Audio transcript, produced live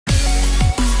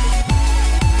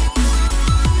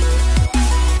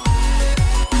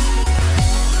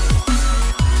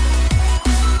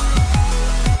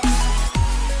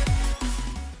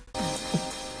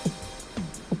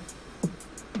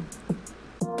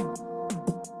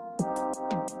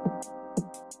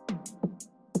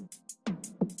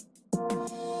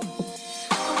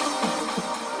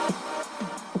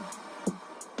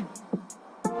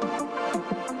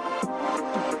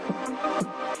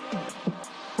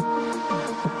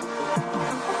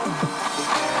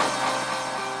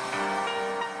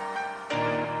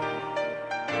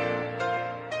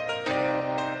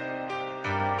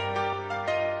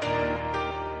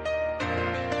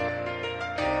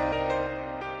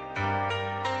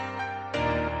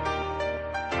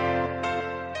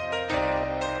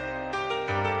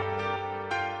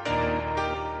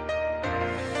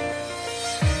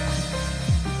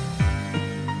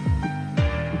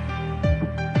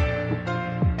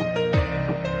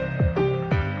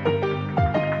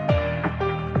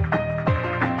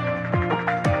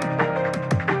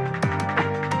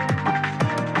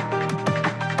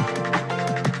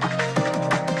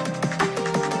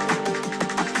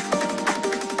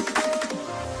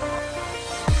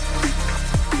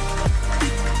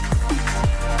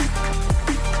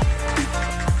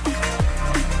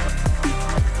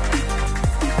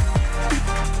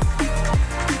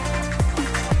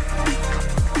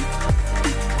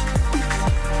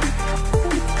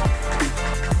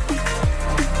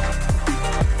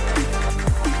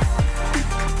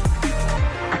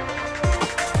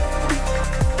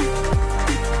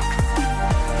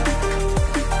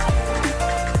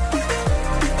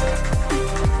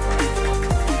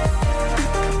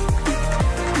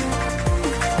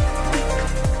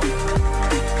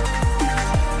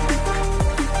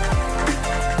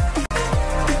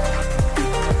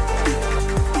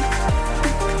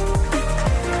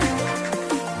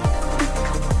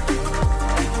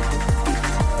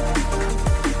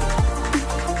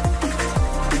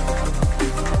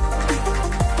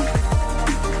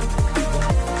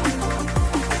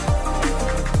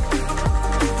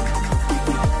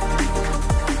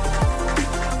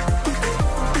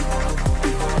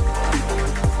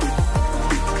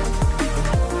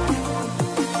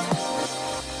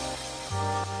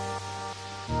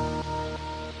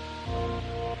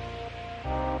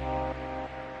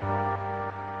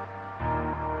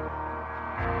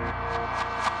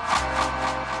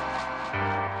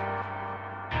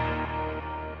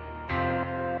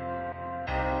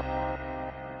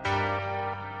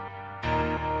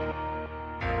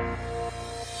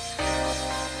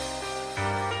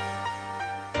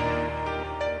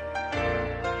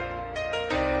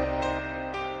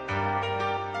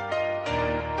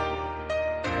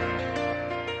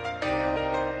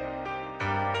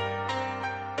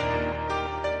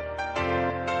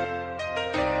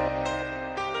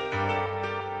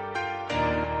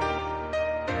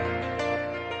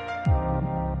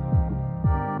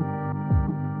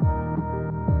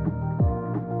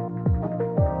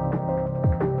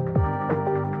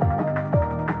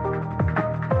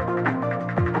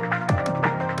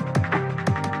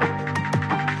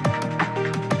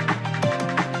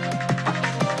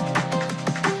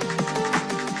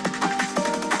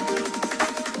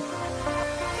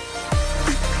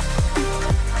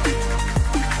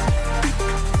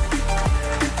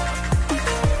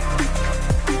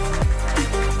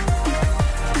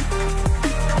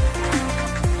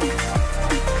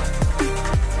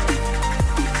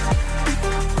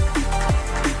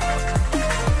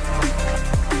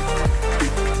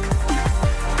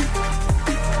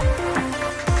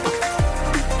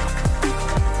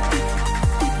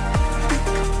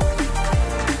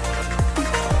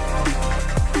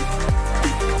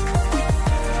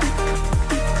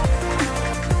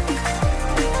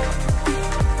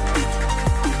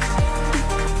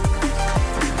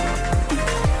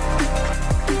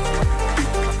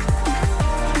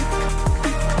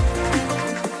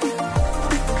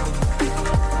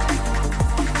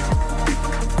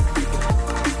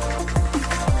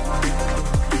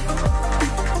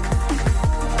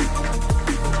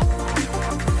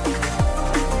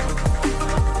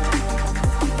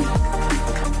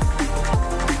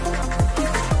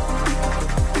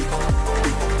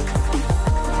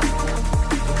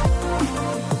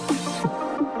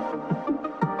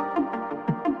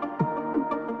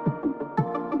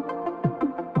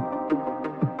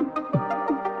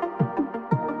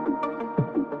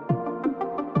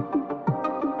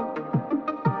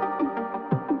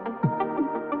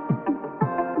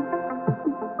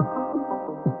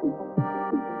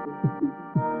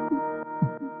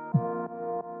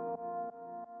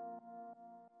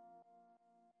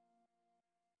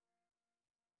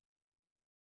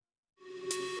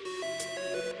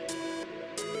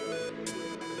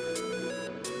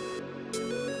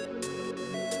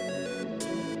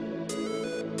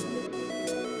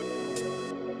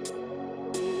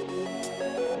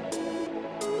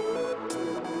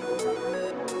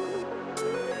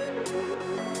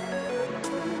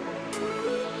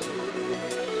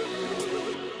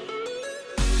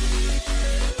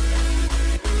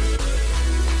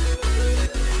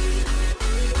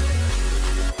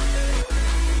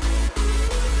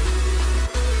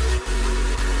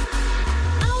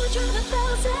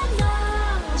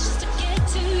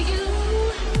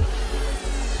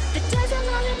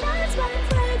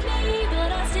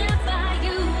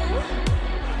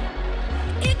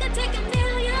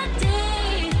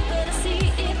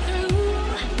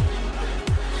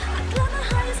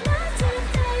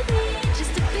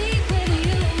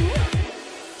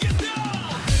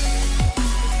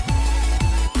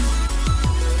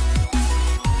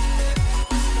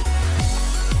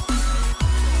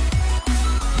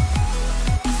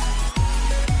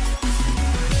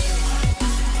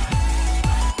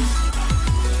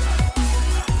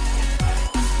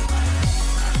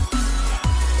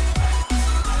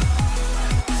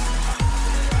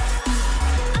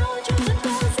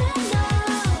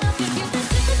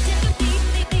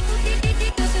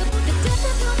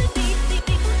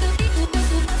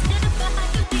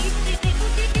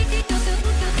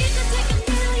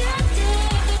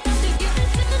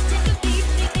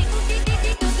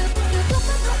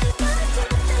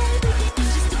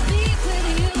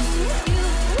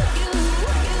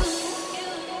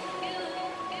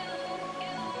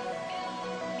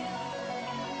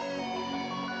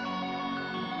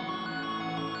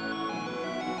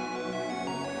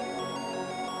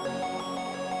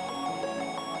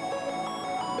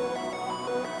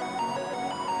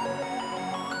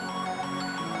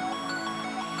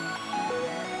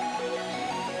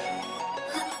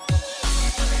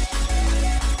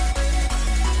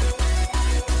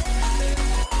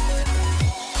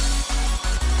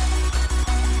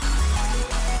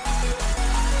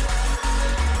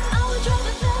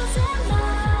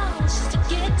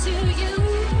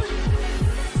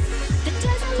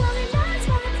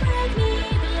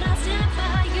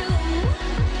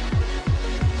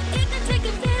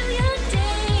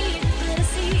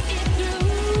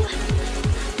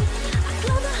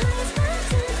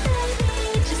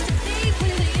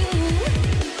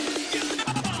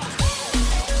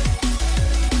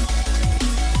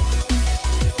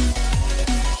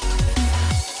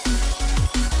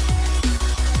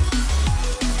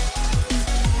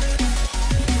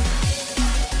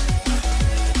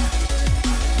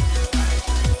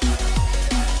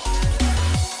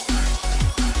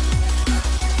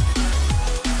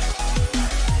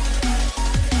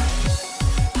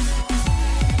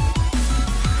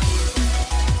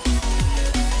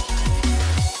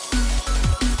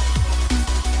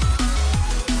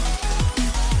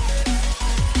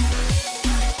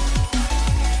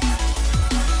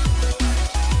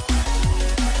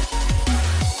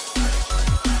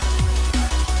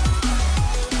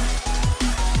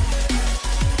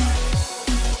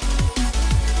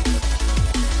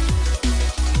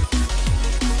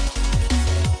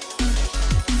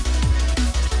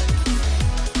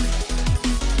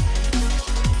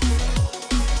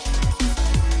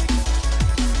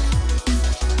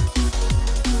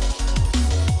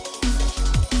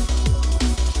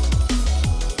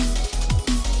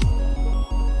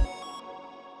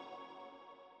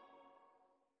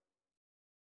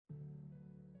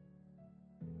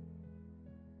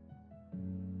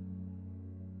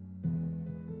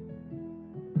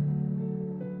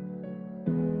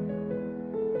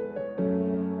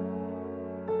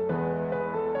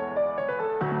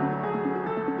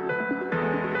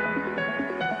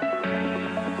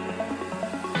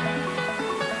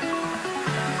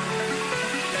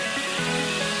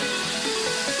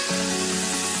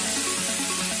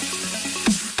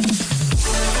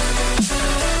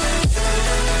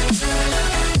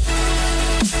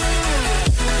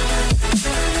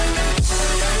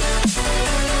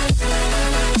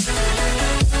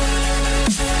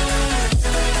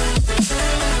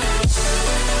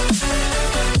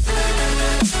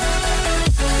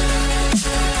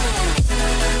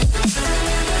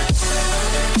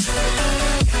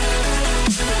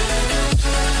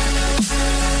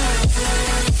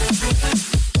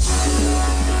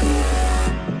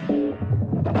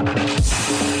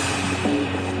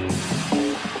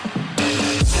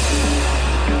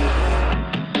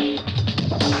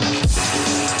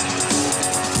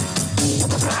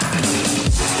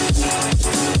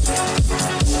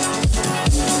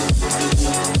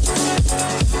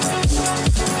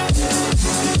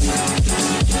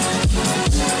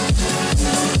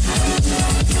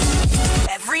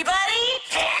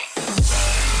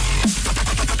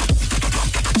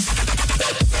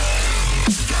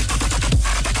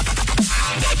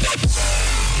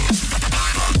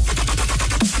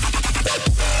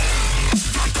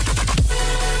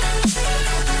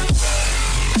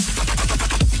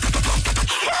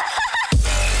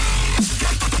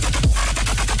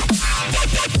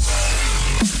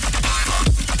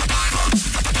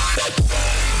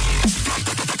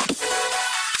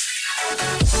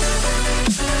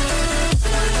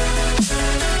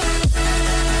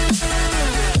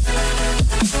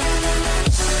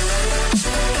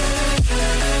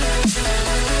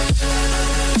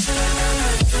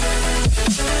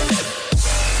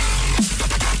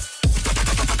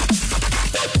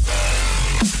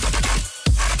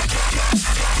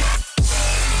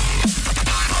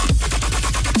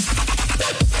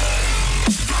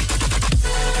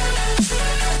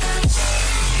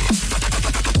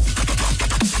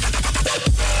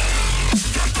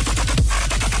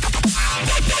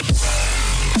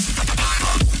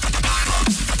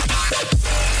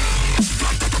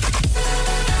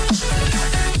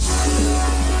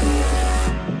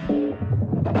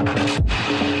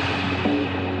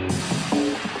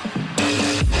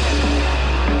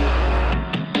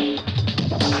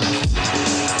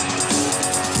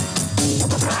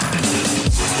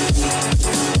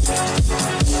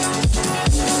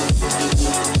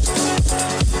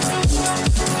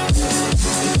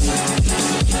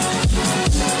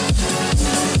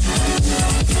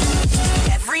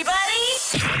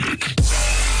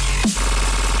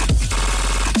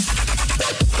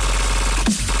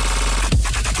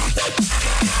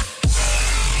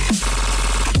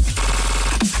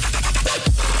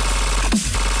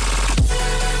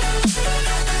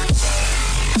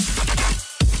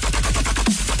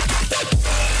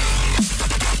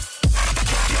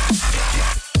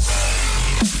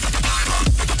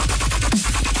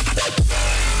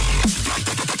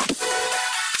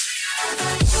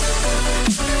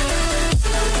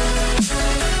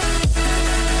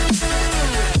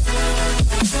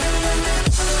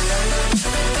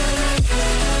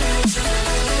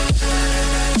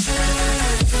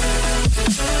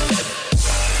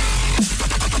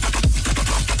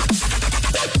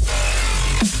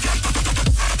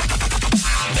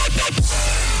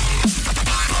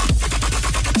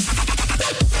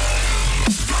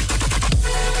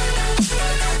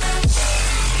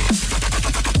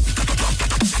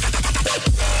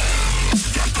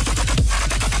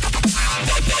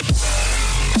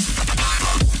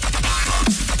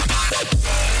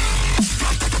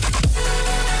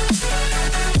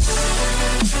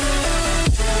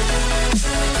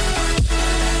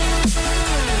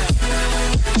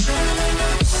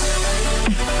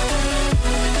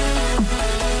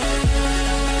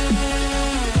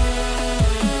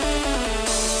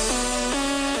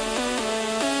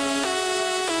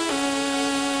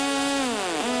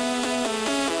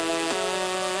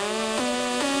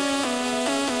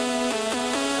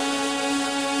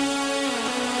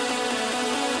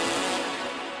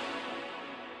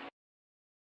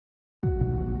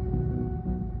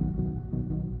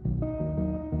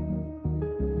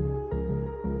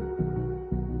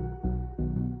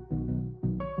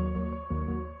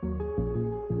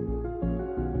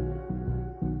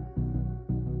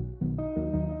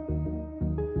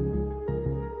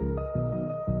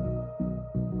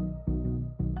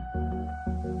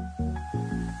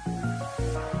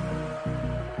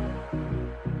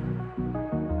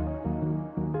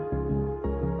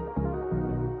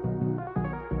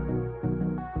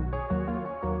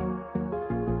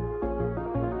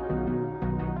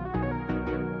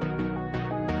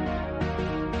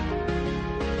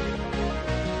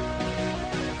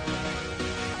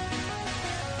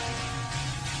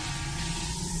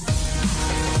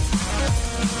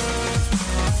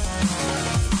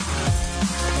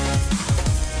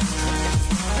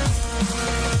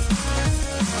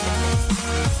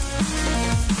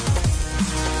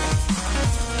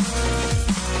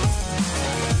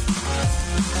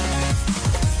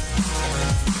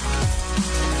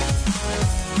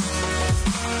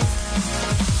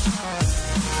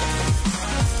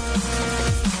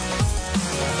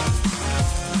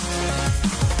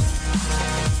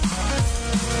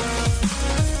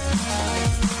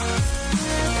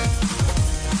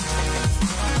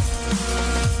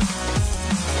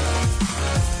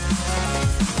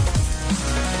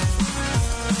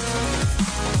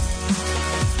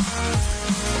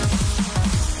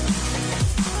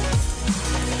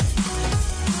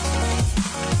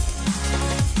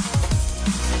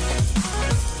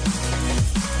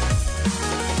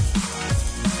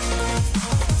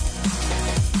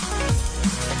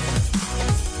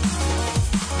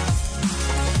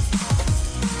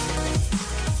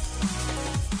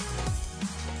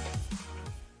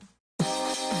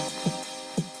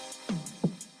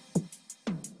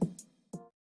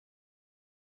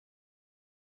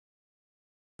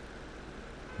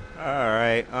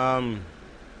Alright,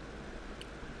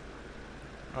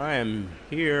 I am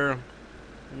here.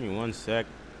 Give me one sec.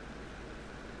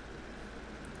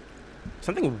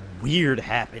 Something weird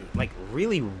happened. Like,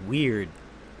 really weird.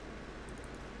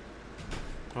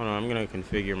 Hold on, I'm gonna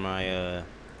configure my,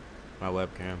 my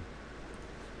webcam.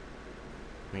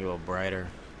 Make it a little brighter.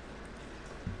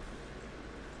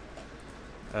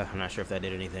 I'm not sure if that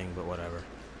did anything, but whatever.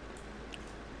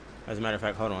 As a matter of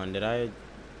fact, hold on, did I...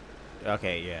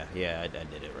 Okay, yeah, I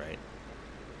did it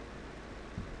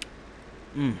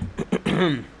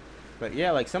right. But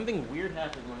yeah, like something weird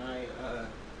happened when I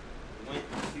went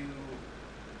to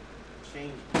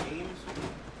change games.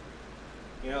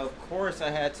 You know, of course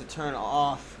I had to turn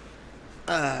off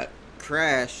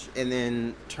Crash and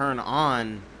then turn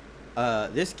on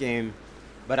this game,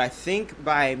 but I think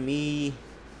by me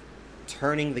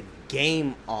turning the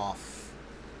game off,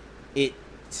 it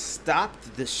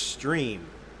stopped the stream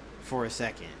for a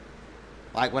second.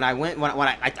 Like when I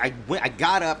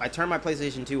got up, I turned my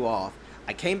PlayStation 2 off.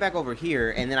 I came back over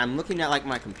here, and then I'm looking at like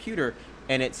my computer,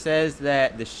 and it says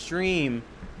that the stream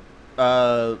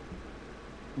was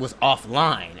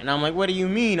offline, and I'm like, what do you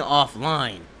mean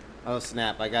offline? Oh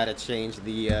snap! I gotta change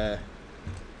the. I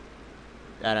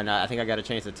don't know. I think I gotta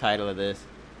change the title of this.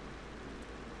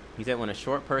 He said when a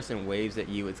short person waves at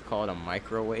you, it's called a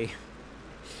microwave.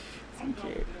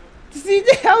 CJ.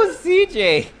 CJ, how was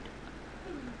CJ?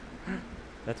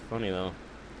 That's funny though.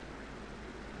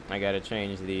 I gotta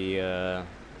change the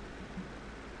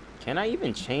can I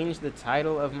even change the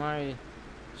title of my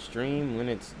stream when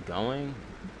it's going?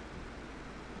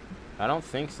 I don't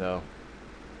think so.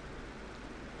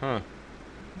 Huh.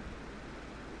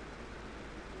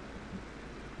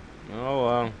 Oh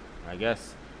well, I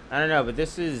guess. I don't know, but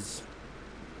this is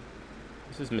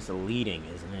misleading,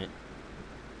 isn't it?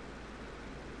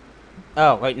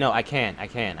 Oh, wait, no, I can, yeah. I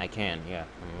mean,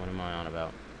 what am I on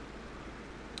about?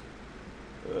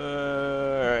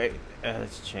 Alright,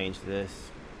 let's change this.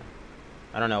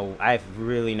 I don't know, I have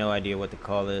really no idea what to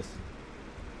call this.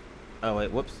 Oh,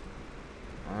 wait, whoops.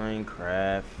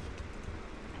 Minecraft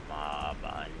Mob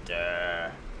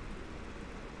Hunter.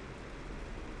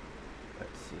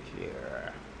 Let's see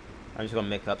here. I'm just gonna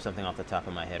make up something off the top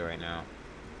of my head right now.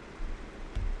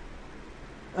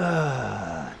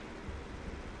 I'm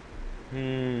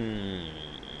actually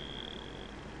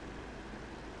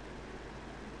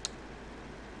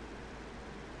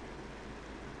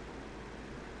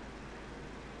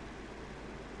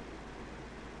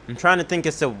trying to think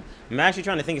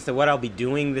as to what I'll be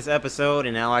doing this episode,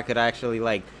 and now I could actually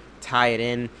like tie it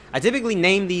in. I typically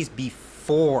name these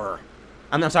before.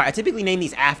 I'm sorry, I typically name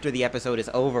these after the episode is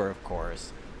over, of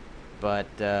course. But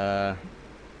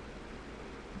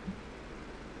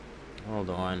hold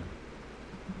on.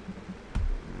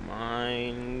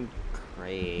 Minecraft.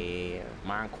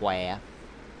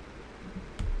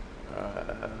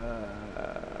 There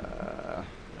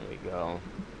we go.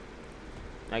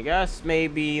 I guess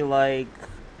maybe like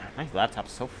my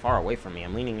laptop's so far away from me.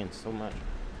 I'm leaning in so much.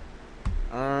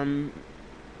 I'm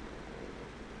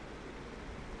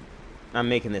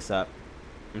making this up.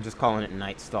 I'm just calling it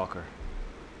Night Stalker.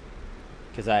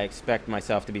 Because I expect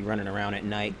myself to be running around at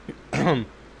night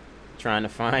trying to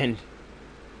find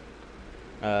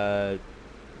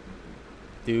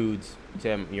dudes.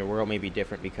 Your world may be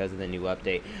different because of the new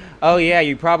update. Oh yeah,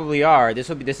 you probably are. This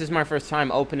is my first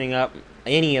time opening up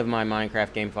any of my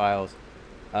Minecraft game files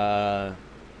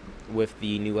with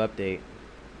the new update.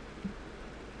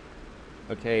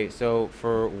 Okay, so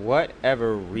for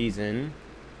whatever reason,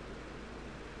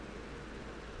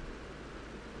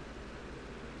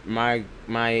 my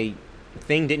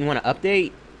thing didn't want to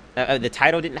update. The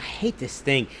title didn't. I hate this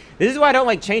thing. This is why I don't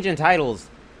like changing titles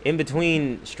in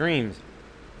between streams.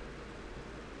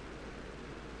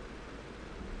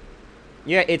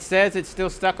 Yeah, it says it's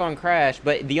still stuck on Crash,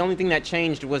 but the only thing that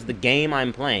changed was the game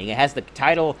I'm playing. It has the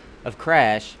title of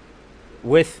Crash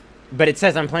but it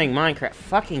says I'm playing Minecraft.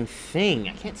 Fucking thing.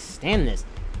 I can't stand this.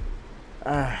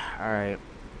 Alright.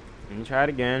 Let me try it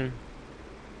again.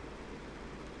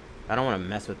 I don't want to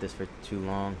mess with this for too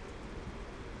long.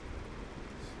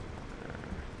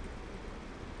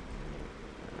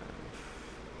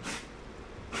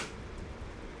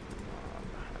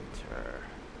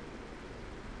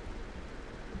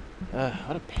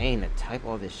 What a pain to type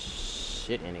all this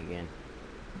shit in again.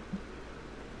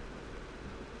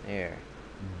 There.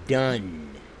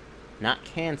 Done. Not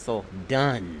cancel.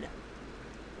 Done.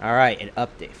 Alright, an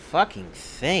update. Fucking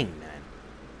thing, man.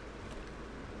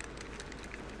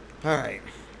 Alright.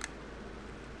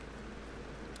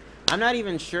 I'm not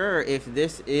even sure if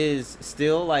this is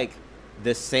still, like,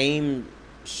 the same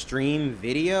stream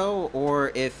video,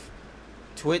 or if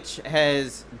Twitch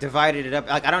has divided it up.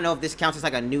 Like, I don't know if this counts as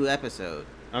like a new episode.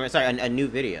 I mean, sorry, a new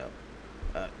video.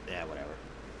 Yeah, whatever.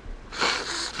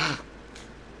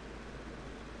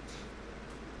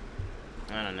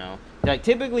 I don't know. Like,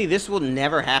 typically, this will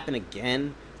never happen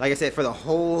again. Like I said, for the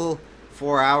whole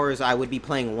 4 hours, I would be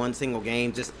playing one single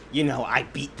game. Just, you know, I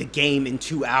beat the game in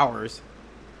 2 hours.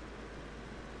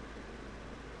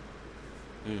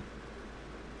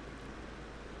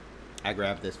 I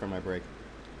grabbed this for my break.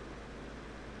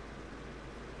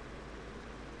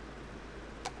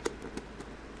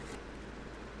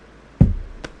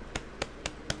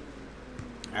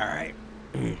 Alright.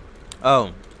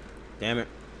 Oh. Damn it.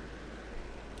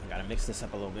 I gotta mix this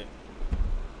up a little bit.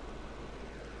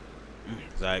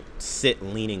 So I sit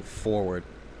leaning forward.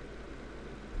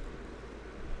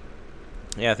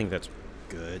 Yeah, I think that's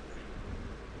good.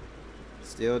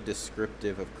 Still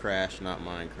descriptive of Crash, not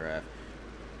Minecraft.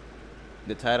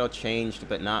 The title changed,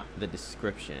 but not the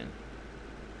description.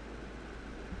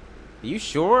 Are you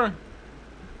sure?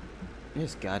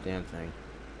 This goddamn thing.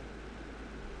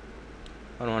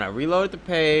 Hold on, when I reloaded the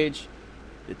page,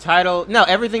 the title... No,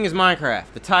 everything is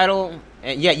Minecraft. The title...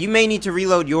 And yeah, you may need to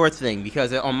reload your thing,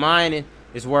 because on mine,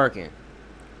 it's working.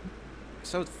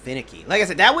 So finicky. Like I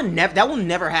said, that will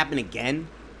never happen again.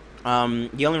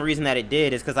 The only reason that it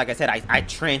did is because, like I said, I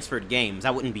transferred games. I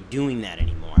wouldn't be doing that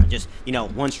anymore. Just, you know,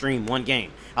 one stream, one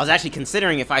game. I was actually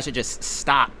considering if I should just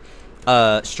stop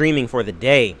streaming for the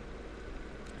day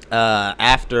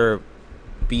after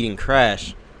beating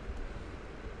Crash.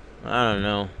 I don't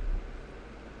know.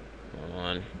 Hold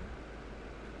on.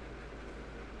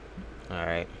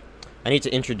 Alright. I need to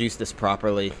introduce this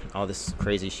properly. All this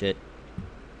crazy shit.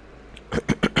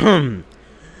 Hello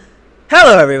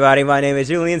everybody, my name is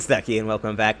Julian Stuckey, and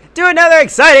welcome back to another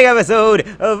exciting episode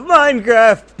of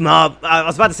Minecraft Mob... I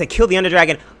was about to say Kill the Ender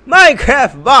Dragon.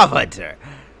 Minecraft Mob Hunter.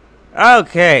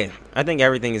 Okay. I think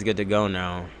everything is good to go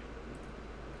now.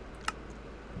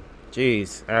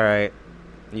 Jeez. Alright.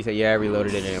 You said, yeah, I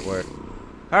reloaded it and it worked.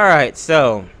 Alright,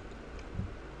 so...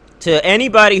 To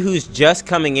anybody who's just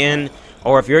coming in,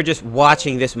 or if you're just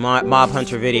watching this Mob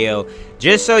Hunter video,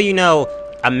 just so you know,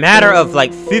 a matter of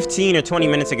like 15 or 20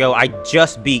 minutes ago, I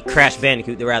just beat Crash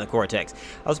Bandicoot, the Wrath of Cortex.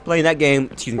 I was playing that game,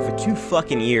 excuse me, for 2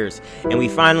 fucking years, and we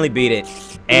finally beat it.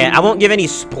 And I won't give any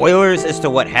spoilers as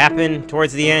to what happened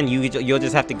towards the end. You'll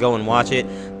just have to go and watch it.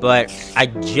 But I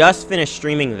just finished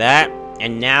streaming that,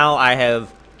 and now I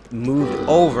have moved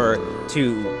over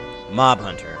to Mob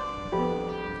Hunter.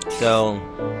 So...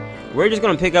 we're just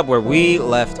going to pick up where we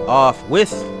left off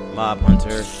with Mob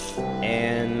Hunter.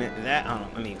 And that, I don't know,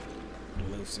 let me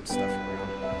move some stuff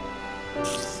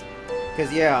around.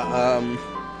 Because, yeah,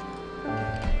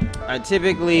 I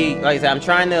typically, like I said, I'm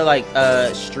trying to, like,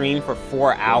 stream for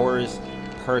 4 hours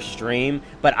per stream.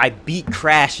 But I beat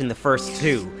Crash in the first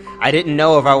 2. I didn't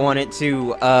know if I wanted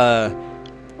to,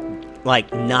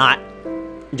 like, not...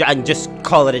 just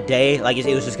call it a day. Like,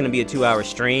 it was just gonna be a 2-hour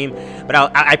stream. But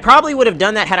I probably would have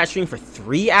done that had I streamed for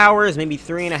 3 hours, maybe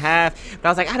 3.5. But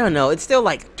I was like, I don't know, it's still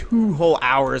like 2 whole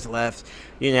hours left.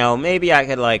 You know, maybe I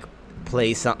could like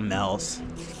play something else.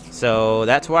 So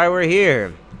that's why we're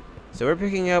here. So we're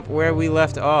picking up where we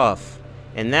left off,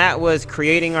 and that was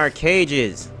creating our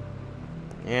cages.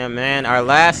 Yeah, man, our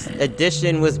last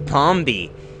edition was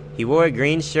Pombi. He wore a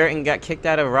green shirt and got kicked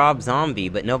out of Rob Zombie,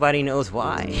 but nobody knows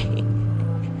why.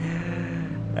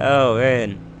 Oh,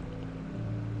 man.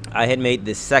 I had made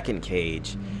this second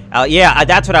cage. Yeah,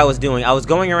 that's what I was doing. I was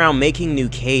going around making new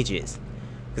cages.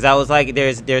 Because I was like,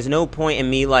 there's no point in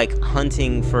me, like,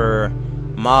 hunting for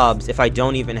mobs if I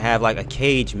don't even have, like, a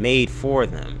cage made for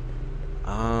them.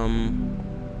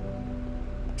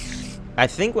 I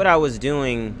think what I was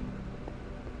doing...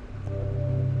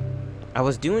 I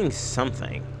was doing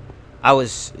something. I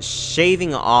was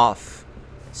shaving off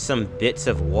some bits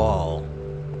of wall.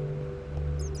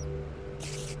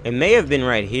 It may have been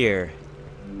right here.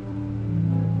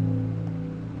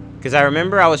 Because I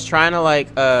remember I was trying to,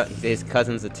 like, his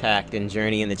cousins attacked in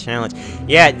Journey in the Challenge.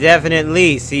 Yeah,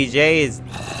 definitely. CJ is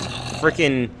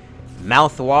freaking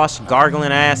mouthwash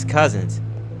gargling ass cousins.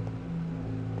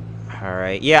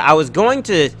 Alright. Yeah, I was going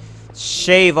to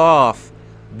shave off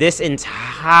this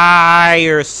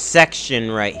entire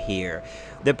section right here.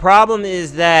 The problem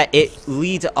is that it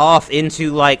leads off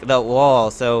into, like, the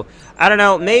wall. So, I don't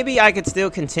know. Maybe I could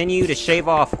still continue to shave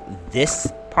off this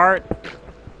part.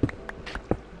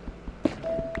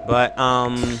 But,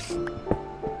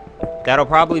 that'll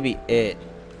probably be it.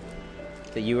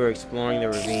 That you were exploring the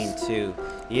ravine, too.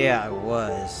 Yeah, I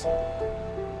was.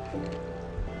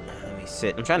 Let me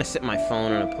sit. I'm trying to sit my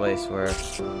phone in a place where...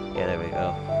 yeah, there we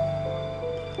go.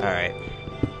 Alright.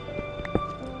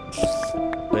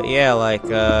 But yeah, like,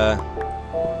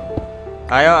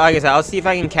 I guess I'll see if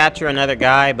I can capture another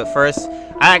guy, but first,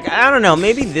 I don't know,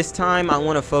 maybe this time I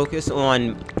want to focus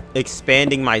on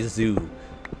expanding my zoo.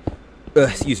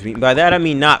 Excuse me. By that I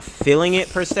mean not filling it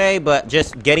per se, but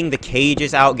just getting the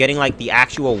cages out, getting like the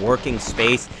actual working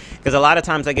space. Because a lot of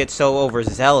times I get so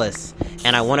overzealous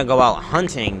and I want to go out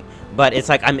hunting, but it's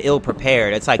like I'm ill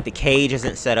prepared. It's like the cage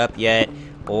isn't set up yet,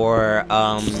 or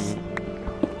I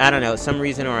don't know, some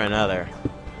reason or another.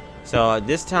 So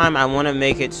this time I want to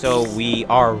make it so we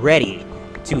are ready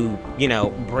to, you know,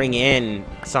 bring in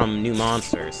some new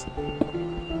monsters.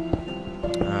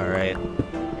 Alright.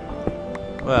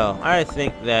 Well, I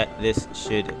think that this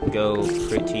should go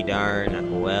pretty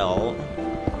darn well.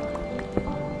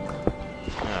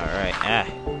 Alright,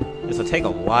 this will take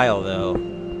a while, though.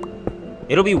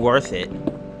 It'll be worth it.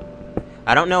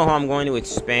 I don't know how I'm going to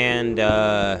expand,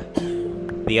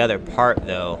 the other part,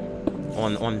 though.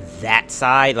 On that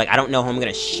side. Like, I don't know how I'm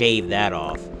gonna shave that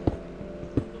off.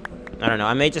 I don't know.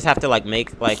 I may just have to, like,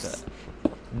 make, like...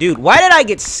 Dude, why did I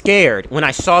get scared when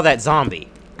I saw that zombie?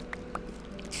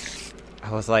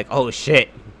 I was like, oh shit.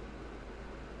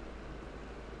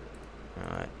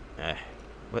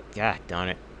 What? God darn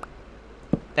it.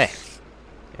 Hey.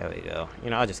 There we go. You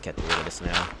know, I'll just get rid of this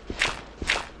now.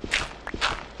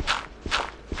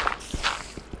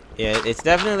 Yeah, it's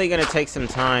definitely gonna take some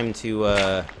time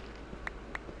to,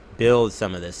 build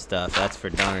some of this stuff. That's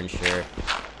for darn sure.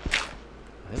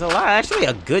 There's a lot, actually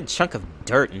a good chunk of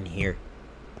dirt in here.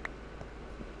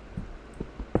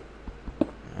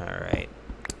 Alright.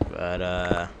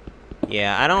 But,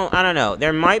 yeah, I don't know.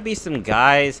 There might be some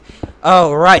guys...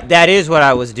 Oh, right, that is what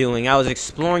I was doing. I was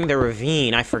exploring the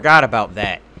ravine. I forgot about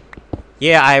that.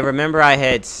 Yeah, I remember I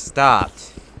had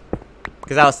stopped.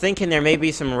 Because I was thinking there may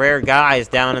be some rare guys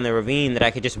down in the ravine that I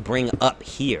could just bring up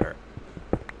here.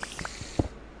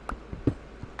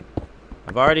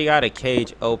 I've already got a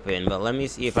cage open, but let me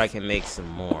see if I can make some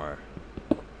more.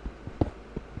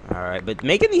 Alright, but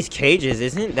making these cages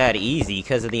isn't that easy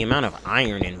because of the amount of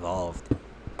iron involved.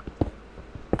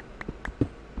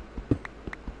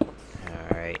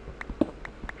 Alright.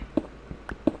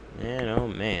 Man, oh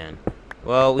man.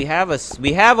 Well, we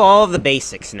have all of the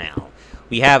basics now.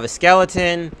 We have a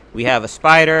skeleton, we have a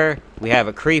spider, we have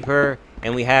a creeper,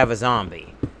 and we have a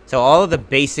zombie. So all of the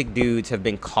basic dudes have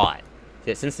been caught.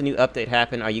 Since the new update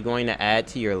happened, are you going to add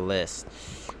to your list?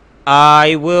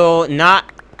 I will not...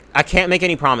 I can't make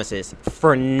any promises.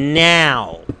 For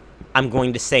now, I'm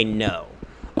going to say no.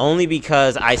 Only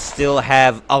because I still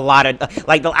have a lot of...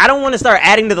 Like, I don't want to start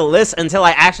adding to the list until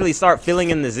I actually start filling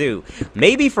in the zoo.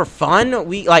 Maybe for fun,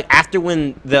 after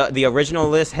when the original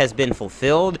list has been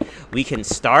fulfilled, we can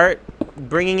start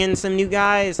bringing in some new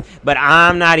guys. But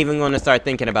I'm not even going to start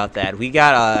thinking about that.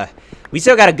 We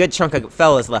still got a good chunk of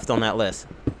fellas left on that list.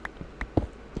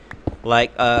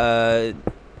 Like, I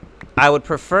would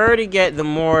prefer to get the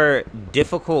more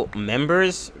difficult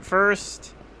members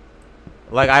first.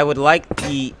 Like, I would like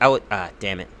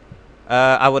damn it.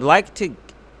 I would like to...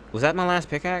 Was that my last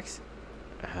pickaxe?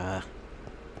 I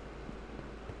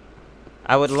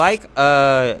would like,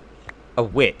 a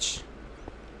witch.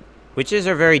 Witches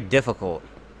are very difficult.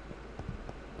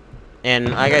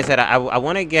 And, like I said, I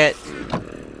want to get...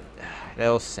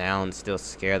 Those sounds still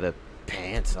scare the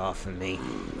pants off of me.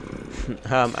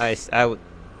 Oh, wait,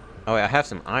 I have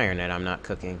some iron that I'm not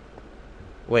cooking.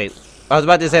 Wait, I was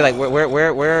about to say, like,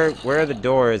 where are the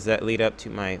doors that lead up to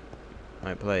my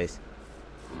place?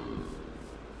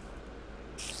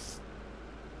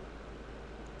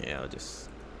 Yeah, I'll just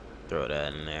throw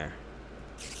that in there.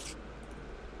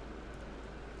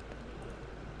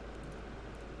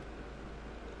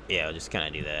 Yeah, I'll just kind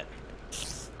of do that.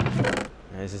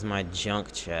 This is my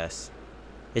junk chest.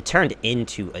 It turned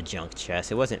into a junk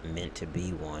chest. It wasn't meant to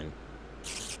be one.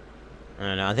 I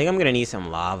don't know. I think I'm gonna need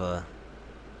some lava.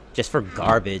 Just for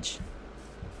garbage.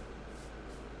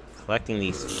 Collecting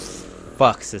these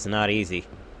fucks is not easy.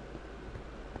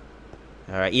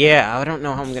 Alright, yeah, I don't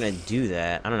know how I'm gonna do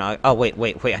that. I don't know. Oh, wait.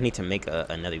 I need to make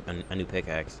a new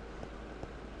pickaxe.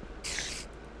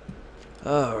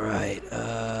 Alright,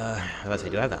 let's see,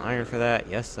 do I have the iron for that?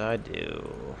 Yes, I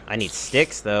do. I need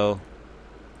sticks, though.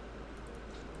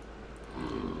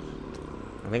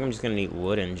 I think I'm just gonna need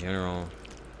wood in general.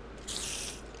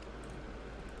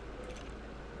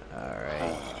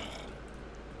 Alright.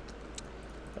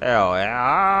 There we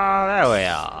are. There we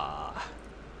are.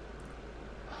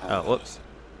 Oh, whoops.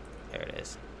 There it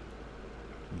is.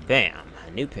 Bam.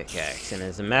 A new pickaxe. And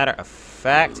as a matter of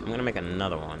fact, I'm gonna make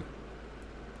another one.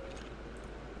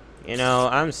 You know,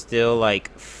 I'm still,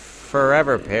 like,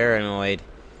 forever paranoid.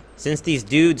 Since these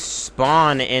dudes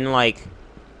spawn in, like,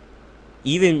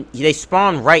 Even they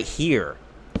spawn right here,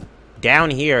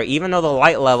 down here, even though the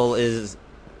light level is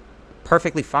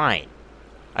perfectly fine.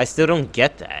 I still don't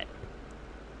get that.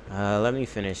 Let me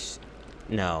finish.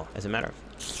 No, as a matter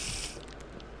of...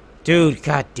 Dude,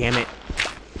 god damn it.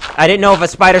 I didn't know if a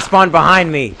spider spawned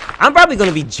behind me. I'm probably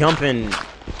gonna be jumping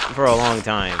for a long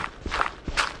time.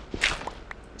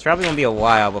 It's probably gonna be a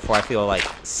while before I feel, like,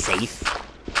 safe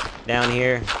down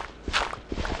here.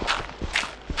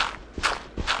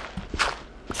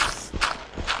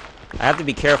 I have to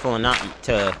be careful and not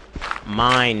to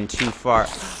mine too far.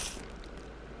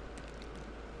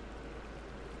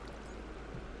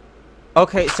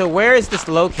 Okay, so where is this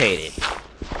located?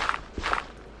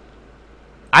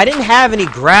 I didn't have any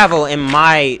gravel in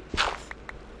my...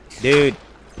 Dude.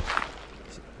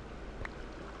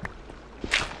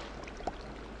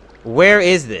 Where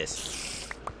is this?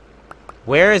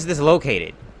 Where is this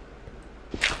located?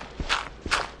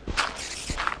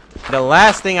 The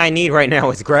last thing I need right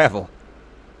now is gravel.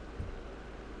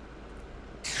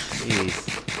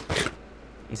 Jeez.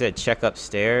 You said check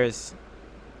upstairs?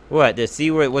 What? To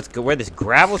see where this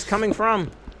gravel's coming from?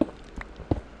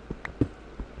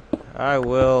 I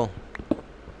will.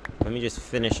 Let me just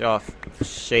finish off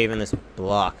shaving this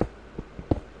block.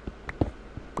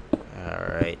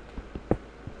 Alright.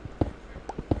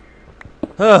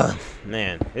 Oh,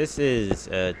 man. This is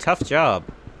a tough job.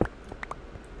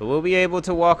 But we'll be able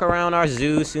to walk around our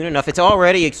zoo soon enough. It's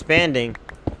already expanding.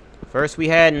 First we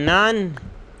had none.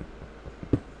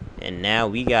 And now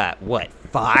we got, what,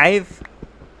 5?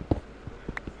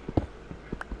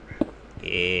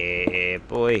 Yeah,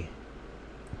 boy.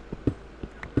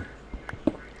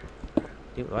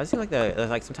 Dude, why does it seem like there's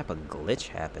like some type of glitch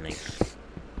happening?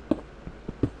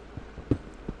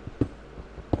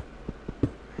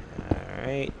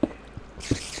 Alright.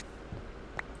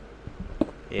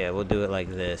 Yeah, we'll do it like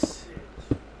this.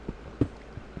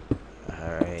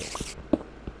 Alright.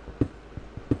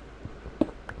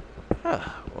 Huh.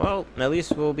 Well, at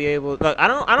least we'll be able... Look, I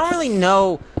don't really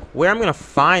know where I'm gonna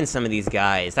find some of these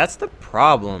guys. That's the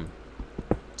problem.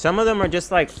 Some of them are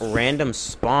just like random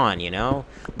spawn, you know?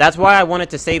 That's why I wanted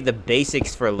to save the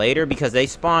basics for later, because they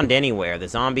spawned anywhere. The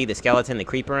zombie, the skeleton, the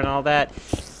creeper, and all that.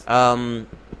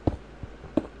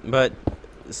 But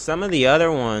some of the other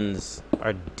ones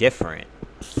are different.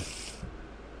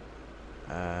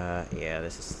 Yeah,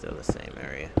 this is still the same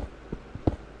area.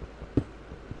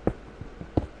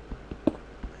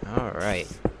 Alright.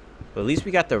 But at least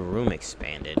we got the room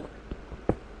expanded.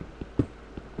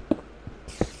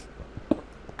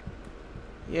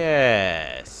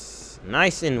 Yes.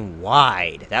 Nice and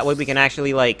wide. That way we can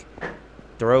actually, like,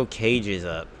 throw cages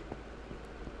up.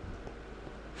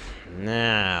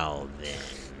 Now, then.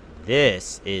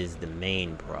 This is the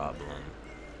main problem.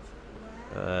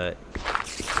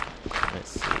 Let's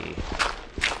see.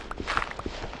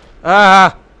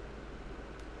 Ah!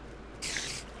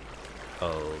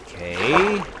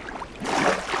 Okay.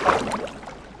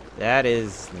 That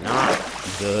is not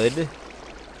good.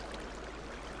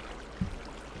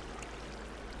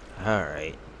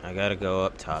 Alright. I gotta go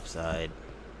up topside.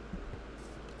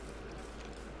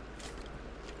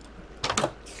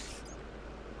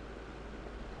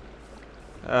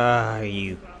 Are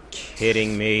you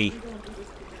kidding me?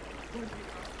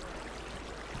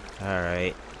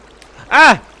 Alright.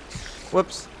 Ah!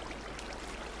 Whoops.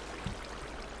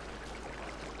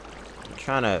 I'm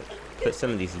trying to put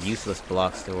some of these useless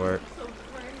blocks to work.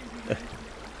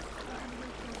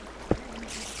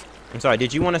 I'm sorry,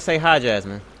 did you want to say hi,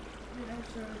 Jasmine?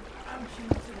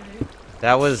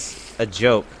 That was a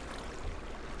joke.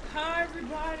 Hi,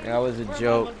 everybody. That was a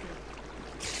joke.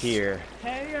 Here.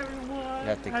 Hey, everyone. You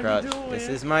have to How crouch. you doing? This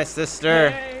is my sister.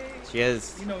 Hey. She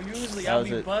has... You know, usually I'll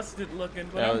be busted looking,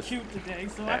 but I'm cute today,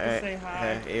 so I can say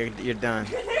hi. You're done.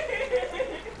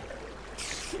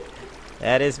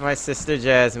 That is my sister,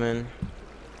 Jasmine.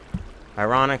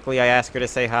 Ironically, I ask her to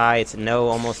say hi. It's no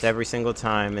almost every single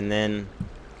time, and then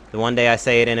the one day I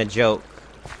say it in a joke,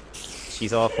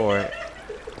 she's all for it.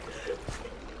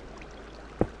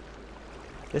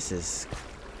 This is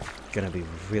gonna be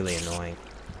really annoying.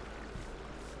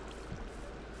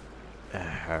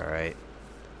 Alright.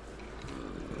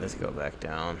 Let's go back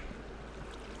down.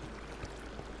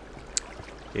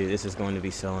 Dude, this is going to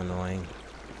be so annoying.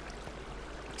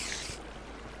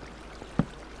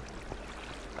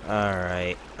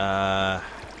 Alright,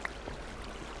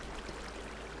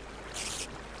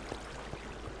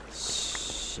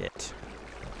 shit.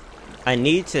 I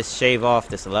need to shave off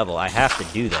this level. I have to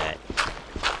do that.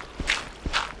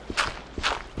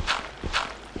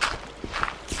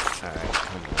 Alright,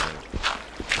 come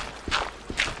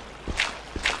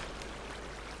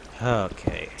on.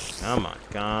 Okay, come on.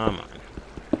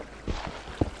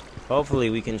 Hopefully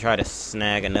we can try to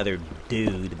snag another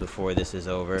dude before this is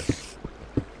over.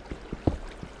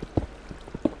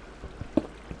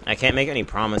 I can't make any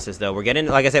promises, though. We're getting,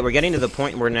 like I said, we're getting to the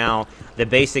point where now the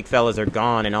basic fellas are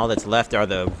gone, and all that's left are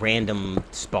the random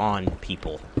spawn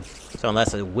people. So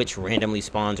unless a witch randomly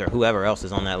spawns, or whoever else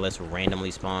is on that list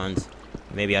randomly spawns,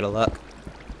 maybe out of luck.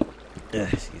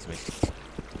 Excuse me.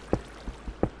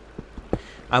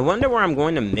 I wonder where I'm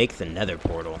going to make the nether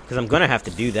portal, because I'm going to have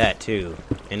to do that, too,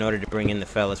 in order to bring in the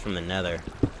fellas from the nether.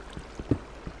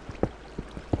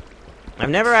 I've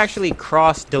never actually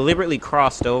deliberately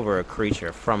crossed over a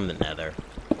creature from the nether.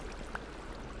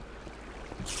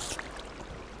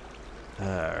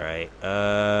 Alright,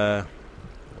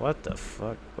 what the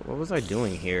fuck? What was I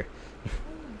doing here?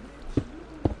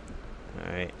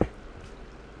 Alright.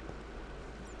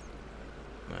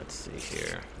 Let's see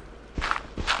here.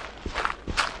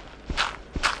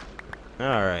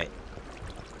 Alright.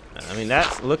 I mean,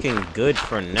 that's looking good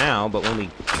for now, but when we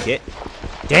get...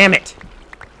 Damn it!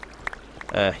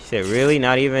 Is it really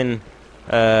not even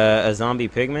a zombie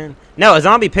pigman? No, a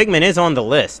zombie pigman is on the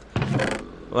list.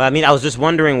 Well, I mean, I was just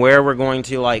wondering where we're going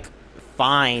to, like,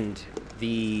 find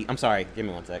the... I'm sorry, give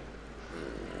me one sec.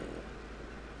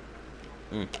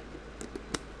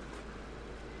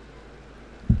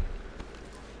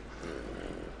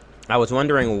 I was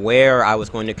wondering where I was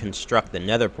going to construct the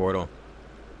nether portal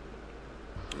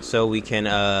so we can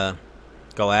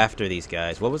go after these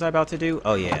guys. What was I about to do?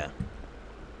 Oh, yeah.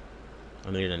 I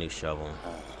need a new shovel.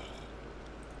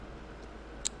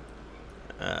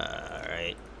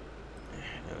 Alright.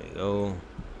 There we go.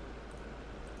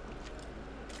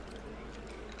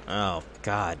 Oh,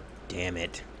 god damn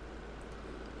it.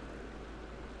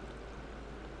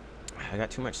 I got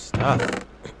too much stuff.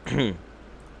 This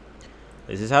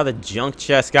is how the junk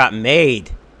chest got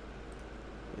made.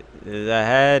 I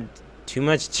had too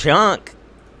much junk.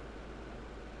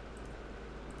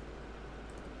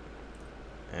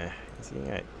 You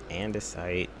got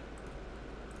andesite.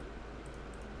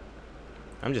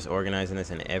 I'm just organizing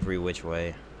this in every which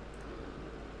way.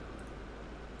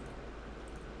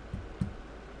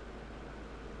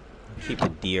 Keep the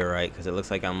diorite because it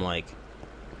looks like I'm like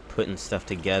putting stuff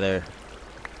together.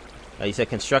 You said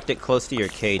construct it close to your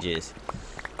cages.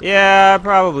 Yeah, I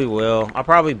probably will. I'll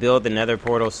probably build the nether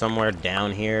portal somewhere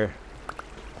down here,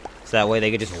 so that way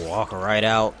they could just walk right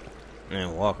out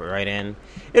and walk right in.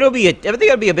 I think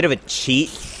it'll be a bit of a cheat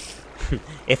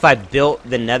if I built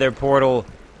the nether portal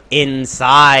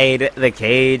inside the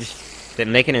cage.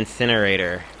 Then make an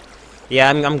incinerator. Yeah,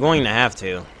 I'm going to have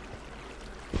to.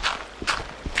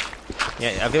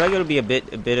 Yeah, I feel like it'll be a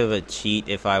bit of a cheat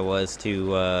if I was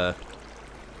to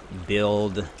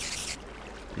build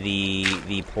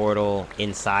the portal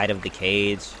inside of the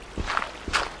cage.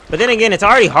 But then again, it's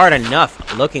already hard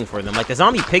enough looking for them. Like, the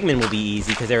zombie pigmen will be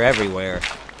easy because they're everywhere.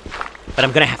 But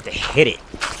I'm gonna have to hit it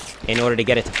in order to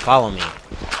get it to follow me.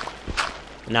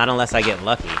 Not unless I get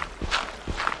lucky.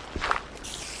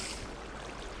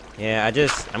 Yeah,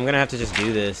 I'm gonna have to just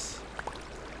do this.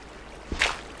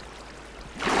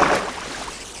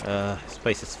 This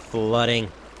place is flooding.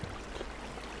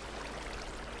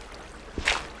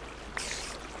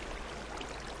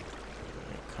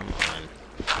 Come on.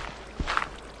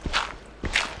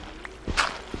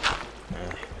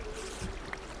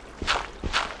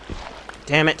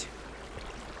 Damn it.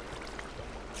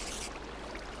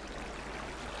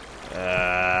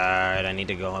 Alright, I need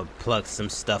to go and plug some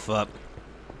stuff up.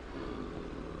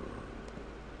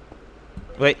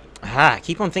 Wait, I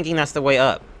keep on thinking that's the way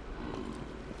up.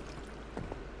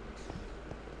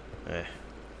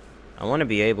 I want to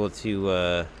be able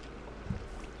to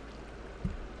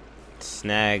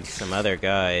snag some other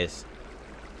guys.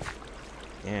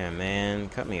 Yeah, man,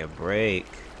 cut me a break.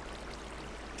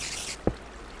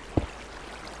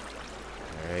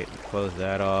 Alright, close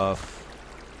that off.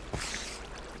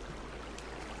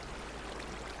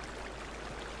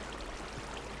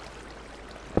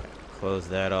 Close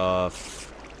that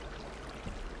off.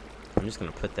 I'm just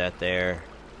gonna put that there.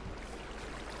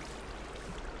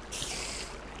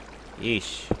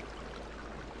 Yeesh.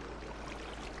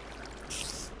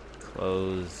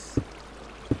 Close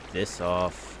this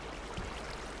off.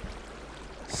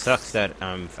 Sucks that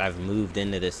I've moved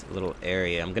into this little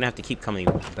area. I'm gonna have to keep coming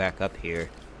back up here.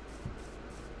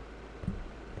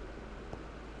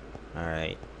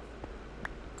 Alright.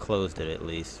 Closed it at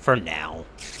least. For now.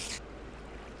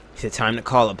 Is it time to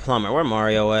call a plumber? Where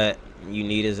Mario at? You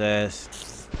need his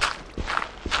ass.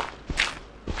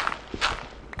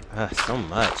 So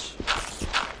much.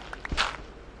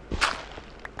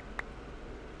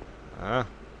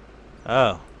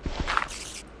 Oh.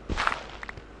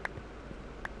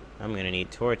 I'm gonna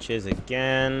need torches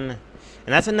again. And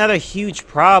that's another huge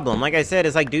problem. Like I said,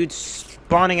 it's like dudes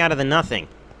spawning out of the nothing.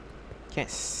 Can't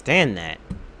stand that.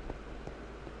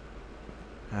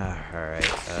 Alright,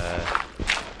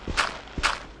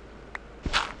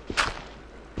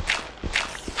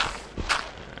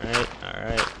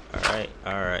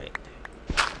 Alright.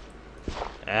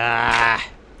 Ah!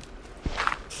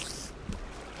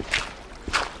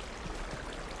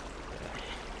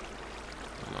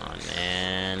 Come on,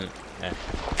 man.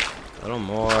 A little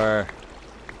more.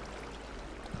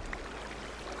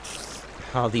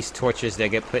 All these torches that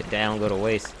get put down go to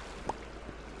waste.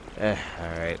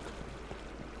 Alright.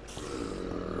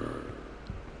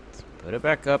 Let's put it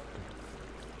back up.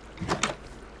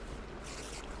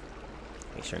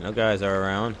 Make sure no guys are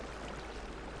around.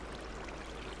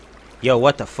 Yo,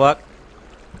 what the fuck?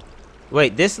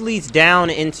 Wait, this leads down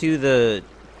into the...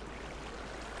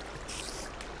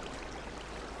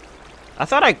 I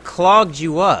thought I clogged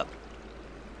you up.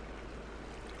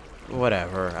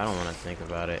 Whatever, I don't want to think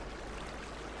about it.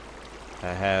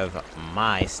 I have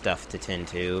my stuff to tend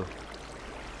to.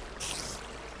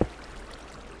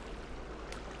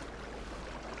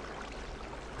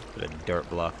 Put a dirt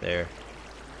block there.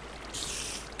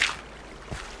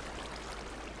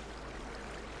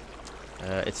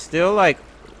 It's still like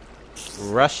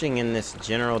rushing in this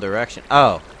general direction.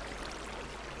 Oh.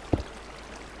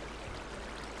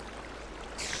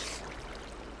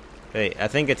 Wait, I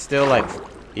think it's still like,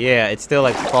 yeah, it's still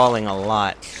like falling a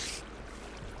lot.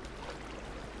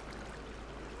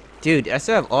 Dude, I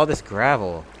still have all this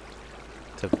gravel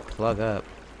to plug up.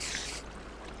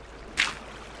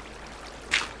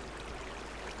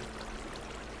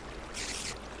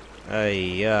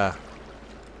 Yeah.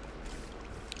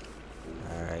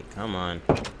 Alright, come on.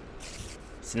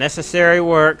 It's necessary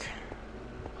work.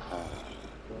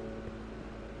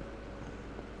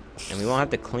 And we won't have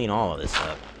to clean all of this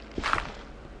up.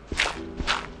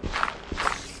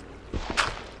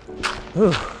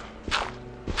 Whew.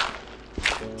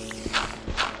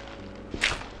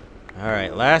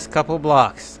 Alright, last couple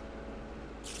blocks.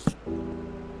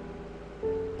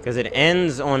 Because it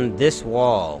ends on this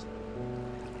wall.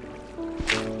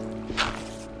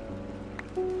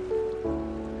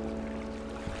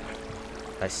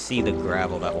 I see the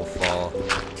gravel that will fall.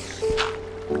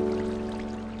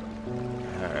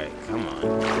 Alright, come on.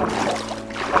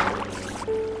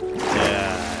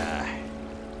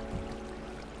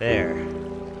 There.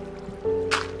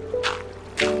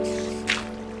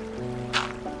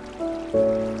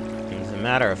 As a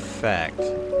matter of fact,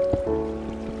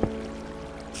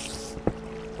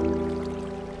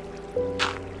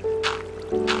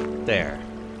 there.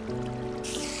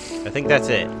 I think that's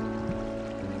it.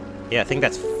 Yeah, I think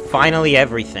that's finally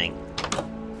everything.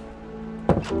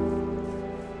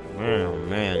 Oh,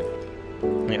 man.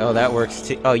 Oh, that works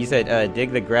too. Oh, you said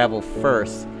dig the gravel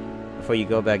first before you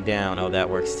go back down. Oh, that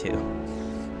works too.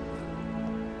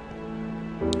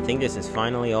 I think this is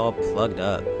finally all plugged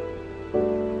up.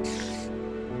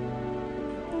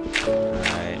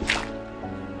 Alright.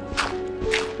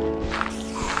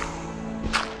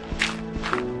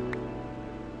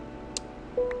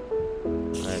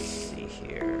 Let's see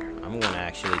here. I'm gonna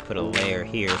actually put a layer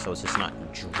here so it's just not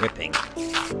dripping.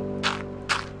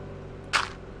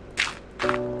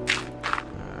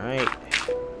 Alright.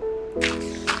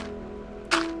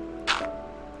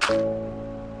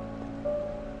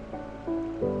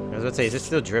 I was about to say, is it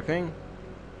still dripping?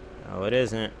 Oh, it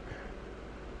isn't.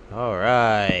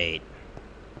 Alright.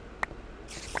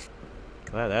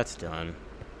 Glad that's done.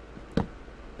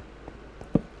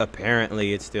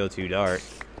 Apparently, it's still too dark.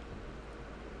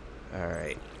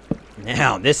 Alright.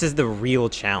 Now, this is the real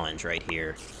challenge right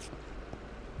here.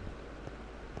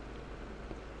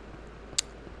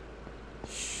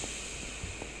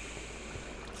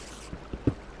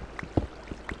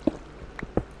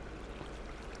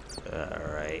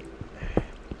 Alright.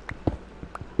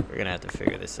 We're gonna have to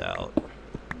figure this out.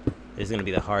 This is gonna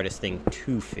be the hardest thing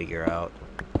to figure out.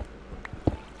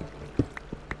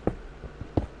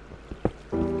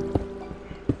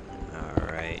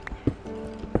 Alright.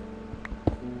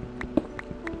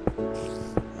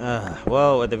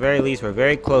 Well, at the very least, we're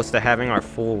very close to having our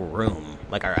full room.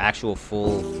 Like, our actual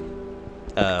full,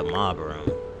 mob room.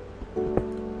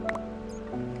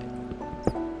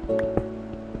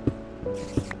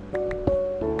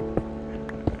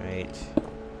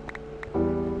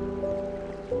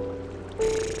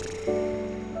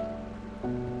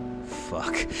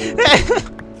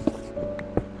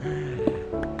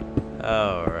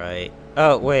 Alright.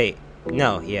 Oh, wait.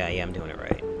 No, yeah, I'm doing it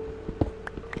right.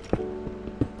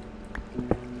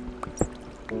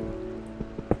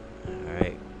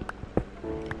 Alright.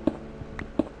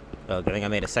 Oh, I think I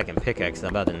made a second pickaxe.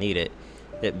 I'm about to need it.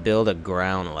 That build a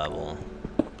ground level.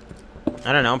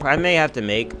 I don't know. I may have to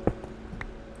make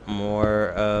more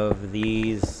of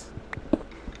these.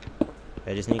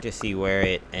 I just need to see where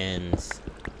it ends.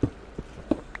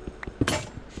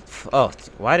 Oh,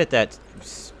 why did that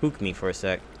spook me for a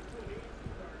sec?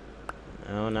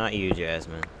 No, not you,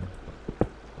 Jasmine.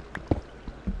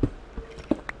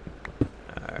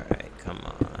 Alright, come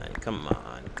on, come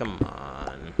on, come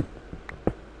on.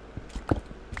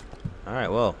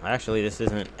 Alright, well, actually, this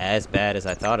isn't as bad as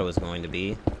I thought it was going to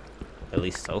be. At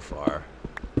least so far.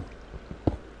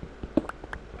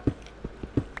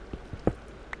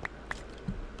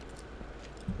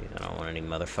 I don't want any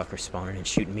motherfucker spawning and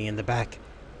shooting me in the back.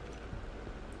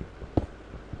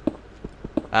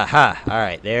 Aha!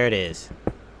 Alright, there it is.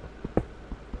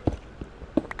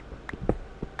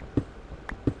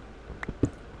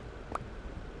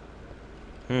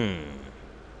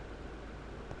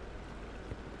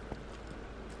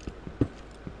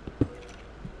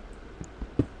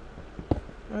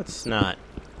 That's not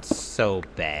so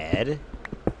bad.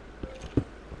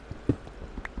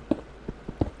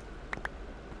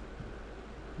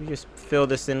 You just fill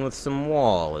this in with some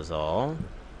wall is all.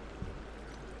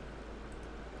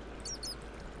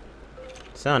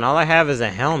 Son, all I have is a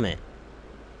helmet.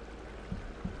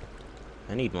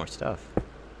 I need more stuff.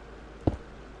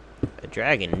 A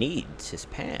dragon needs his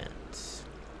pants.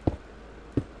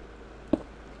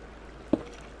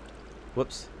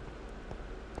 Whoops.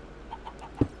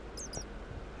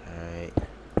 Alright.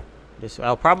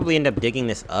 I'll probably end up digging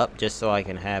this up just so I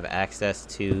can have access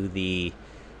to the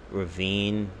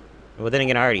ravine. Well, then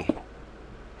again, I already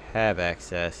have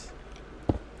access.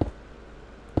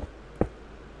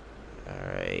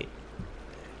 Alright.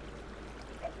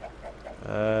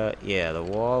 Yeah, the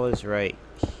wall is right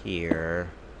here.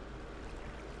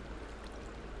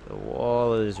 The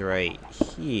wall is right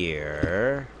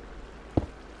here.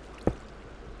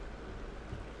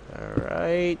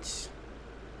 Alright.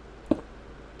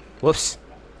 Whoops.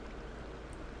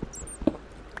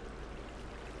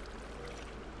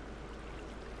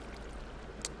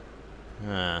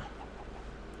 I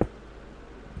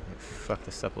fucked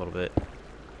this up a little bit.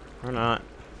 Or not.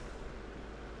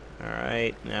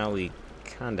 Alright, now we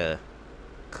kinda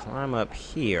climb up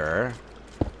here.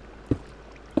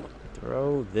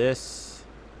 Throw this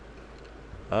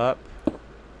up.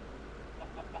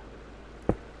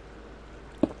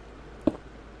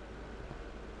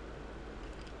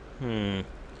 Alright,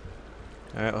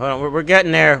 hold on. We're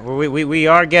getting there. We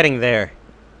are getting there.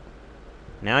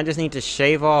 Now I just need to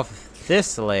shave off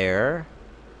this layer.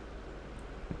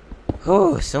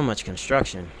 Oh, so much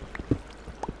construction.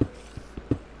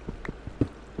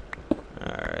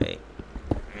 Alright.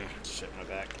 Shit, my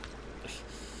back.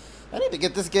 I need to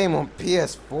get this game on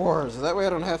PS4 so that way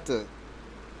I don't have to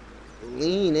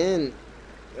lean in.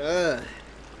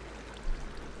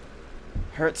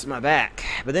 Hurts my back.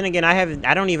 But then again,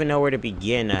 I don't even know where to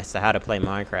begin as to how to play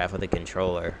Minecraft with a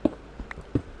controller.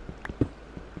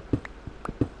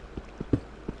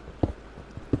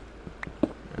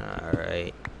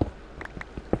 Alright.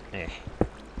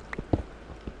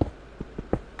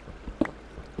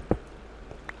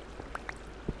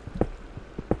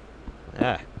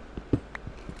 Alright,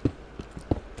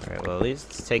 well, at least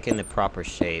it's taking the proper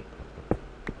shape.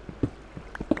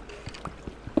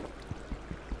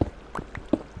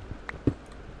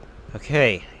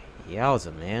 Okay,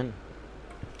 yowza, man.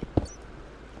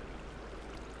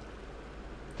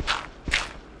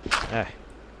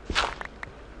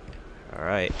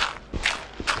 Alright.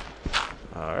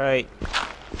 Alright.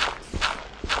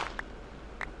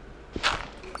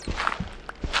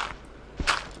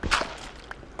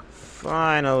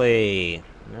 Finally!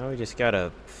 Now we just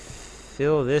gotta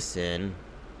fill this in.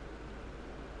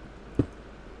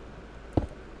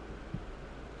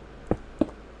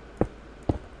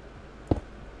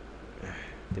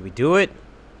 Did we do it?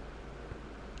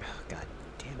 Oh, God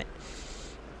damn it.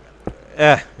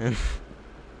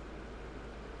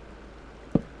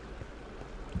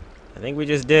 I think we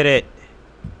just did it.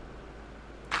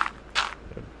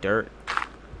 Dirt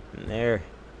in there.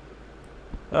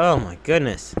 Oh my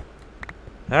goodness.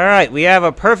 Alright, we have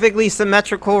a perfectly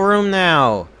symmetrical room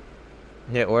now.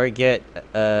 Yeah, or get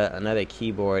another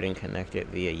keyboard and connect it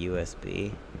via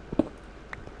USB.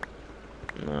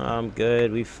 No, I'm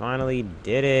good. We finally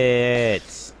did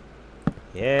it.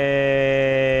 Yay!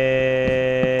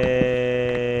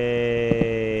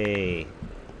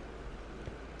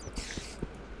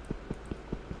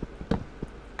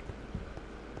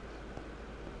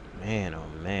 Man, oh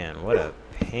man, what a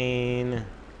pain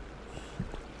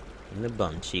in the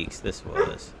bum cheeks this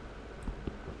was.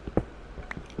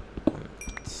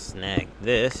 snag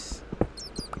this.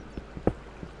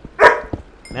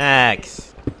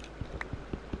 Max!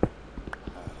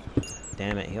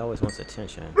 Damn it, he always wants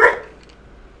attention.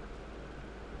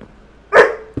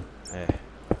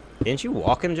 Didn't you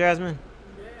walk him, Jasmine?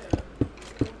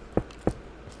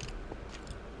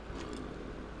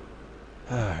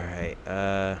 Alright,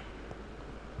 I'm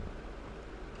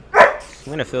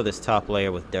gonna fill this top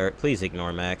layer with dirt. Please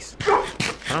ignore Max. I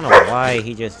don't know why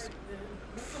he just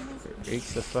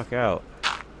freaks the fuck out.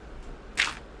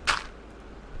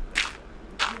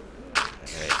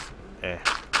 Alright,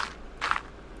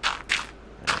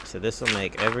 so this will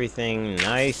make everything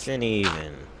nice and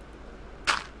even.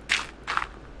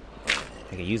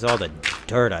 I can use all the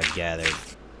dirt I've gathered.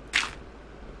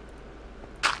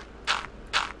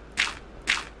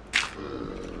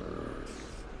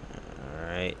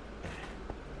 Alright.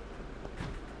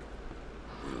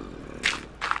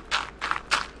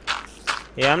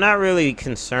 Yeah, I'm not really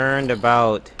concerned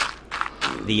about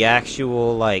the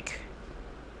actual, like,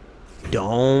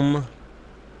 dome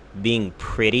being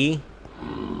pretty.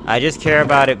 I just care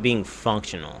about it being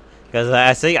functional. Because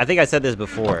I think I said this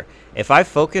before. If I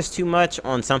focus too much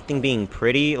on something being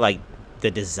pretty, like the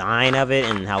design of it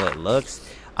and how it looks,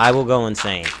 I will go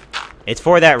insane. It's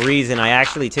for that reason I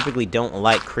actually typically don't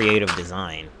like creative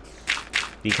design.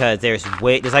 Because there's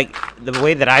like, the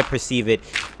way that I perceive it,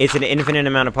 it's an infinite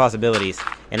amount of possibilities.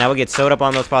 And I will get sewed up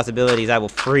on those possibilities, I will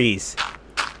freeze.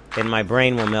 And my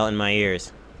brain will melt in my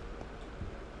ears.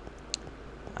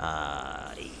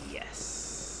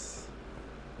 Yes.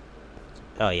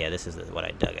 Oh yeah, this is what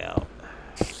I dug out.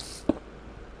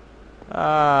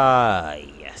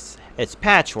 Yes. It's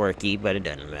patchworky, but it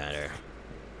doesn't matter.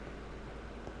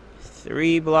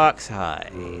 3 blocks high.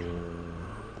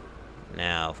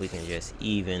 Now, if we can just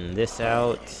even this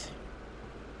out.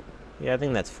 Yeah, I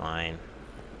think that's fine.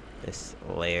 This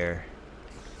layer.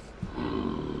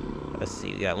 Let's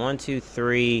see, we got 1, 2,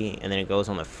 3, and then it goes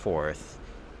on the 4th.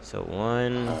 So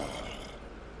 1,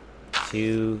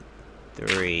 2,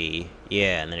 3.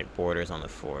 Yeah, and then it borders on the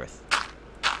 4th.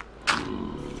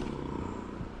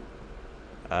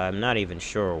 I'm not even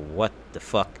sure what the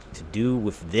fuck to do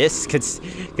with this,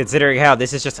 considering how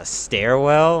this is just a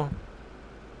stairwell.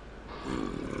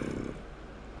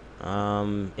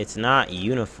 It's not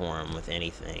uniform with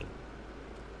anything.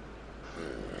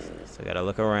 So I gotta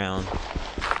look around.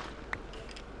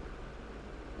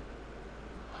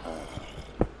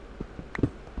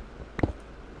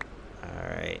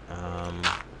 Alright,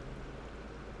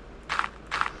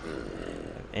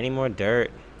 any more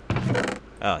dirt?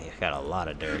 Oh, you got a lot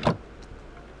of dirt.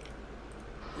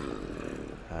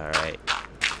 Alright.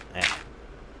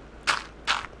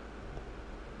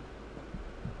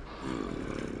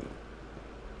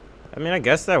 I mean, I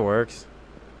guess that works.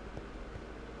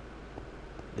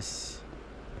 Is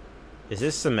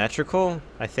this symmetrical?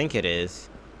 I think it is.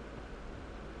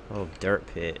 Little dirt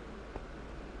pit.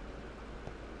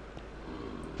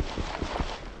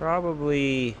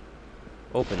 Probably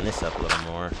open this up a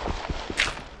little more.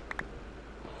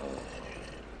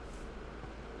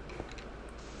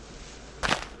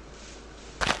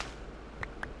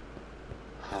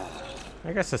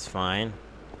 I guess that's fine.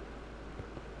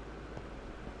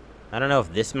 I don't know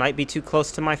if this might be too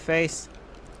close to my face.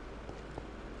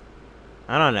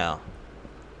 I don't know.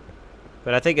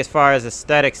 But I think as far as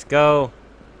aesthetics go,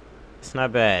 it's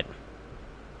not bad.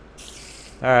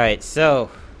 Alright,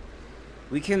 so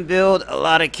we can build a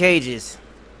lot of cages.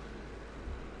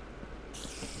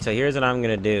 So here's what I'm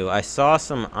gonna do. I saw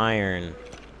some iron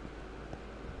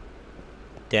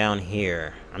down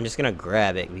here. I'm just gonna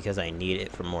grab it because I need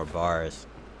it for more bars.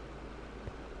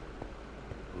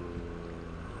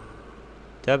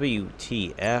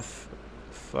 WTF?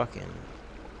 Fucking.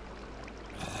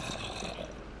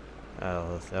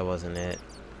 Oh, that wasn't it.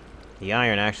 The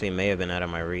iron actually may have been out of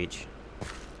my reach.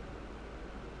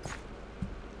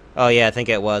 Oh yeah, I think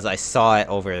it was. I saw it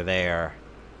over there.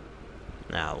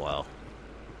 Ah, well.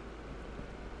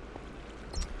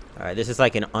 Alright, this is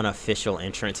like an unofficial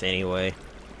entrance anyway.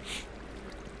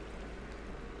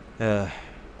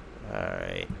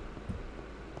 Alright.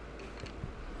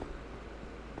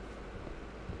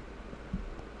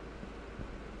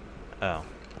 Oh.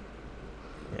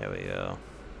 There we go.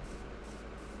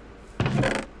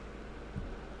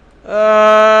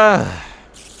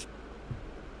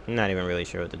 I'm not even really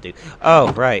sure what to do.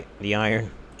 Oh, right. The iron.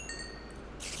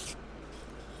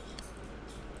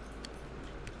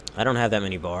 I don't have that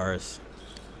many bars.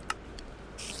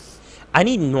 I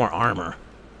need more armor.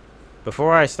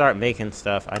 Before I start making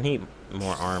stuff, I need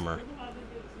more armor.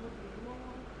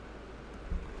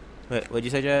 Wait, what'd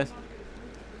you say, Jazz?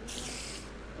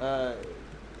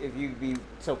 if you'd be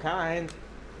so kind.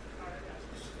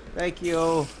 Thank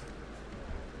you.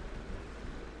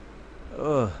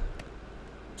 Ugh.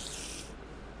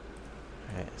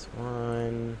 Alright, that's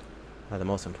one. The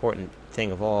most important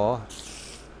thing of all.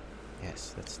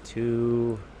 Yes, that's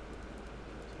 2,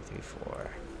 3,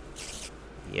 4.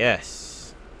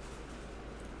 Yes.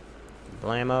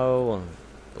 Blammo,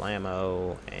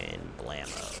 blammo, and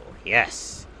blammo.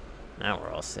 Yes. Now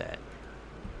we're all set.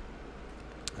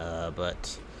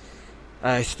 But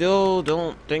I still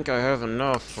don't think I have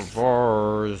enough for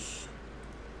bars.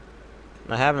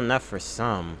 I have enough for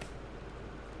some.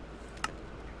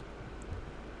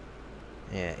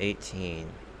 Yeah, 18.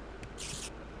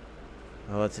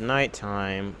 Well, it's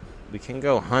nighttime. We can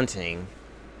go hunting.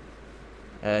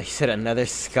 He said another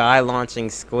sky-launching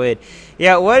squid.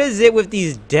 Yeah, what is it with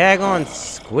these daggone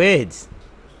squids?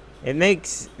 It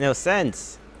makes no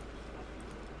sense.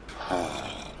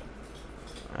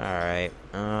 Alright,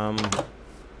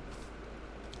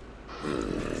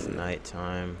 it's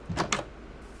nighttime.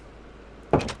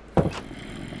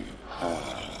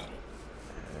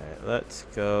 Let's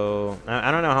go.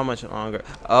 I don't know how much longer.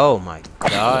 Oh my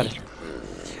god.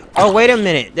 Oh, wait a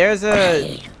minute. There's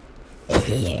a...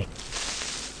 Dick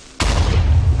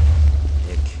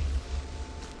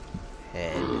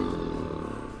head.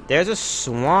 There's a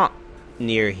swamp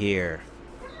near here.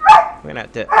 We're gonna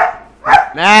have to...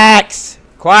 Max!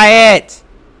 Quiet!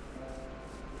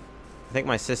 I think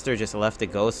my sister just left to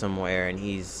go somewhere and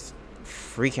he's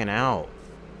freaking out.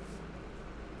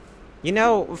 You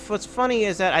know, what's funny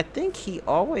is that I think he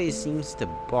always seems to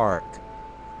bark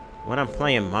when I'm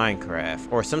playing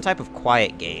Minecraft, or some type of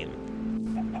quiet game,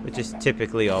 which is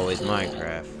typically always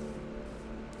Minecraft.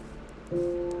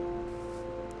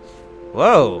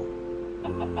 Whoa!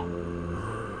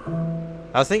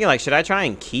 I was thinking, like, should I try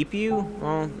and keep you?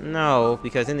 Well, no,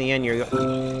 because in the end,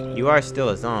 you are still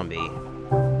a zombie.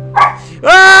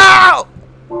 Oh!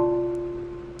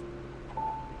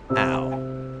 Ow.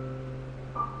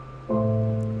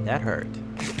 That hurt.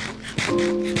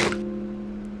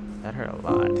 That hurt a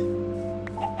lot.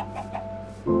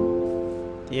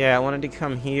 Yeah, I wanted to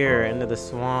come here into the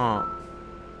swamp.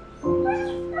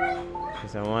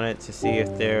 Because I wanted to see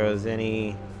if there was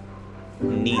any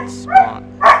neat spot.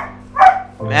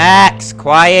 Max,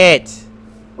 quiet!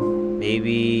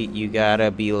 Maybe you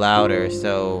gotta be louder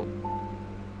so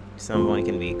someone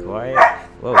can be quiet.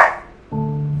 Whoa.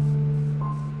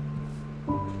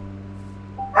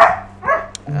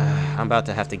 I'm about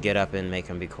to have to get up and make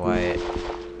him be quiet.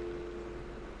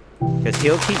 Because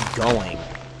he'll keep going.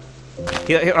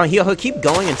 He'll keep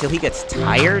going until he gets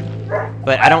tired.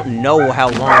 But I don't know how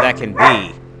long that can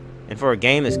be. And for a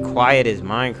game as quiet as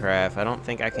Minecraft, I don't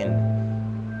think I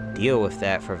can deal with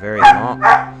that for very long.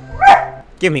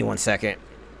 Give me 1 second.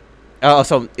 Oh,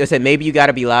 so it said maybe you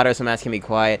gotta be louder so Max can be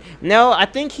quiet. No, I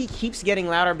think he keeps getting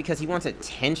louder because he wants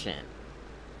attention.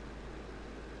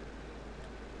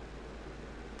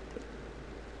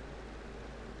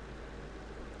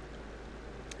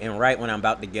 And right when I'm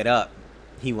about to get up,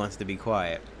 he wants to be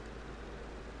quiet.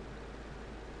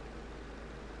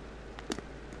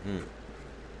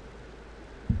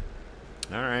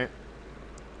 Alright.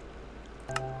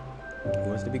 He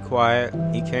wants to be quiet.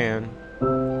 He can.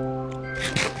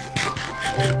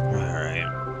 Alright.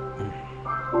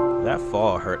 That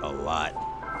fall hurt a lot.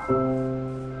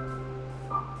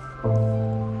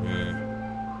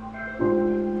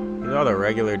 These are the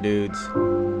regular dudes.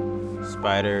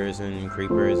 Spiders and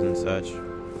creepers and such.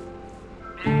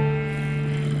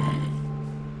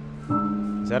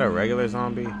 Is that a regular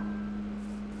zombie?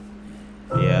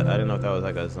 Yeah, I didn't know if that was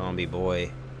like a zombie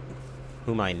boy.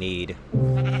 Whom I need.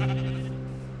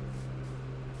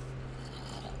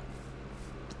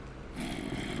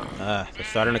 They're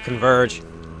starting to converge.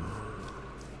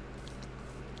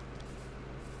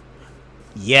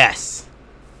 Yes.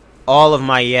 All of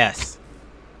my yes.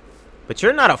 But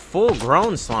you're not a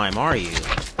full-grown slime, are you?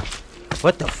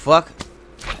 What the fuck?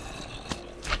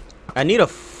 I need a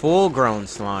full-grown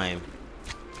slime.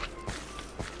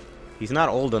 He's not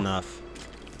old enough.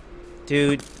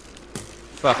 Dude.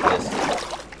 Fuck this.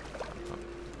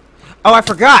 Oh, I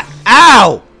forgot!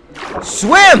 Ow!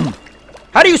 Swim!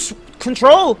 How do you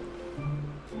control?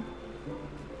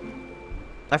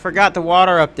 I forgot the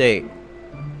water update.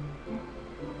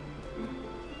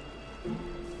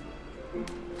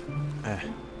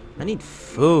 I need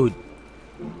food.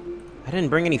 I didn't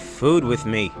bring any food with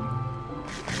me.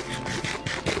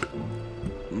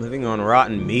 I'm living on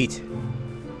rotten meat.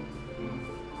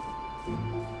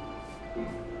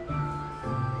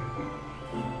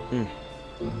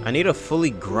 I need a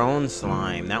fully grown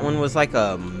slime. That one was like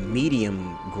a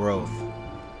medium growth.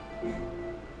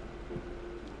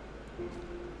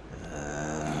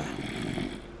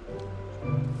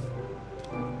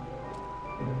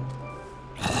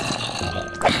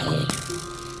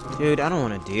 Dude, I don't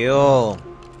want to deal.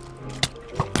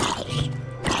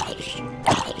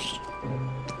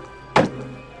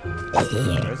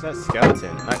 Where's that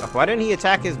skeleton? Like, why didn't he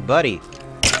attack his buddy?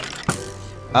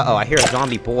 Uh-oh, I hear a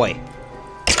zombie boy.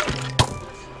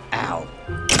 Ow.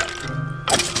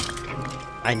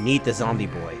 I need the zombie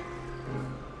boy.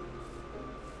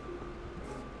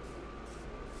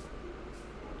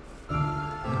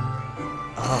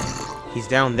 Oh, he's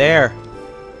down there.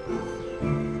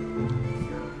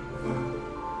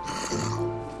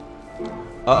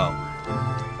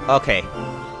 Uh-oh. Okay.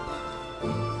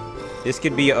 This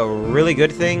could be a really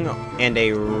good thing and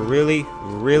a really,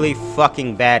 really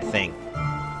fucking bad thing.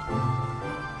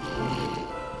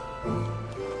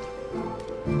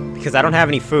 Because I don't have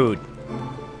any food.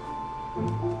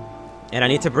 And I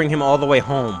need to bring him all the way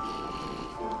home.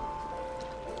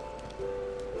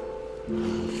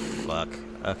 Fuck.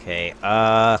 Okay,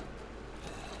 and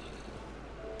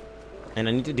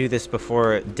I need to do this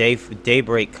before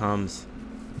daybreak comes.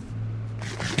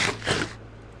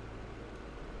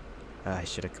 I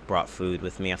should have brought food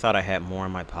with me. I thought I had more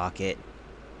in my pocket.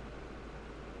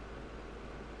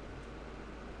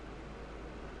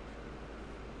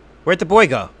 Where'd the boy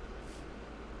go?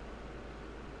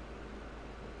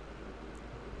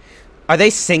 Are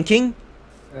they sinking?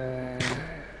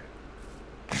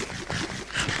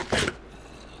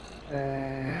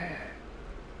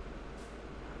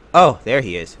 Oh, there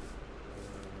he is.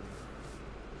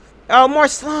 Oh, more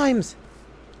slimes!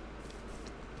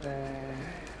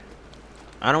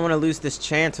 I don't want to lose this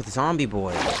chance with Zombie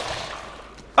Boy.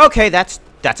 Okay, that's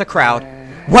a crowd.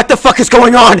 What the fuck is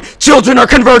going on? Children are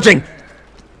converging!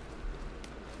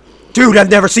 Dude,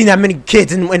 I've never seen that many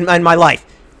kids in my life.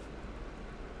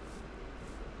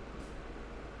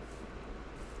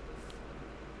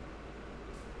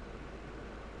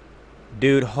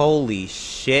 Dude, holy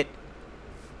shit.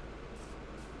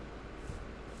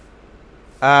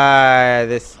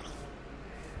 This...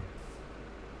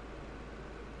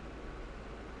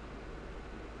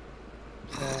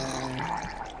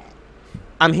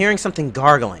 I'm hearing something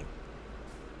gargling.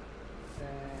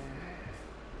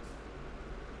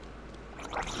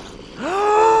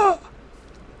 Ow!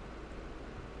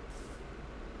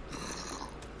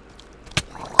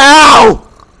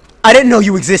 I didn't know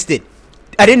you existed.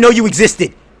 I didn't know you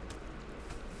existed.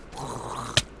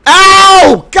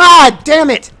 Ow! God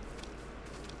damn it!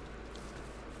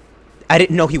 I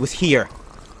didn't know he was here.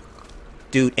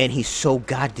 Dude, and he's so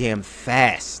goddamn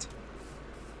fast.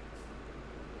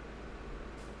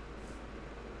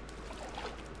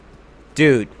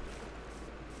 Dude.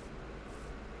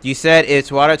 You said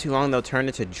it's water too long, they'll turn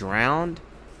into drowned?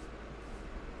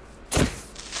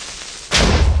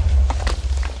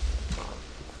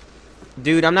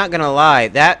 Dude, I'm not gonna lie.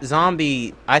 That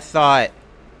zombie, I thought,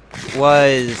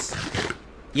 was...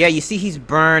 Yeah, you see he's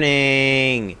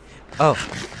burning. Oh.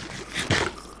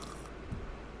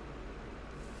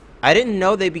 I didn't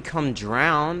know they become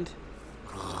drowned.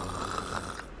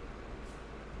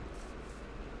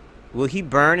 Will he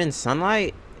burn in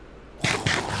sunlight?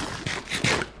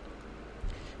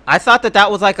 I thought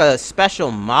that was like a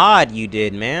special mod you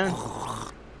did, man.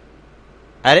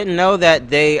 I didn't know that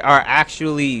they are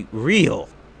actually real.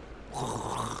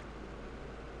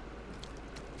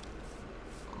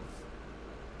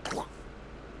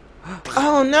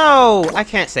 Oh no! I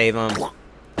can't save him.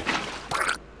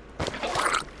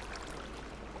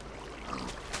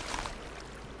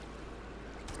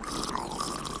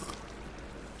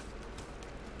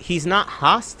 He's not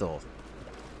hostile.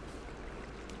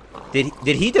 Did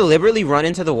he deliberately run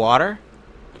into the water?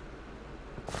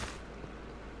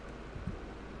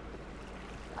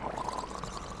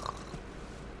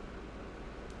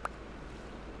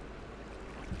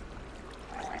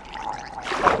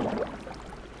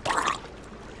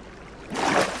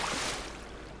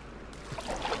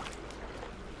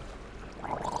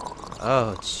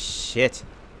 Oh, shit.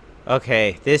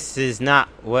 Okay, this is not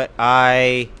what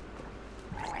I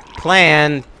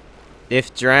planned.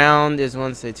 If drowned is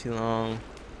one stay too long.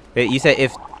 Wait, you said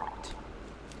if...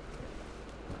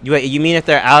 You mean if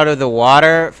they're out of the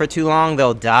water for too long,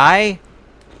 they'll die?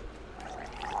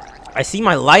 I see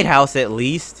my lighthouse at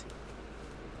least.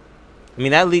 I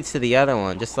mean, that leads to the other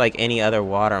one, just like any other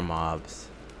water mobs.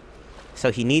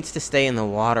 So he needs to stay in the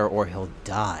water or he'll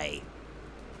die.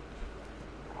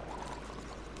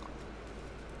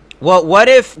 Well,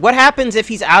 what happens if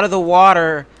he's out of the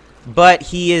water, but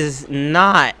he is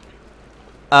not,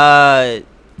 what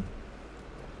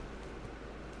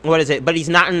is it? But he's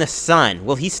not in the sun.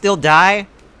 Will he still die?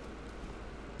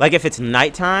 Like if it's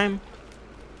nighttime?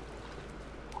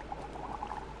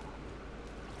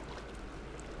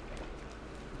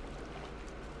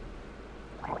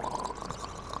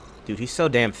 Dude, he's so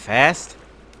damn fast.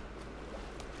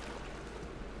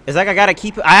 It's like I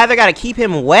either gotta keep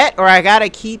him wet or I gotta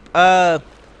keep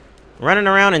running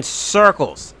around in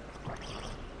circles.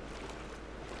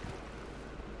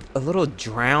 A little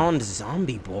drowned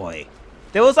zombie boy.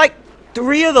 There was like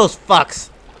 3 of those fucks.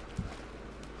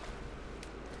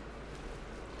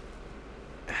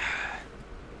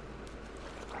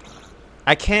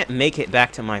 I can't make it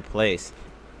back to my place.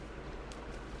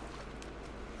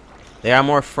 They are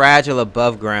more fragile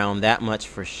above ground, that much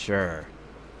for sure.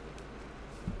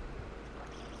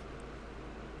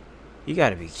 You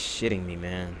gotta be shitting me,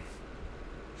 man.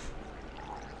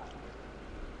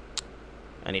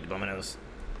 I need to blow my nose.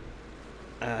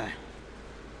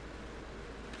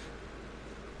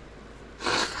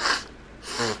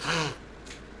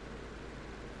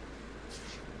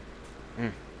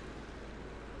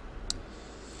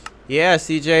 Yeah,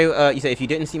 CJ, you say if you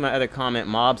didn't see my other comment,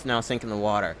 mobs now sink in the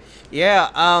water. Yeah,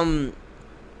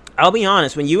 I'll be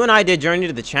honest, when you and I did Journey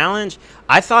to the Challenge,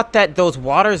 I thought that those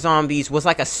water zombies was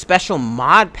like a special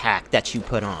mod pack that you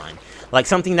put on. Like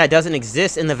something that doesn't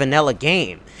exist in the vanilla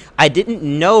game. I didn't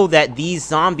know that these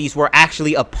zombies were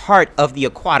actually a part of the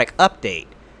aquatic update.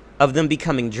 Of them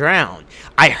becoming drowned.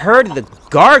 I heard the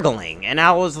gargling, and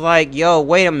I was like, yo,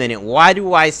 wait a minute. Why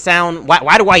do I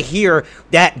hear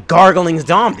that gargling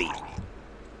zombie?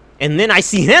 And then I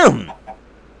see him.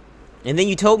 And then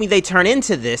you told me they turn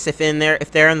into this if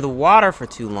they're in the water for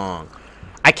too long.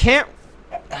 I can't...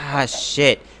 Ah,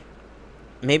 shit.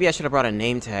 Maybe I should have brought a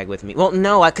name tag with me. Well,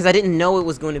 no, because I didn't know it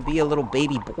was going to be a little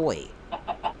baby boy.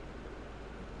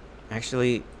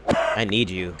 Actually, I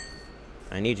need you.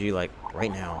 I need you, like,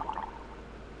 right now.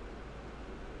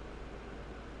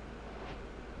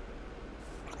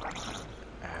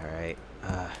 Alright.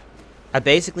 I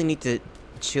basically need to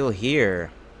chill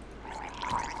here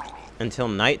until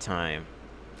nighttime.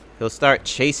 He'll start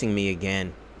chasing me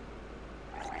again.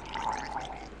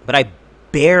 But I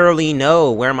barely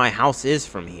know where my house is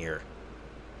from here.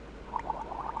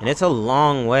 And it's a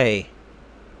long way.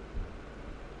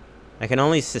 I can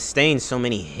only sustain so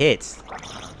many hits.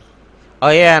 Oh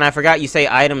yeah, and I forgot you say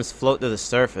items float to the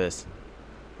surface.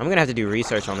 I'm gonna have to do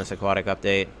research on this aquatic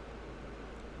update.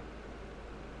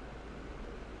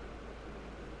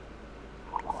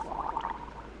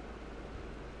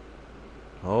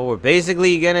 Oh, we're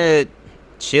basically gonna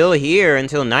chill here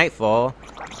until nightfall.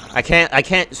 I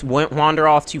can't wander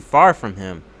off too far from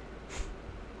him.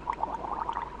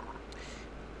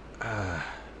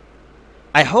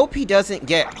 I hope he doesn't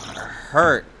get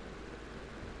hurt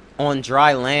on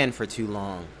dry land for too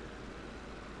long.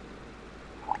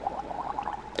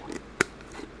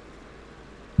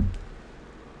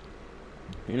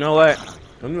 You know what?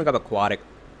 Let me look up aquatic.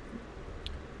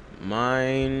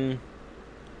 Minecraft.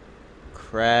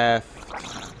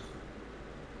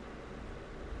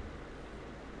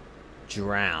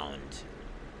 Drowned.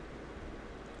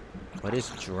 What is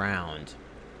drowned?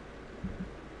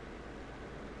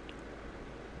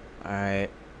 Alright.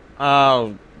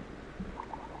 Oh.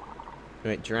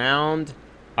 Wait, drowned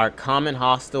are common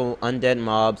hostile undead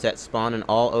mobs that spawn in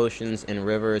all oceans and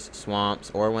rivers, swamps,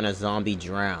 or when a zombie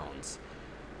drowns.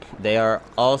 They are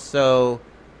also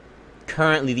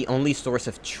currently the only source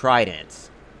of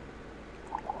tridents.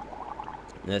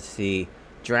 Let's see.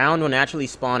 Drowned will naturally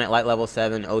spawn at light level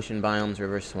 7, ocean biomes,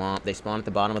 river, swamp. They spawn at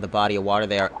the bottom of the body of water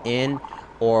they are in,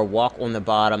 or walk on the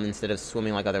bottom instead of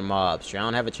swimming like other mobs.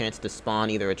 Drowned have a chance to spawn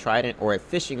either a trident or a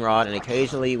fishing rod, and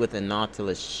occasionally with a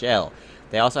nautilus shell.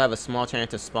 They also have a small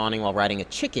chance of spawning while riding a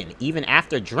chicken, even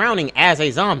after drowning as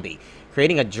a zombie,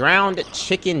 creating a drowned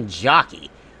chicken jockey.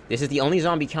 This is the only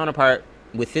zombie counterpart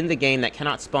within the game that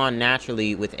cannot spawn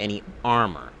naturally with any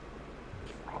armor.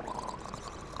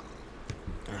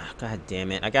 God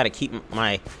damn it. I gotta keep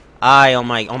my eye on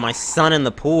my son in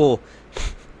the pool.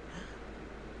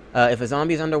 If a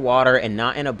zombie is underwater and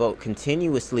not in a boat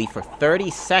continuously for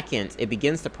 30 seconds, it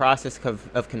begins the process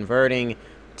of converting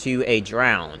to a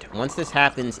drowned. Once this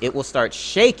happens, it will start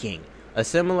shaking, a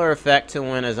similar effect to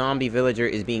when a zombie villager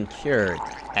is being cured.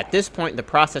 At this point, the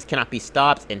process cannot be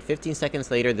stopped, and 15 seconds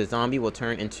later, the zombie will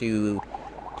turn into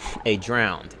a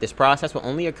drowned. This process will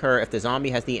only occur if the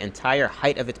zombie has the entire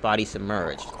height of its body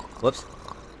submerged. Whoops.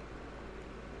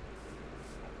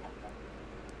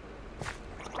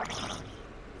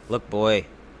 Look, boy.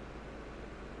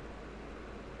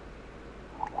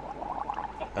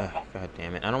 God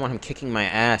damn it. I don't want him kicking my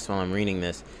ass while I'm reading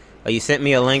this. Oh, you sent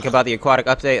me a link about the aquatic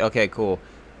update? Okay, cool.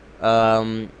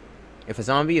 If a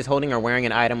zombie is holding or wearing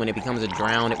an item when it becomes a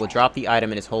drown, it will drop the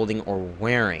item it is holding or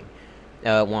wearing.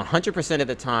 100% of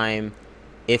the time,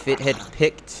 if it had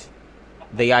picked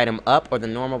the item up or the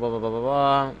normal blah blah blah blah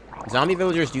blah. Zombie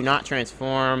villagers do not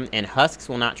transform, and husks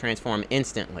will not transform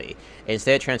instantly.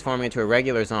 Instead, transforming into a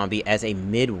regular zombie as a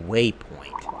midway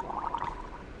point.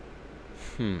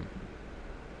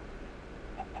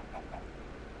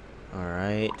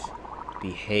 Alright.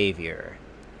 Behavior.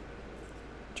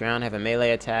 Drown have a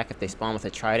melee attack. If they spawn with a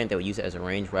trident, they will use it as a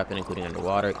ranged weapon, including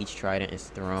underwater. Each trident is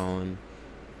thrown.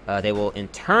 They will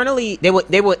intentionally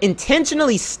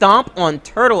stomp on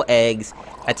turtle eggs,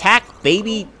 attack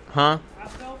baby, huh? I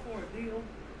fell for a deal,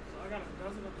 so I got a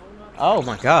dozen of donuts. Oh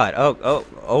my god. Oh,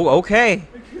 okay.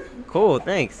 Cool,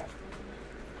 thanks.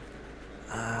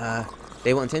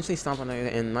 They will intentionally stomp on their,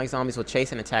 and like zombies will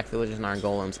chase and attack villagers and iron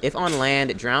golems. If on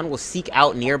land, drowned will seek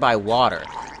out nearby water.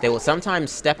 They will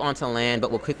sometimes step onto land, but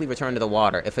will quickly return to the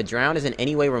water. If a drowned is in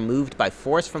any way removed by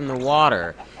force from the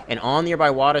water, and all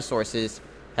nearby water sources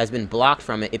has been blocked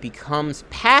from it, it becomes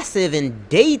passive in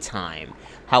daytime.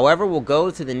 However, will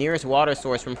go to the nearest water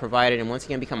source when provided, and once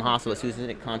again become hostile as soon as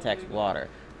it contacts water.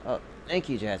 Oh, thank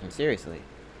you, Jasmine. Seriously.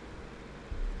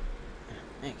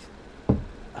 Thanks.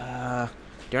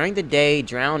 During the day,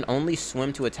 drowned only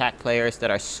swim to attack players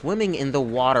that are swimming in the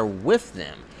water with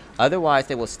them. Otherwise,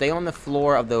 they will stay on the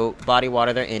floor of the body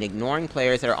water they're in, ignoring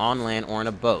players that are on land or in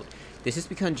a boat. This is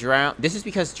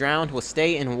because drowned will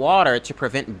stay in water to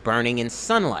prevent burning in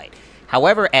sunlight.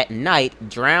 However, at night,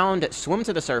 drowned swim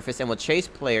to the surface and will chase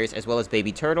players as well as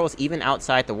baby turtles, even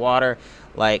outside the water.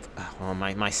 Like, oh,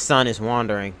 my son is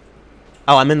wandering.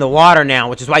 Oh, I'm in the water now,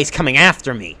 which is why he's coming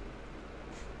after me.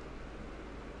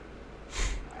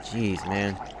 Jeez,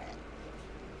 man.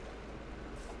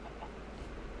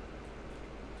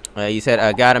 You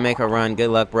said, gotta make a run. Good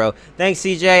luck, bro. Thanks,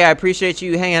 CJ. I appreciate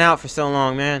you hanging out for so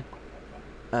long, man.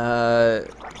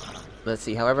 Let's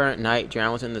see. However, at night,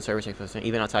 drowned within the surface,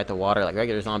 even outside the water, like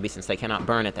regular zombies, since they cannot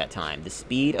burn at that time. The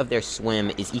speed of their swim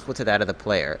is equal to that of the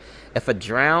player. If a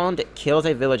drowned kills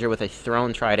a villager with a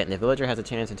thrown trident, and the villager has a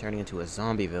chance of turning into a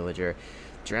zombie villager.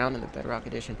 Drowned in the Bedrock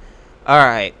Edition.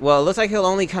 Alright, well, it looks like he'll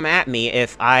only come at me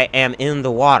if I am in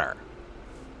the water.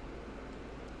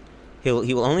 He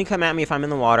will only come at me if I'm in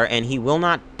the water, and he will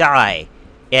not die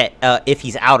if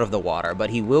he's out of the water, but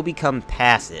he will become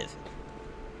passive.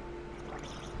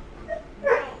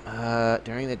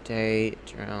 During the day,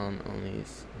 drown only...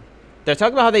 They're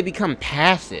talking about how they become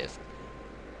passive.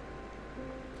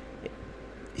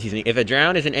 Excuse me. If a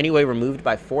drown is in any way removed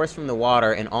by force from the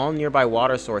water, and all nearby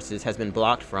water sources has been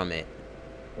blocked from it,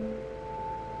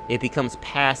 it becomes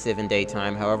passive in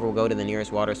daytime. However, will go to the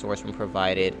nearest water source when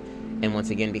provided, and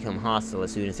once again become hostile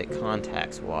as soon as it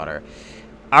contacts water.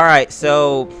 Alright,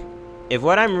 so if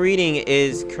what I'm reading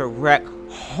is correct...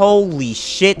 Holy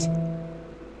shit!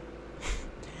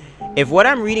 If what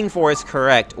I'm reading for is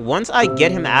correct, once I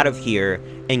get him out of here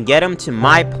and get him to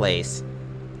my place,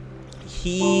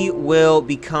 he will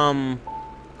become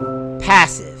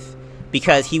passive.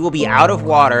 Because he will be out of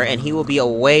water and he will be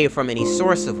away from any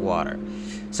source of water.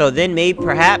 So then maybe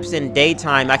perhaps in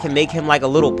daytime I can make him like a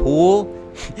little pool.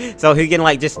 So he can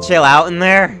like just chill out in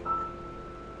there.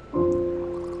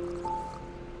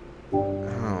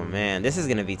 Oh man, this is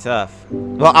gonna be tough.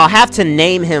 Well, I'll have to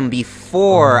name him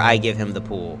before I give him the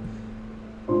pool.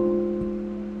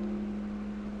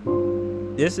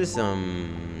 This is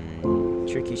some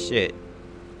tricky shit.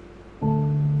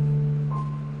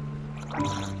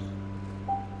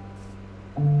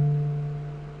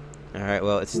 Alright,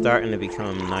 well, it's starting to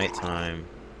become nighttime.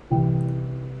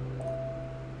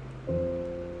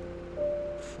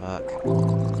 Fuck.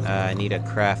 I need a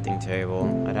crafting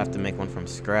table. I'd have to make one from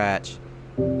scratch.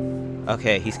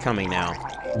 Okay, he's coming now.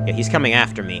 Yeah, he's coming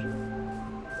after me.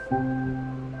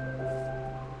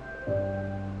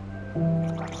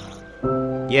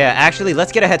 Yeah, actually,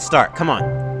 let's get a head start. Come on.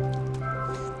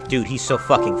 Dude, he's so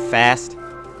fucking fast.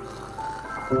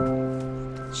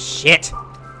 Shit.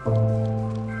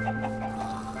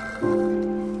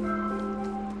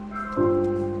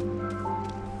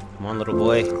 Come on, little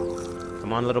boy.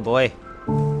 Come on, little boy.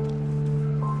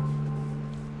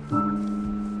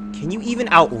 Can you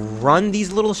even outrun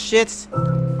these little shits?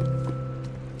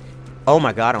 Oh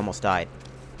my god, I almost died.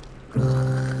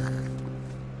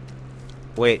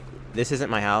 Wait, this isn't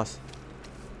my house?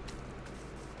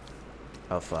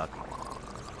 Oh, fuck.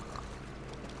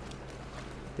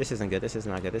 This isn't good, this is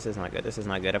not good, this is not good, this is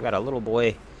not good. I've got a little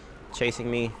boy chasing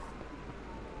me.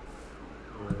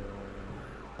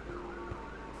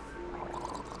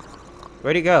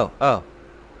 Where'd he go? Oh.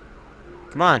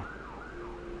 Come on.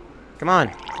 Come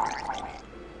on.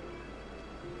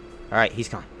 Alright, he's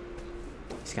coming.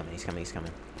 He's coming, he's coming, he's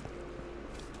coming.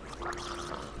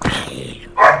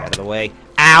 Out of the way.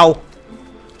 Ow!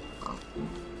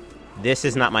 This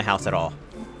is not my house at all.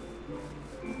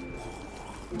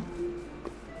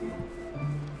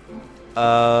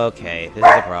 Okay, this is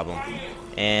a problem.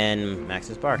 And Max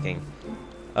is barking.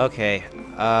 Okay,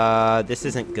 this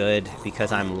isn't good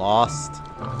because I'm lost.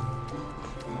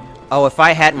 Oh, if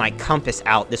I had my compass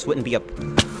out, this wouldn't be a...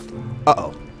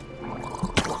 Uh-oh.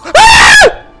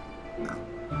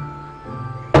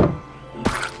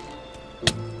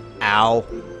 Ow.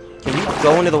 Can you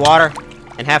go into the water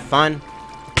and have fun?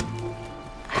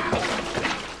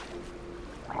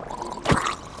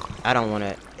 I don't want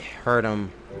to hurt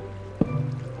him.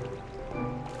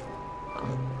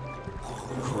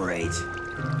 Great.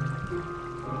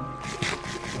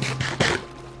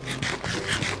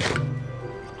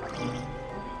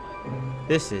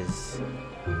 This is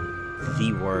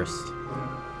the worst.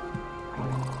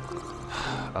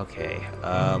 Okay,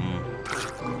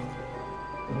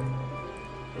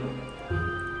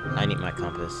 I need my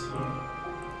compass.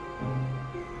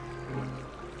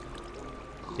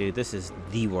 Dude, this is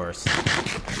the worst.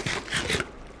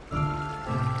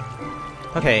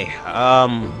 Okay,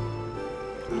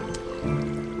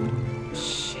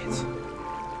 shit.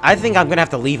 I think I'm gonna have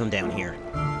to leave him down here.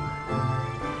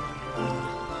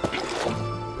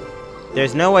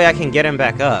 There's no way I can get him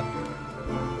back up.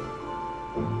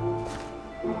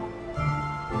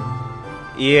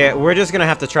 Yeah, we're just gonna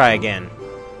have to try again.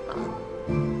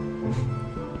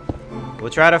 We'll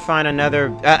try to find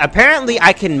another... apparently,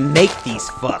 I can make these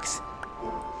fucks.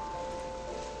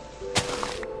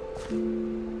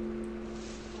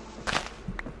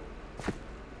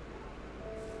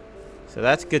 So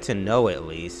that's good to know, at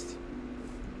least.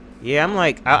 Yeah, I'm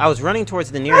like... I was running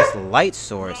towards the nearest light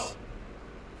source.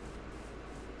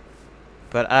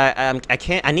 But I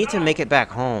can't... I need to make it back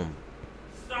home.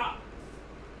 Stop.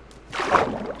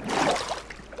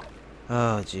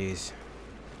 Oh, jeez.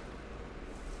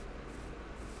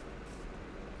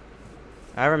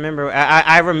 I remember,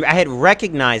 I had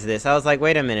recognized this. I was like,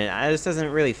 wait a minute, this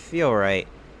doesn't really feel right.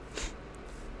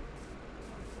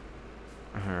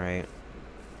 Alright.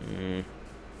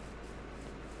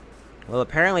 Well,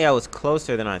 apparently I was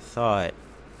closer than I thought.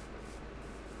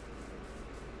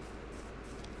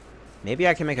 Maybe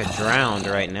I can make a drowned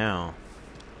right now.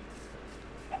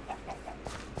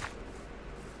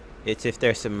 It's if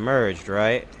they're submerged,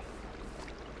 right?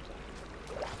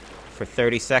 For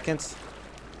 30 seconds?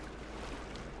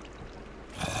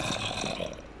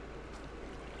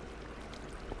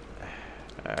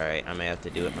 Alright, I may have to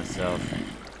do it myself.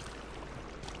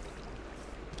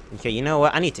 Okay, you know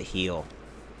what? I need to heal.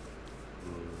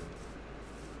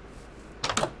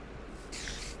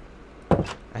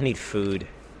 I need food.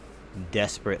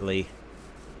 Desperately.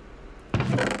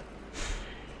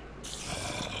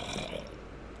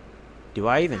 Do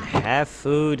I even have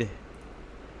food?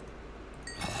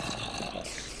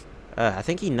 I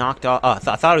think he knocked off... Oh,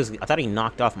 I thought he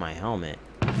knocked off my helmet.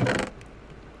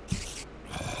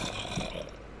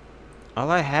 All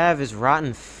I have is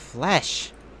rotten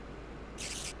flesh.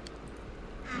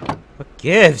 What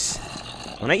gives?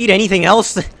 When I eat anything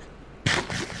else?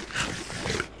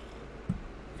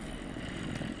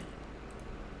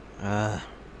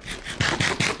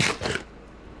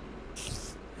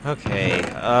 Okay,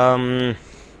 I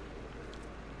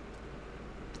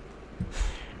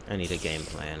need a game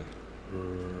plan.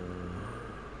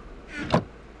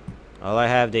 All I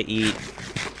have to eat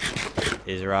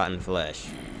is rotten flesh,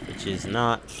 which is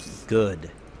not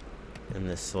good in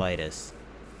the slightest.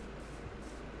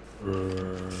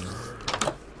 Come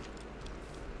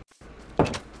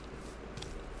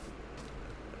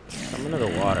into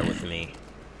the water with me.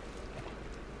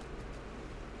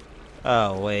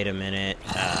 Oh, wait a minute.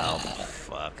 Oh,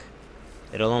 fuck.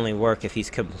 It'll only work if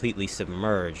he's completely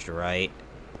submerged, right?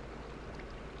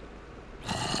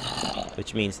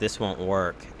 Which means this won't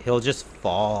work. He'll just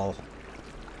fall.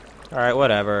 Alright,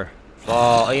 whatever.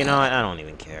 Fall. Oh, you know what? I don't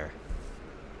even care.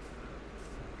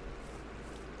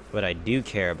 What I do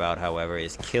care about, however,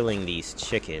 is killing these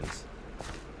chickens.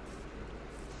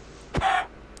 I'm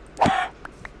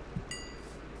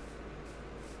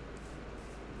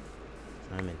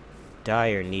in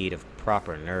dire need of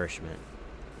proper nourishment.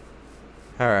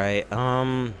 Alright,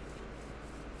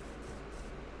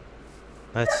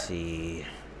 let's see.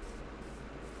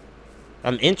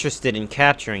 I'm interested in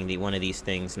capturing one of these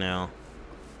things now.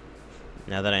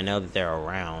 Now that I know that they're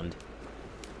around.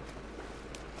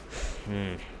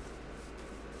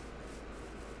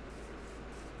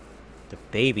 The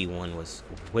baby one was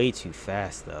way too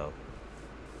fast, though.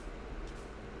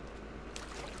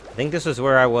 I think this was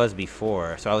where I was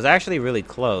before, so I was actually really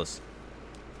close.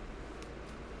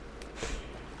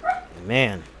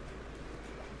 Man.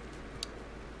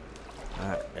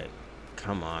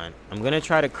 Come on. I'm gonna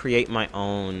try to create my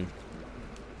own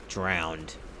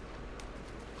drowned.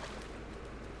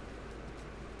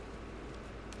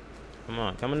 Come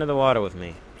on, come into the water with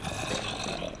me.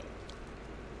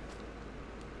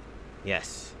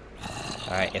 Yes.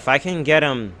 Alright, if I can get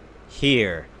him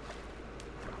here,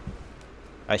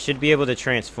 I should be able to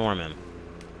transform him.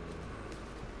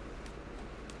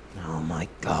 Oh my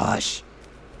gosh.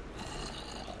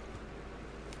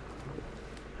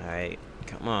 Alright,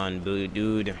 come on, boo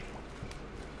dude.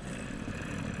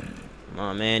 Come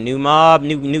on, man. New mob,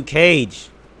 new cage.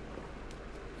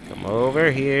 Come over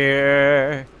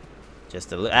here.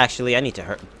 Just a actually, I need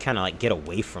to kind of like get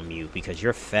away from you because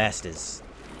you're fast as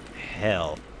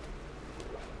hell.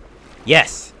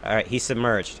 Yes. All right, he's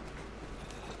submerged.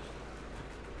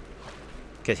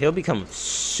 Because he'll become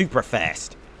super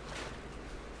fast.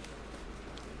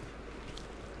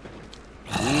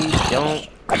 We don't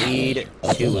need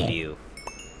two of you.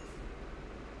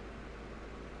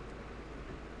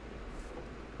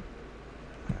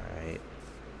 Alright.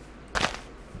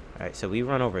 Alright, so we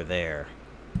run over there.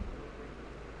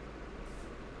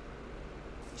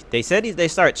 They said they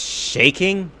start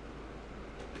shaking.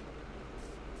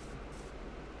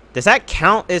 Does that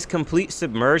count as complete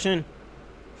submersion?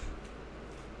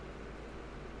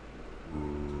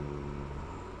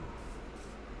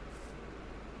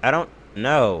 I don't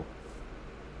know.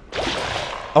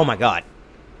 Oh my god.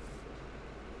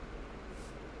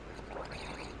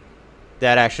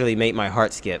 That actually made my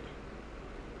heart skip.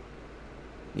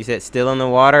 You said still in the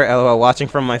water? LOL, watching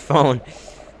from my phone.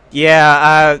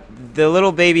 Yeah, the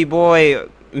little baby boy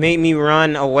made me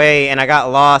run away and I got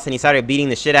lost and he started beating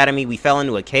the shit out of me. We fell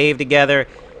into a cave together.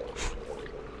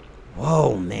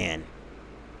 Whoa, man.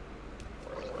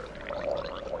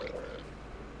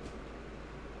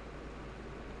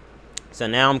 So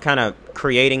now I'm kind of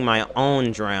creating my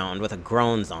own drowned with a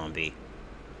grown zombie.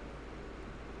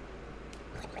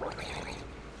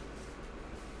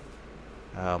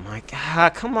 Oh my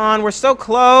god, come on, we're so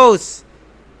close!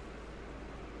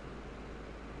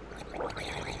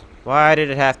 Why did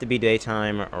it have to be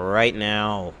daytime right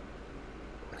now?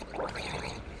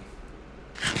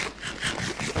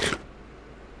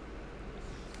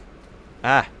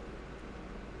 Ah.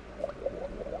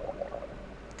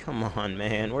 Come on,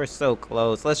 man. We're so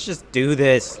close. Let's just do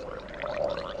this.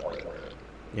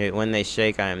 Yeah, when they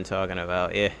shake, I am talking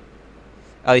about. Yeah.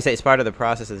 Oh, you say it's part of the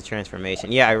process of the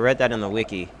transformation. Yeah, I read that in the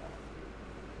wiki.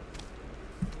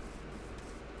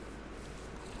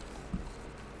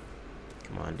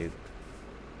 Come on, dude.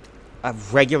 A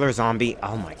regular zombie?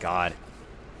 Oh, my God.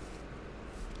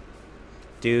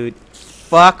 Dude,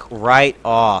 fuck right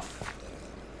off.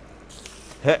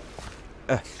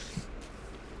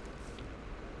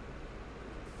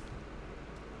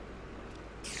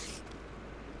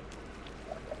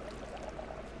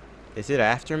 Is it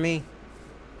after me?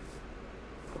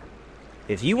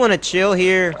 If you want to chill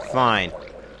here, fine.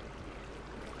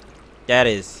 That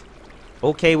is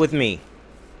okay with me.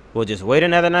 We'll just wait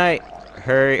another night.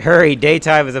 Hurry, hurry,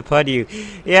 daytime is upon you.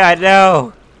 Yeah, I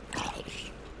know.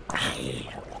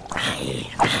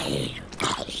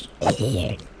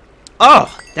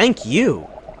 Oh, thank you.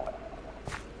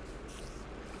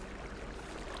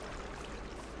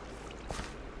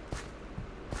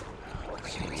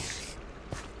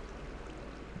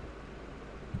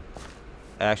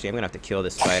 Actually, I'm gonna have to kill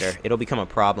this spider. It'll become a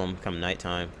problem come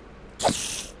nighttime.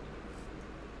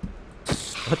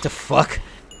 What the fuck?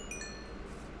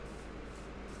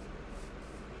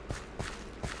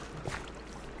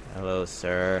 Hello,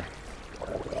 sir.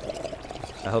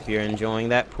 I hope you're enjoying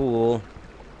that pool.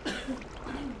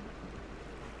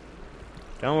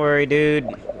 Don't worry, dude.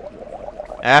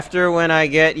 After when I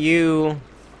get you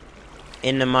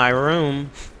into my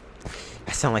room...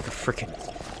 I sound like a freaking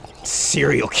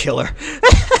serial killer.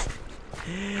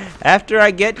 After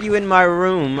I get you in my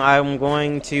room, I'm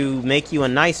going to make you a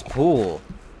nice pool.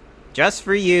 Just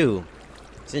for you.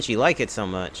 Since you like it so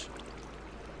much.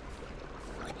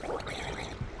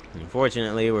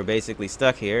 Unfortunately, we're basically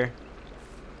stuck here.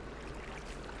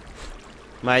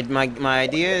 My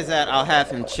idea is that I'll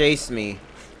have him chase me.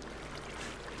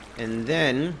 And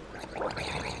then...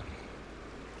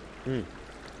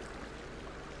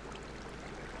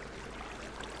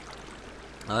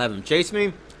 I'll have him chase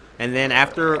me. And then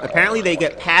after... Apparently they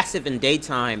get passive in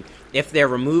daytime if they're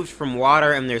removed from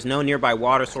water and there's no nearby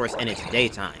water source and it's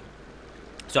daytime.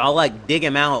 So I'll like dig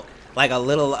him out like a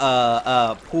little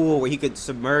pool where he could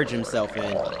submerge himself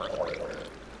in.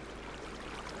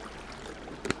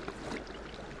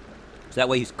 So that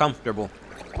way he's comfortable.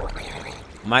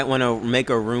 Might want to make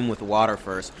a room with water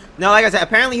first. Now, like I said,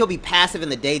 apparently he'll be passive in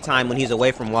the daytime when he's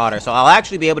away from water, so I'll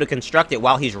actually be able to construct it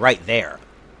while he's right there.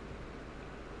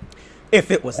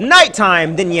 If it was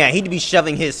nighttime, then yeah, he'd be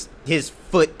shoving his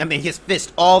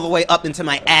fist all the way up into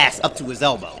my ass, up to his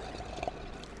elbow.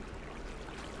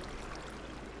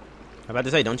 I'm about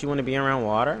to say, don't you want to be around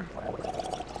water?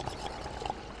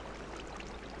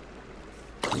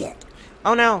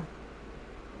 Oh no.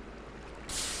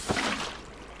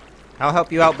 I'll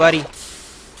help you out, buddy.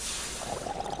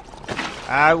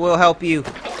 I will help you.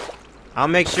 I'll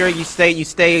make sure you stay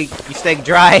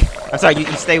dry. I'm sorry, you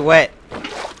stay wet.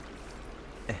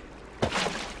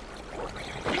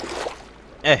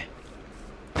 I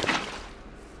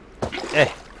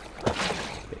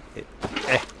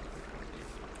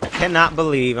cannot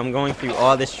believe I'm going through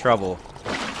all this trouble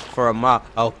for a mob.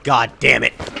 Oh, god damn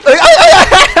it.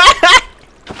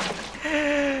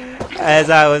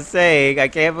 As I was saying, I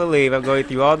can't believe I'm going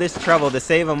through all this trouble to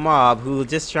save a mob who will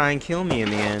just try and kill me in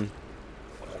the end.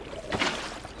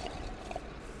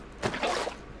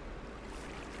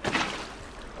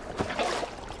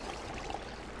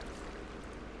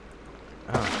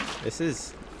 Oh, this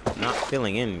is not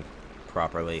filling in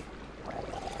properly.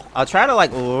 I'll try to,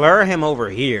 like, lure him over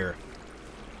here.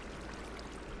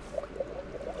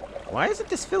 Why isn't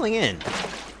this filling in?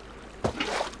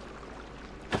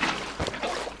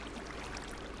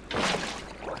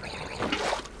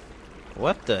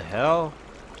 What the hell?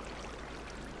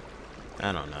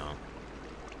 I don't know.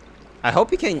 I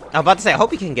hope he can... I'm about to say, I hope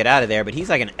he can get out of there, but he's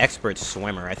like an expert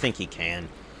swimmer. I think he can.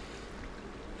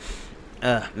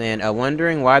 Man,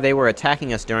 wondering why they were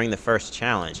attacking us during the first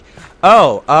challenge.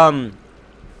 Oh,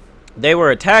 they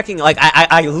were attacking... Like,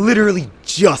 I literally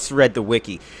just read the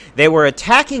wiki. They were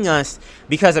attacking us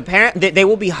because apparently they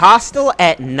will be hostile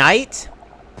at night.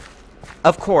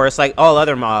 Of course, like all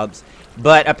other mobs.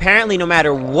 But apparently, no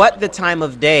matter what the time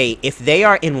of day, if they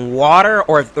are in water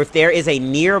or if there is a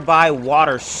nearby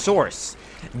water source,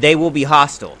 they will be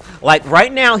hostile. Like,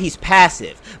 right now, he's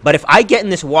passive. But if I get in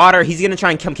this water, he's going to try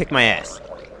and come kick my ass.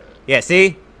 Yeah,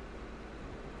 see?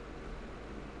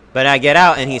 But I get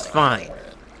out, and he's fine.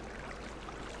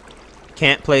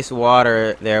 Can't place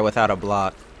water there without a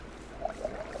block.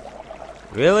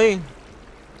 Really?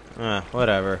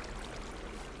 Whatever.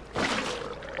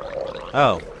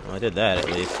 Oh. Well, I did that,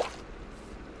 at least.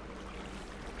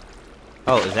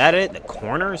 Oh, is that it? The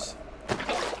corners?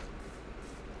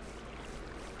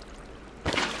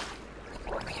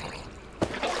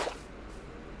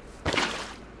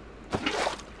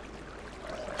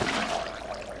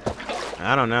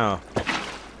 I don't know.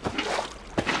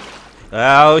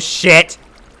 Oh, shit!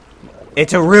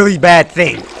 It's a really bad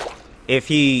thing if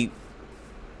he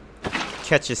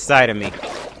catches sight of me.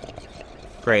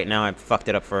 Great, now I fucked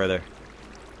it up further.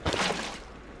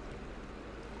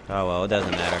 Oh, well, it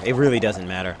doesn't matter. It really doesn't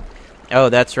matter. Oh,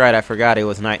 that's right. I forgot it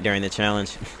was night during the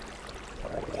challenge.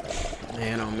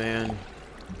 Man, oh, man.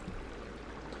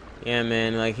 Yeah,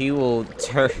 man, like, he will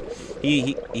turn...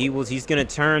 He's gonna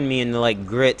turn me into, like,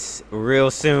 grits real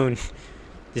soon.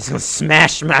 Just gonna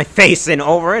smash my face in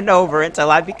over and over until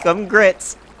I become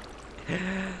grits.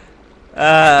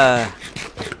 Well,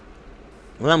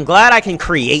 I'm glad I can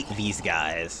create these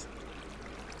guys.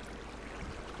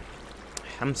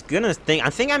 I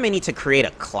think I may need to create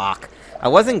a clock. I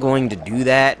wasn't going to do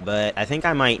that, but I think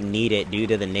I might need it due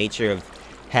to the nature of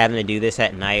having to do this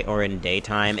at night or in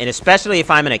daytime, and especially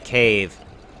if I'm in a cave.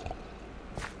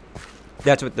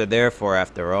 That's what they're there for,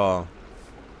 after all.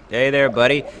 Hey there,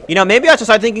 buddy. You know, maybe I should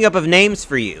start thinking up of names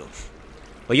for you.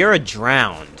 Well, you're a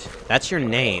drowned. That's your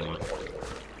name.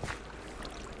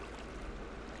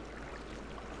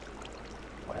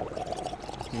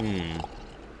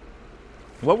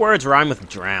 What words rhyme with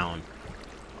drown?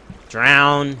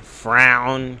 Drown,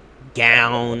 frown,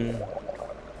 gown,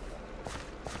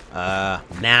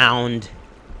 mound,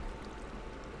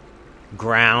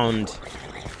 ground,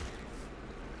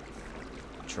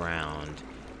 drowned.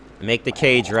 Make the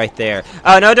cage right there.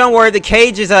 Oh, no, don't worry. The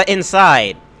cage is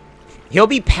inside. He'll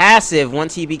be passive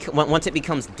once it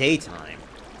becomes daytime.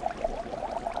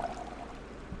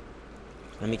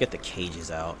 Let me get the cages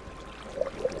out.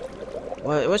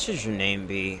 What should your name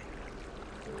be?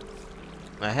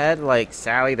 I had, like,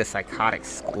 Sally the psychotic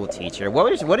school teacher.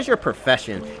 What is your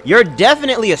profession? You're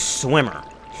definitely a swimmer.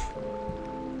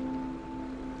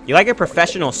 You're like a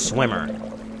professional swimmer.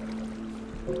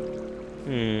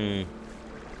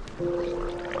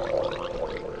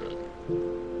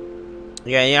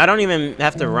 Yeah, I don't even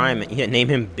have to rhyme it. Yeah, name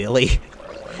him Billy.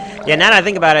 Yeah, now that I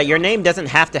think about it, your name doesn't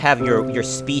have to have your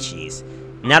species.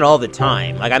 Not all the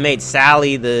time. Like, I made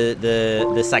Sally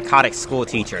the psychotic school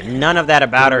teacher. None of that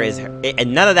about her is...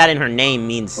 none of that in her name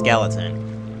means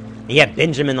skeleton. Yeah,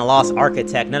 Benjamin the Lost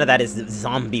Architect. None of that is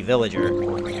zombie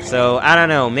villager. So, I don't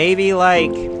know. Maybe,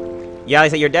 like... Yeah, like I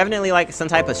said, you're definitely, like, some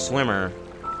type of swimmer.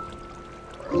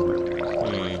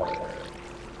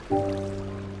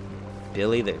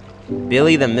 Billy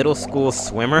the middle school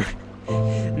swimmer?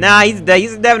 Nah, he's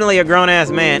definitely a grown-ass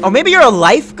man. Oh, maybe you're a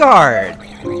lifeguard!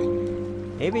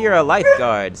 Maybe you're a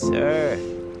lifeguard, sir.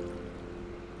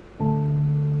 I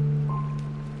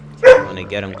want to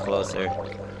get him closer.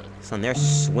 Son, their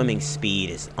swimming speed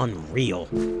is unreal.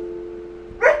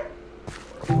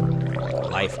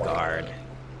 Lifeguard.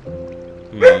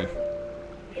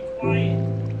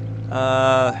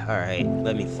 Alright,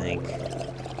 let me think.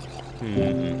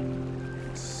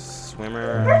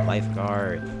 Swimmer,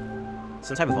 lifeguard.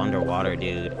 Some type of underwater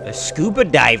dude. A scuba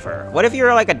diver. What if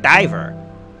you're like a diver?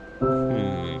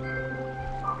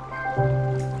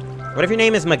 What if your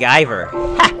name is MacGyver?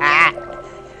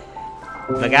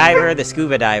 MacGyver the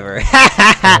scuba diver.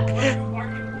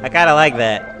 I kinda like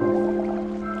that.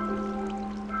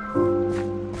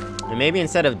 And maybe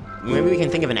instead of... Maybe we can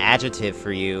think of an adjective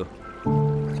for you.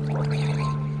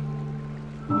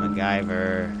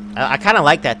 MacGyver. I kinda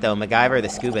like that though, MacGyver the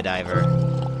scuba diver.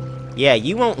 Yeah,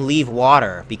 you won't leave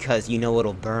water because you know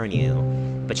it'll burn you.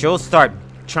 But you'll start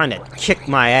trying to kick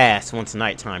my ass once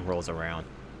nighttime rolls around.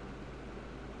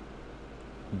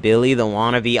 Billy the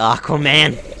wannabe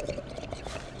Aquaman.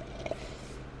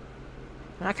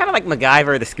 I kind of like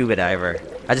MacGyver the scuba diver.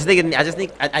 I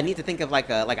need to think of like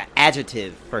an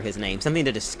adjective for his name, something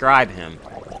to describe him.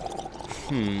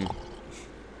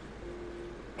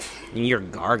 You're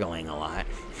gargling a lot.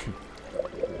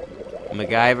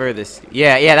 MacGyver the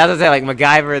yeah, that's what I say, like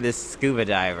MacGyver the scuba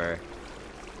diver.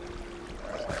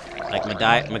 Like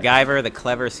MacGyver the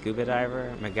clever scuba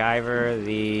diver. MacGyver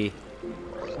the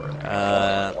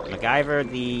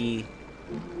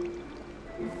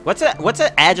What's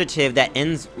an adjective that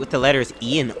ends with the letters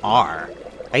E and R?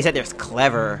 Like I said, there's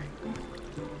clever.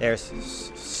 There's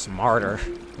smarter.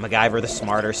 MacGyver the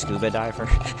smarter scuba diver.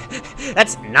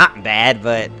 That's not bad,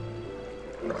 but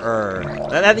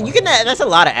that's a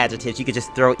lot of adjectives you could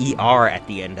just throw ER at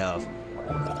the end of.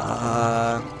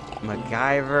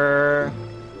 MacGyver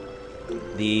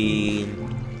the...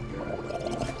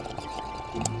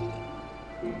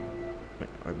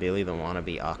 Or Billy the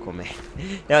wannabe Aquaman.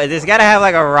 No, there's gotta have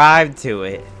like a rhyme to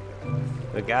it.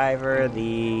 MacGyver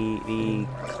the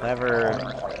clever...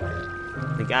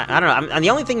 The guy, I don't know, the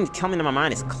only thing coming to my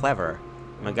mind is clever.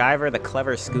 MacGyver the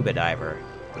clever scuba diver.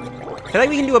 I feel like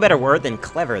we can do a better word than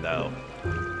clever, though.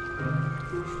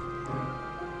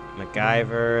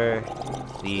 MacGyver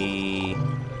the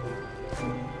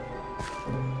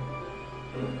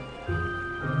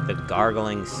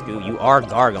gargling scuba... You are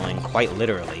gargling, quite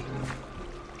literally.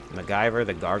 MacGyver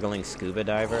the gargling scuba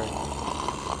diver.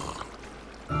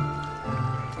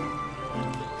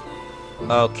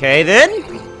 Okay, then!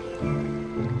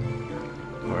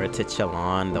 Or to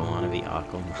Chalon, the wannabe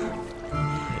Aquaman.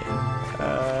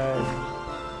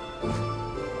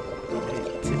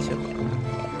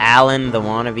 Alan, the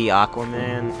wannabe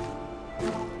Aquaman.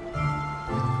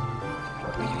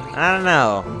 I don't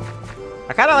know.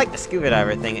 I kind of like the scuba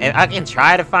diver thing. I can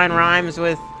try to find rhymes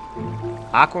with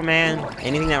Aquaman.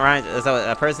 Anything that rhymes. So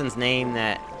a person's name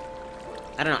that...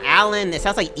 I don't know. Alan, it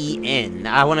sounds like E-N.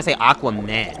 I want to say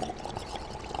Aquaman.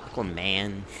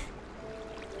 Aquaman.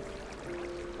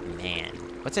 Man.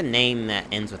 What's a name that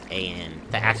ends with A-N?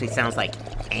 That actually sounds like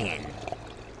Ann.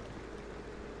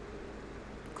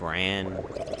 Gran.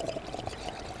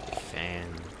 Fan.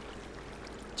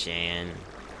 Jan.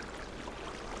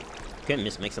 Couldn't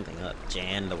just make something up.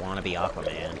 Jan, the wannabe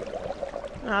Aquaman.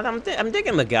 I'm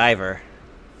digging MacGyver.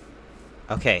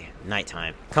 Okay,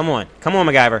 nighttime. Come on. Come on,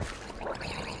 MacGyver.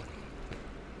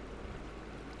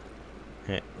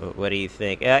 What do you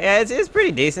think? Yeah, it's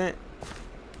pretty decent.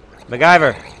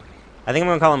 MacGyver. I think I'm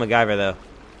gonna call him MacGyver, though.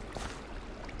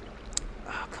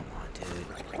 Oh, come on, dude.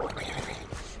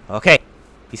 Okay.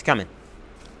 He's coming.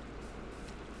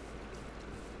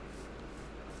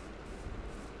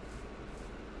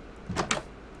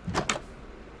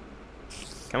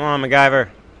 Come on, MacGyver.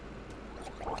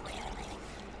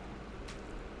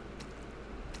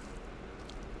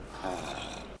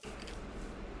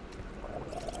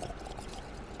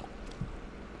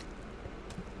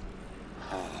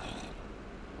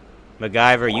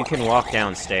 MacGyver, you can walk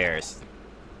downstairs.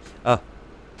 Oh.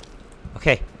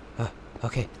 Okay.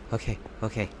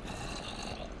 Okay.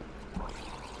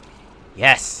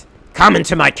 Yes! Come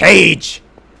into my cage!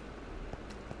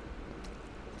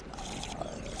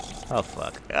 Oh,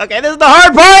 fuck. Okay, this is the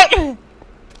hard part!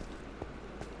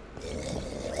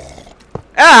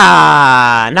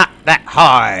 Ah, not that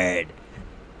hard.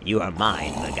 You are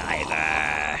mine,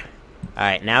 MacGyver.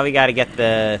 Alright, now we gotta get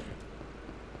the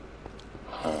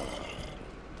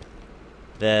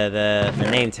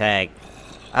name tag.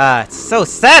 Ah, it's so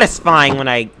satisfying when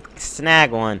I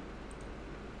snag one.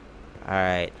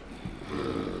 Alright.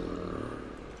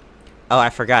 Oh, I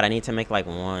forgot. I need to make, like,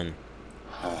 one.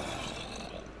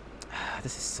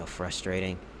 This is so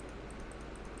frustrating.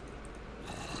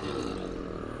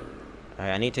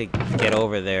 Alright, I need to get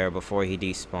over there before he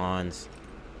despawns.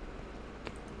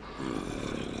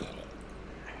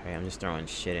 Alright, I'm just throwing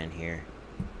shit in here.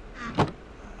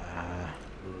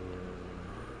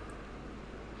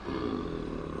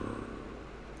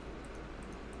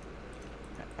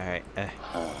 Alright,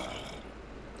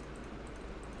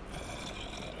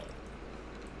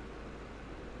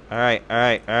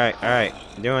 Alright.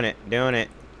 Doing it.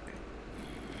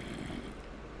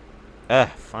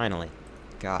 Finally.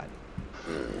 God.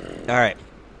 Alright.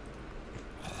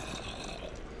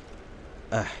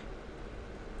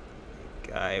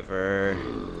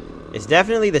 MacGyver. It's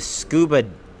definitely the scuba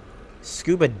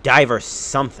diver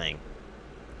something.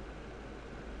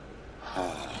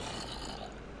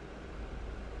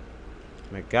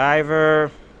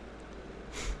 MacGyver,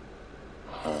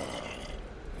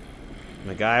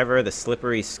 the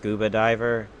slippery scuba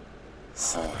diver.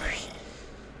 Slippery.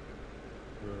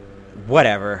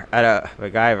 Whatever.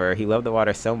 MacGyver, he loved the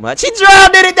water so much. He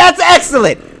drowned in it! That's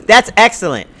excellent! That's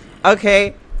excellent.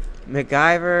 Okay.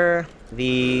 MacGyver,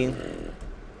 the...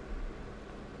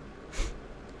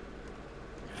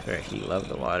 He loved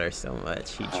the water so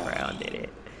much, he drowned in it.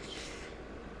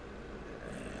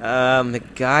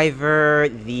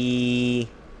 MacGyver, the...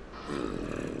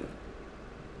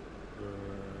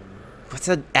 What's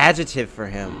an adjective for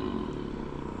him?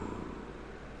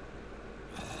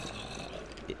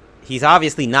 He's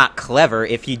obviously not clever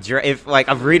if like,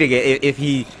 I'm reading it, if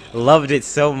he loved it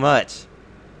so much.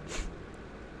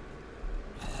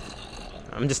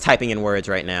 I'm just typing in words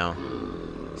right now.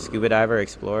 Scuba diver,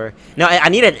 explorer. No, I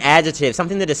need an adjective,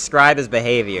 something to describe his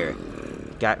behavior.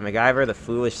 Got MacGyver, the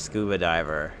foolish scuba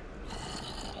diver.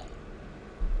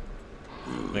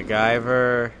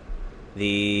 MacGyver,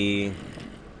 the...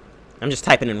 I'm just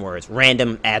typing in words.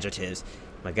 Random adjectives.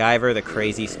 MacGyver, the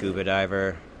crazy scuba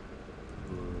diver.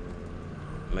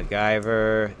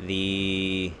 MacGyver,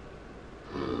 the...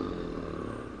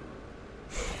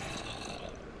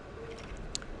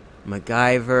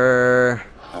 MacGyver...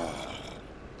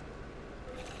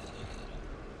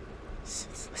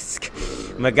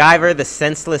 MacGyver, the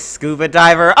senseless scuba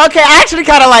diver. Okay, I actually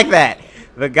kind of like that.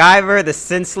 MacGyver, the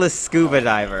senseless scuba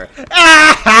diver.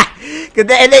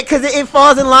 Because it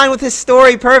falls in line with his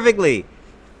story perfectly.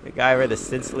 MacGyver, the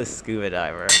senseless scuba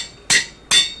diver.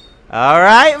 All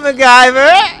right,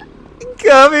 MacGyver.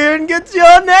 Come here and get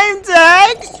your name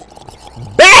tag.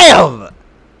 Bam!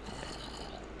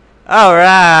 All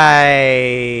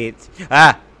right.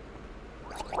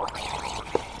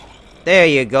 There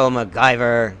you go,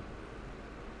 MacGyver.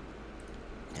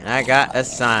 And I got a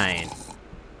sign.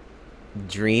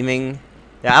 Dreaming.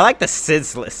 Yeah, I like the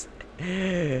senseless.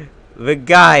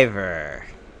 MacGyver.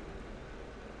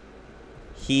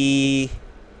 He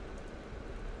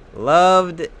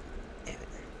loved...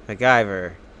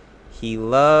 MacGyver. He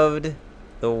loved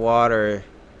the water.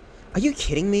 Are you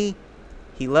kidding me?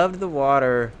 He loved the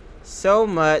water so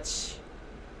much...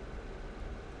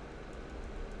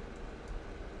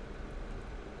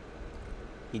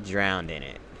 He drowned in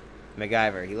it.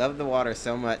 MacGyver, he loved the water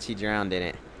so much he drowned in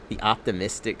it. The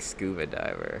optimistic scuba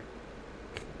diver.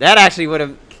 That actually would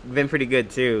have been pretty good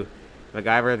too.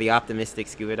 MacGyver, the optimistic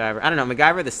scuba diver. I don't know,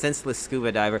 MacGyver, the senseless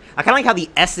scuba diver. I kind of like how the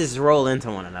S's roll into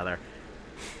one another.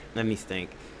 Let me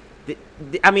think.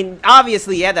 I mean,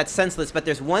 obviously, yeah, that's senseless, but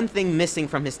there's one thing missing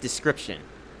from his description.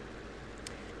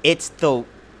 It's the...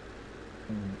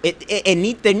 there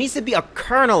needs to be a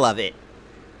kernel of it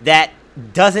that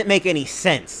doesn't make any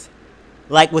sense.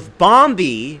 Like with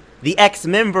Bombi, the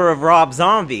ex-member of Rob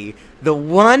Zombie, the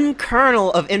one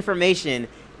kernel of information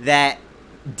that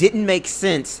didn't make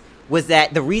sense was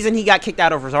that the reason he got kicked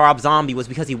out of Rob Zombie was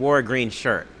because he wore a green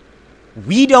shirt.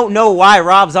 We don't know why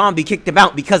Rob Zombie kicked him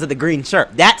out because of the green shirt.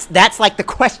 That's like the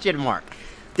question mark.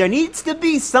 There needs to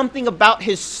be something about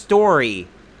his story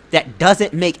that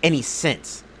doesn't make any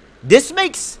sense. This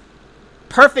makes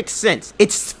perfect sense.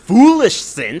 It's foolish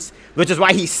sense, which is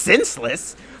why he's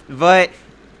senseless, but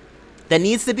there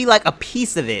needs to be like a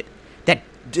piece of it that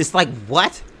just like,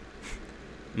 what?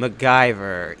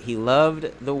 MacGyver, he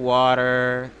loved the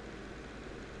water.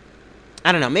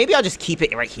 I don't know, maybe I'll just keep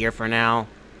it right here for now.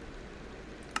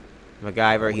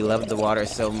 MacGyver, he loved the water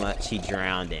so much he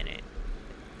drowned in it.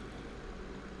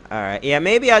 Alright, yeah,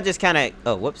 maybe I'll just kind of...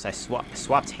 Oh, whoops, I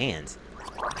swapped hands.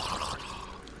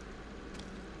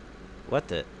 What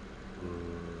the...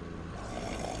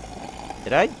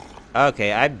 Did I...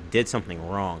 Okay, I did something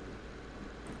wrong.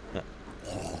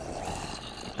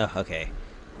 Oh, okay.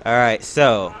 Alright,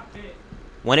 so...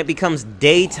 When it becomes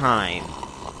daytime,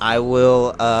 I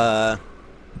will,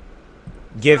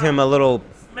 give him a little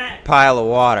pile of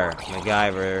water.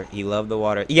 MacGyver, he loved the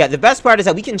water. Yeah, the best part is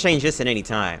that we can change this at any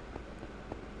time.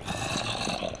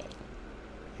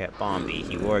 Yeah, Bombi,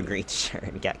 he wore a green shirt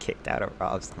and got kicked out of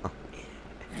Rob's home.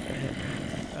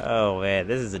 Oh, man,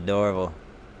 this is adorable.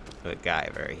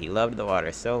 MacGyver, he loved the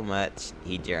water so much,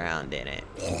 he drowned in it.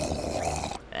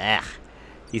 Ah.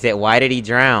 He said, why did he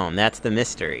drown? That's the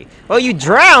mystery. Well, you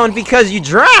drowned because you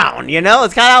drowned, you know?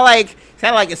 It's kind of like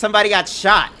if somebody got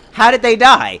shot. How did they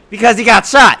die? Because he got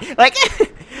shot. Like,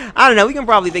 I don't know. We can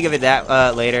probably think of it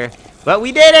that later. But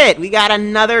we did it. We got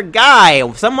another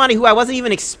guy. Somebody who I wasn't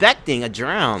even expecting a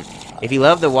drown. If he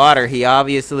loved the water, he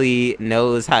obviously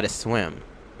knows how to swim.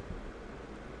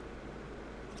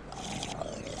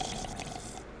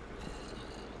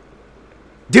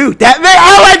 Dude, that made...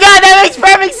 Oh my god, that makes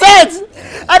perfect sense!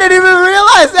 I didn't even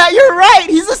realize that. You're right.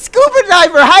 He's a scuba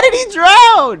diver. How did he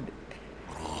drown?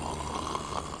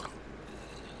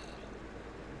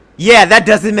 Yeah, that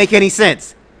doesn't make any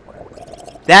sense.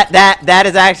 That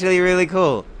is actually really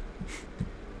cool.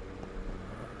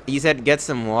 You said get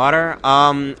some water?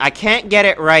 I can't get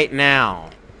it right now.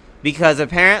 Because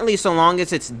apparently so long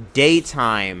as it's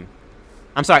daytime...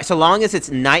 I'm sorry, so long as it's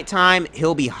nighttime,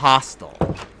 he'll be hostile.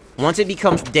 Once it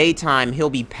becomes daytime, he'll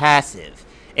be passive.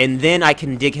 And then I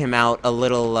can dig him out a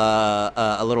little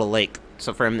lake,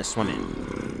 so for him to swim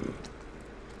in.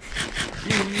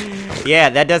 Yeah,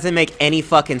 that doesn't make any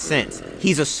fucking sense.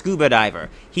 He's a scuba diver.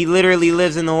 He literally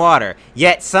lives in the water.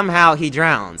 Yet somehow he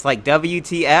drowns. Like,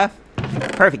 WTF?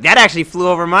 Perfect. That actually flew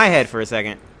over my head for a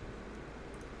second.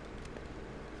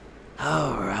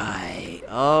 Alright.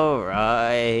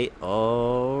 Alright.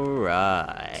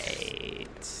 Alright.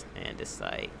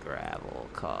 Andesite, gravel,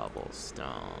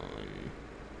 cobblestone.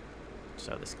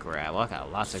 So this gravel, I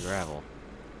got lots of gravel.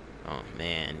 Oh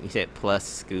man, you said plus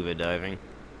scuba diving.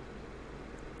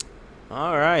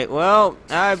 Alright, well,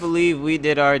 I believe we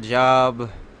did our job.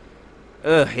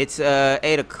 Ugh, it's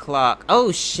 8 o'clock.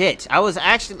 Oh shit, I was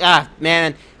actually,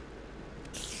 man.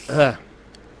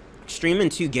 Streaming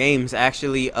 2 games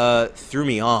actually threw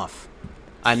me off.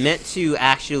 I meant to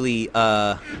actually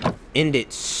end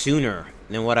it sooner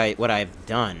than what I've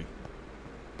done.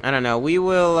 I don't know. We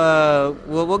will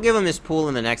we'll give him this pool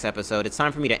in the next episode. It's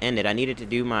time for me to end it. I needed to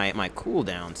do my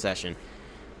cooldown session.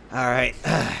 All right.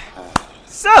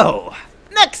 So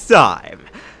next time,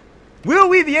 will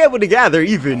we be able to gather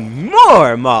even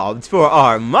more mobs for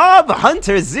our Mob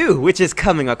Hunter Zoo, which is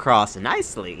coming across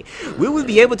nicely? Will we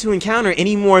be able to encounter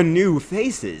any more new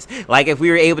faces? Like if we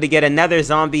were able to get another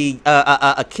zombie,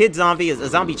 a kid zombie, a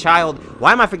zombie child.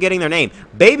 Why am I forgetting their name?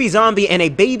 Baby zombie and a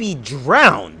baby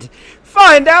drowned.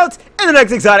 Find out in the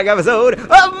next exotic episode of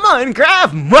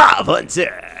Minecraft Mob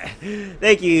Hunter.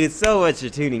 Thank you so much for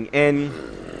tuning in.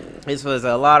 This was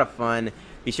a lot of fun.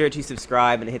 Be sure to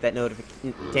subscribe and hit that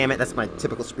notification. Damn it, that's my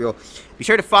typical spiel. Be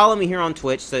sure to follow me here on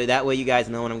Twitch, so that way you guys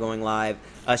know when I'm going live.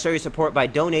 Show your support by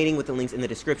donating with the links in the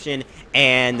description.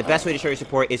 And the best way to show your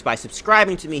support is by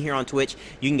subscribing to me here on Twitch.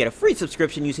 You can get a free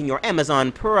subscription using your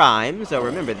Amazon Prime, so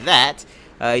remember that.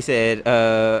 He said,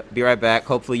 be right back.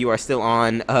 Hopefully you are still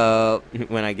on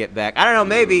when I get back. I don't know,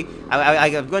 maybe.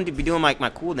 I'm going to be doing my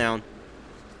cooldown.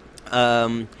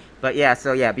 But yeah,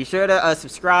 so yeah, be sure to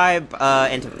subscribe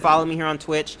and to follow me here on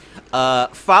Twitch.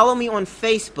 Follow me on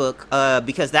Facebook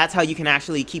because that's how you can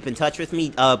actually keep in touch with me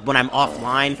when I'm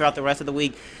offline throughout the rest of the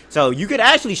week. So you could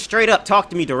actually straight up talk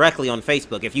to me directly on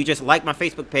Facebook. If you just like my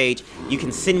Facebook page, you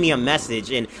can send me a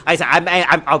message. And like I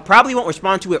said, I probably won't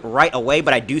respond to it right away,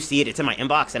 but I do see it. It's in my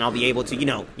inbox, and I'll be able to, you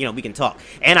know, we can talk.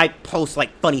 And I post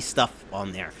like funny stuff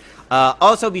on there.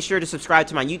 Also, be sure to subscribe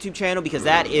to my YouTube channel because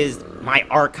that is my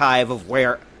archive of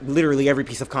where literally every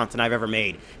piece of content I've ever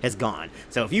made has gone.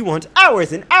 So if you want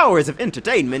hours and hours of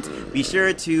entertainment, be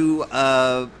sure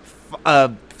to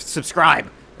subscribe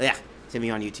to me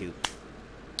on YouTube.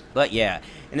 But yeah,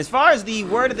 and as far as the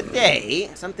word of the day,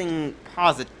 something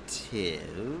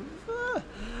positive.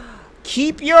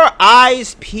 Keep your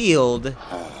eyes peeled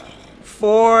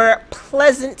for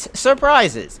pleasant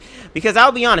surprises. Because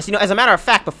I'll be honest, you know, as a matter of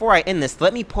fact, before I end this,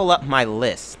 let me pull up my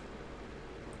list.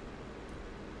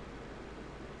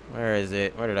 Where is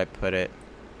it? Where did I put it?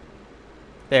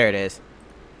 There it is.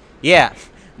 Yeah,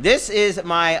 this is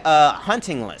my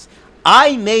hunting list.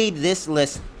 I made this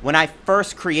list when I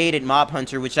first created Mob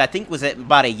Hunter, which I think was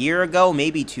about a year ago,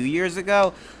 maybe 2 years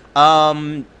ago.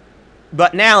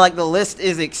 But now, like, the list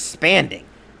is expanding.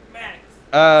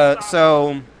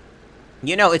 So,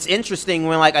 you know, it's interesting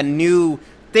when, like, a new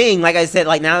thing, like I said,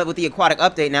 like, now with the aquatic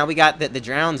update, now we got the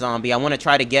drown zombie. I want to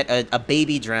try to get a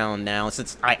baby drown now,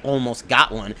 since I almost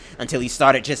got one until he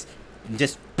started just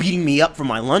beating me up for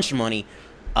my lunch money.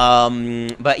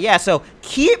 But yeah, so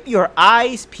keep your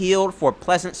eyes peeled for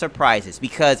pleasant surprises,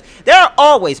 because there are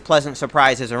always pleasant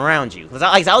surprises around you. Because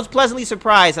I was pleasantly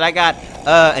surprised that I got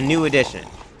a new edition.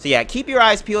 So yeah, keep your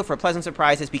eyes peeled for pleasant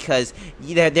surprises, because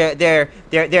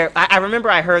I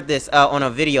remember I heard this on a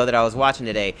video that I was watching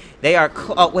today. They are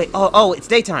oh, it's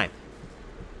daytime.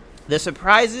 The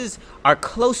surprises are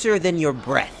closer than your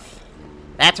breath.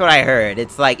 That's what I heard.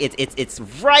 It's like it's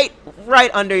right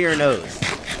under your nose.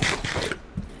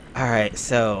 All right,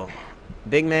 so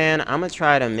big man, I'm gonna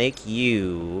try to make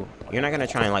you. You're not gonna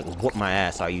try and like whoop my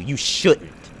ass, are you? You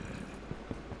shouldn't.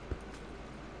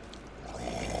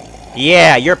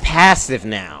 Yeah, you're passive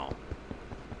now.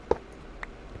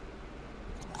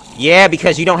 Yeah,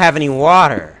 because you don't have any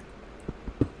water.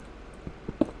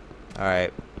 All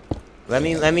right. Let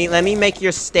me make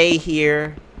your stay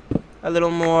here a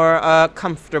little more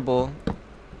comfortable.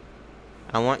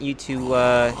 I want you to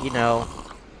you know,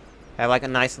 have like a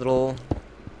nice little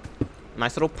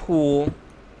pool.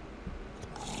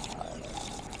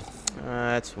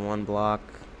 That's one block.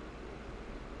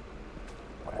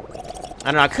 I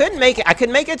don't know. I couldn't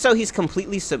make it so he's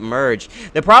completely submerged.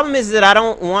 The problem is that I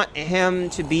don't want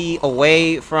him to be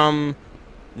away from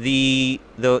the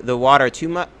water too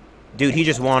much. Dude, he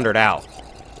just wandered out.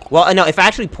 Well, no, if I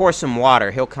actually pour some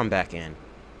water, he'll come back in.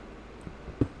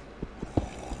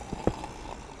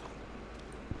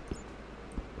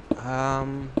 Let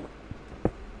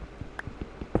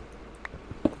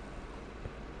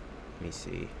me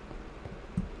see.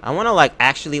 I want to like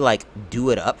actually like do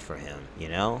it up for him, you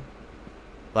know?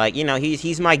 Like, you know,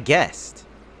 he's my guest.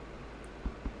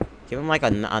 Give him like a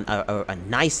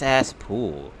nice ass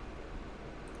pool.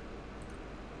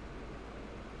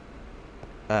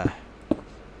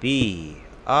 Be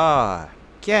our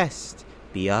guest.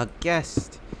 Be our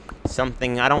guest.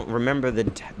 Something I don't remember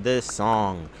the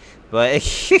song, but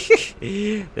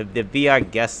the Be Our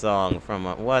Guest song from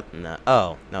what? No,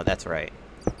 oh no, that's right.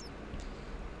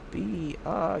 Be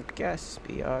our guest.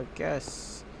 Be our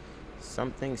guest.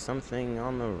 Something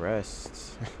on the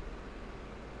rest.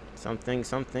 something.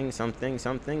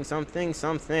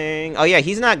 Oh yeah,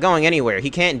 he's not going anywhere. He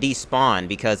can't despawn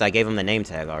because I gave him the name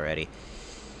tag already.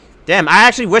 Damn, I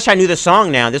actually wish I knew the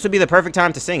song now. This would be the perfect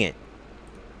time to sing it.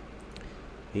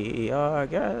 Be our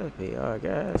guest,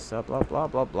 blah blah blah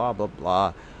blah blah blah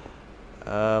blah.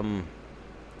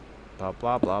 Blah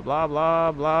blah blah blah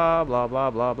blah blah blah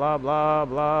blah blah blah blah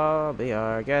blah. Be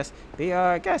our guest, be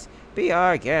our guest, be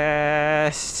our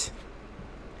guest.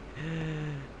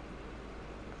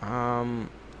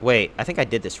 Wait, I think I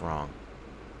did this wrong.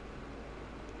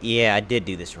 Yeah, I did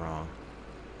do this wrong.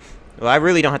 Well, I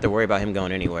really don't have to worry about him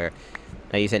going anywhere.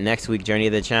 Now, you said next week, Journey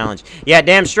to the Challenge. Yeah,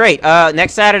 damn straight.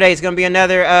 Next Saturday is going to be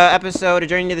another episode of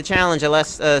Journey to the Challenge,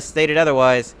 unless stated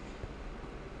otherwise.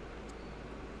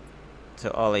 So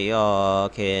all of y'all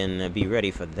can be ready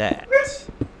for that.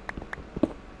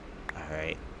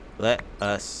 Alright. Let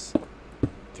us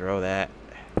throw that.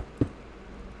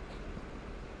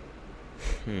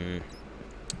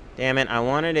 Damn it, I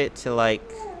wanted it to, like...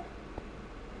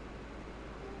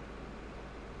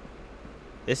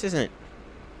 This isn't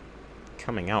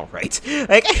coming out right.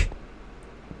 Like...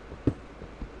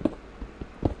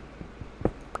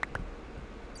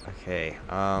 Okay,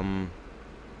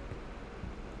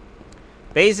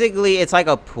 basically, it's like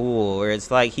a pool, where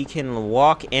it's like he can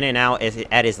walk in and out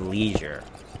at his leisure.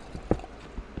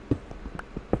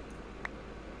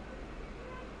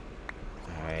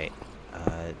 Alright,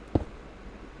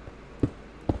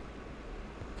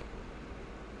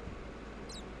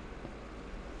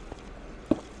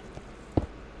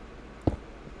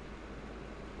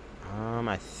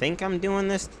 I think I'm doing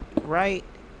this right.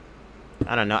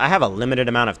 I don't know. I have a limited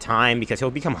amount of time because he'll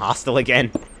become hostile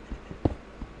again.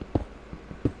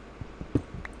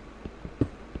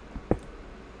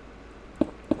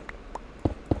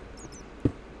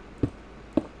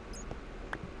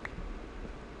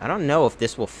 I don't know if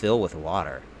this will fill with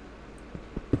water.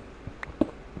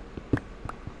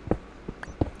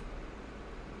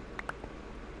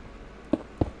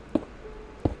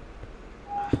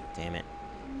 Damn it.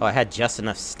 Oh, I had just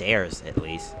enough stairs, at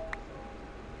least.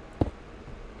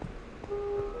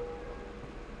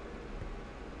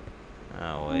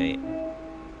 Oh, wait.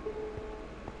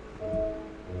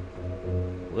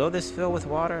 Will this fill with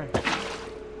water?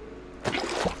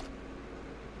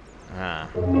 Yeah,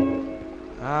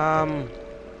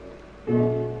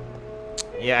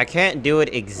 I can't do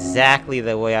it exactly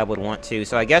the way I would want to,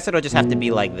 so I guess it'll just have to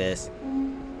be like this.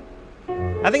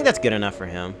 I think that's good enough for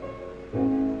him.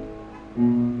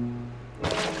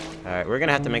 Alright, we're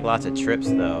gonna have to make lots of trips,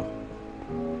 though.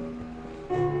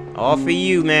 All for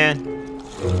you, man.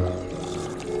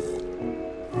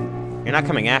 You're not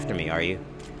coming after me, are you?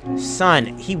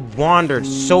 Son, he wandered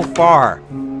so far.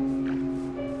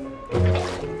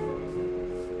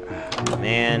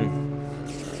 Man.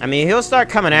 I mean, he'll start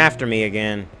coming after me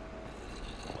again.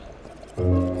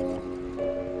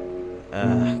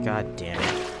 God damn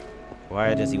it.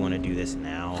 Why does he want to do this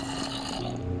now?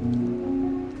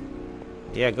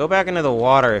 Yeah, go back into the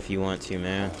water if you want to,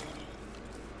 man.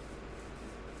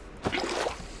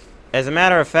 As a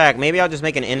matter of fact, maybe I'll just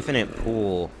make an infinite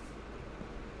pool.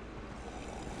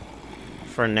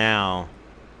 For now.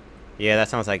 Yeah, that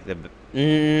sounds like the...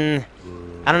 I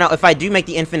don't know. If I do make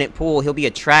the infinite pool, he'll be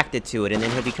attracted to it, and then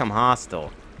he'll become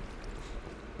hostile.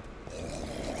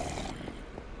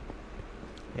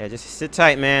 Yeah, just sit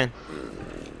tight, man.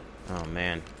 Oh,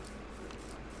 man.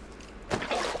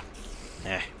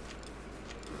 Eh.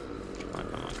 Come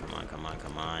on, come on, come on, come on,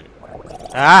 come on.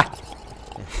 Ah!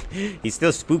 He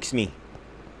still spooks me.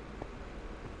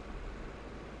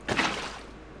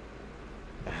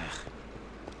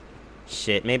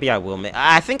 Shit, maybe I will make...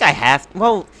 I think I have...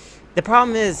 Well, the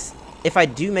problem is, if I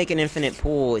do make an infinite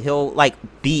pool, he'll, like,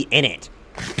 be in it.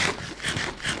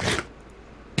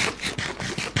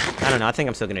 I don't know, I think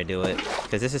I'm still gonna do it.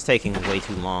 Because this is taking way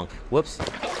too long. Whoops.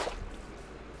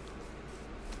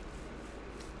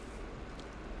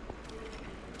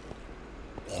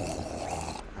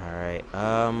 Alright,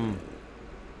 I'll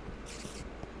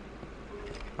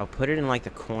put it in, like, the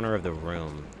corner of the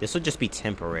room. This will just be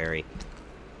temporary.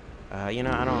 You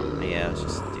know, I don't... Yeah, let's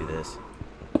just do this.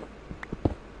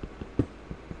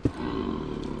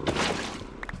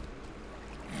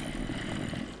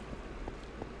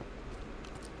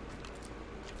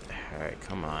 Alright,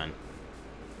 come on.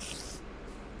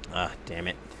 Ah, damn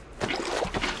it.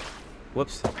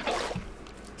 Whoops.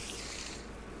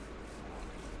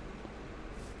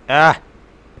 Ah!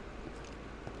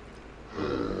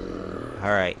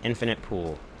 Alright, infinite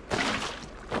pool.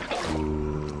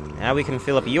 Now we can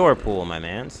fill up your pool, my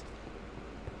mans.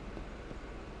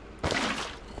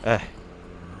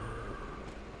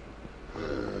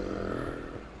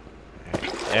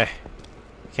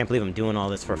 Can't believe I'm doing all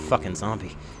this for a fucking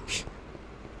zombie.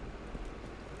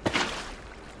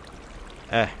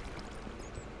 I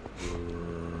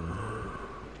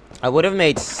would have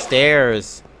made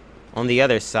stairs on the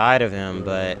other side of him,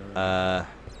 but, you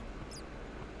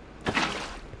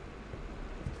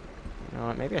know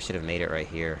what? Maybe I should have made it right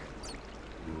here.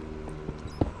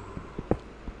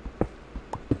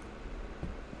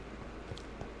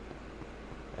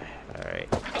 Alright.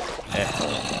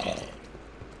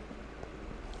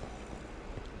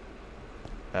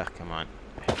 Come on.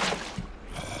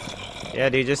 Yeah,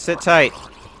 dude, just sit tight.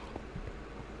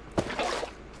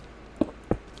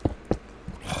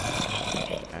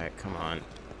 Alright, come on.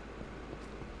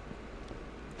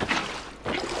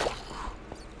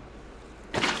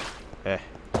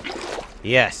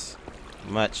 Yes.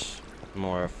 Much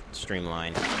more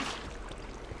streamlined.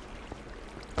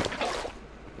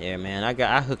 Yeah, man,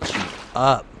 I hooked you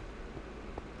up.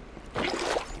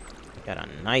 Got a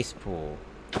nice pool.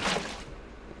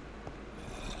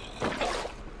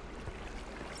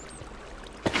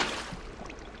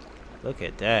 Look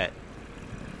at that.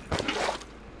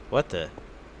 What the?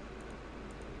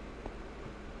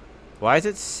 Why is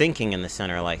it sinking in the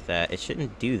center like that? It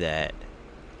shouldn't do that.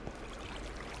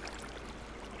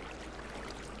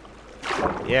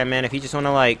 Yeah, man, if you just want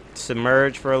to, like,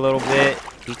 submerge for a little bit,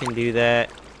 you can do that.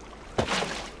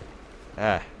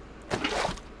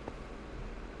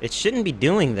 It shouldn't be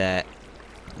doing that.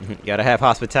 Gotta have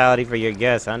hospitality for your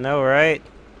guests. I know, right?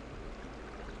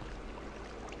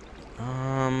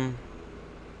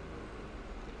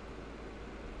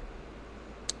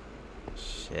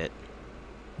 Shit.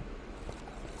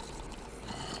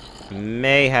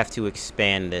 May have to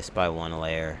expand this by one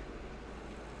layer.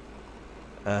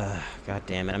 God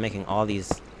damn it. I'm making all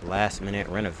these last-minute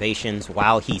renovations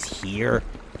while he's here.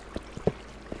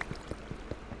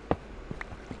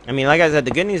 I mean, like I said,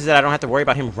 the good news is that I don't have to worry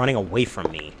about him running away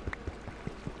from me.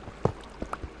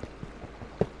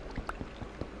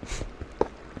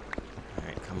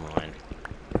 Alright, come on.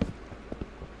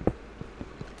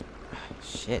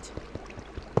 Shit.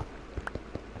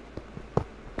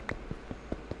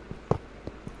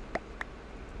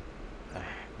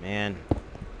 Man.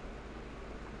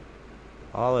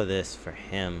 All of this for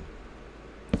him.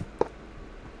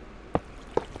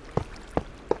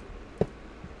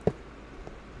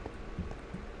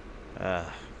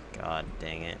 God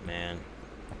dang it, man.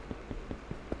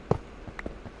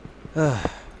 Alright,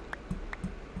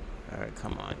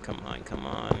 come on, come on, come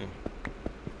on.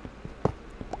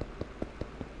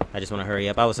 I just want to hurry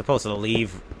up. I was supposed to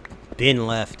leave. Bin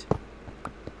left.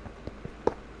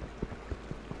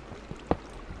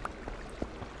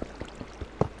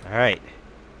 Alright.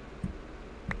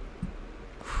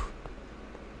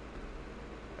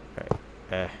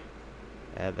 Alright.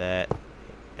 Add that.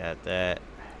 Add that.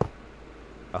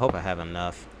 I hope I have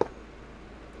enough.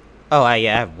 Oh,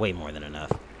 yeah, I have way more than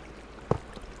enough.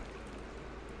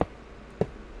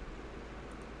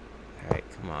 Alright,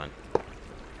 come on.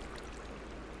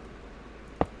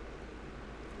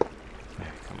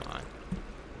 Alright, come on.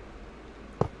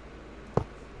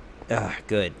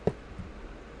 Good.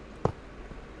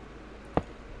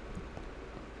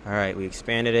 Alright, we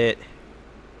expanded it.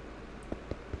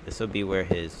 This will be where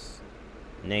his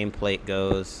nameplate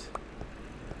goes.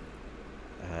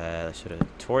 I should have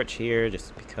torch here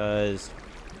just because.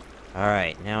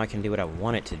 Alright, now I can do what I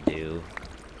want it to do.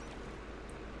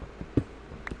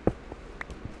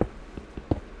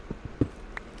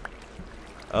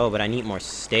 Oh, but I need more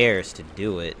stairs to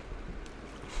do it.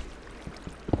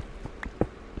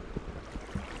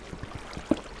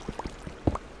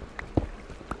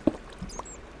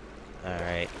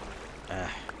 Alright.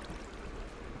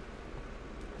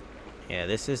 Yeah,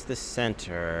 this is the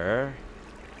center.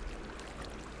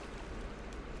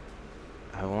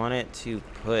 I want it to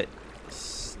put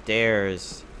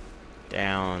stairs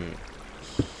down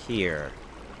here.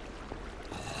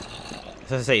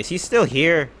 So I say, is he still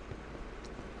here?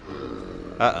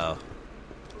 Uh-oh.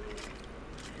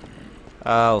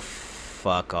 Oh,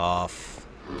 fuck off.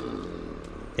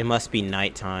 It must be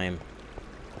nighttime.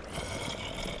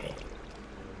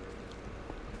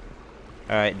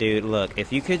 Alright, dude, look.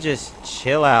 If you could just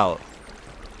chill out.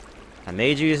 I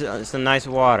made you some nice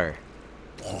water.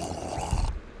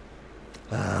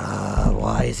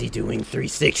 Why is he doing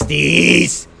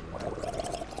 360s?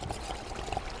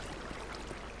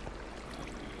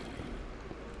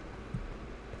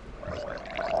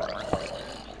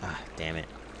 Damn it.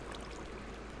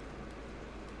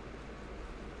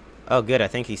 Oh, good. I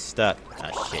think he's stuck.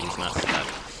 Oh, shit. He's not stuck.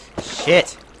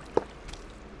 Shit.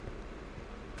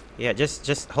 Yeah,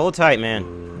 just hold tight,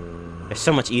 man. They're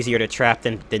so much easier to trap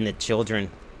than the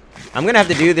children. I'm gonna have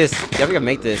to do this. I'm gonna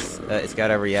make this. It's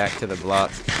gotta react to the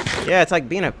blocks. Yeah, it's like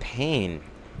being a pain.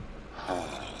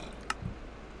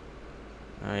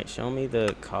 Alright, show me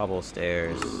the cobble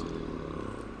stairs.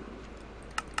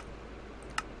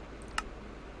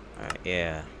 Alright,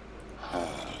 yeah.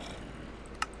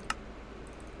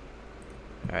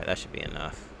 Alright, that should be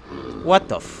enough. What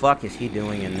the fuck is he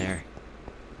doing in there?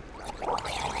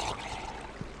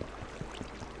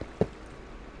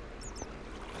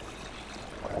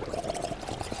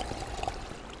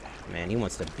 Man, he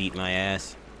wants to beat my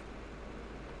ass.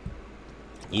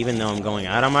 Even though I'm going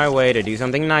out of my way to do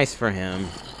something nice for him.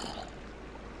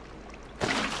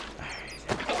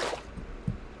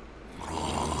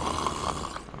 Oh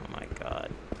my god.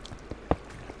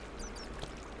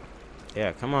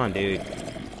 Yeah, come on, dude.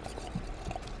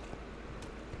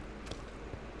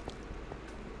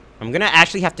 I'm gonna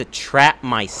actually have to trap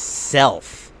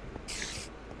myself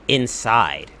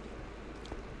inside.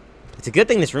 It's a good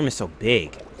thing this room is so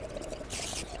big.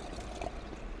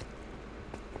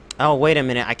 Oh, wait a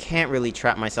minute. I can't really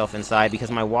trap myself inside because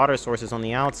my water source is on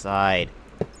the outside.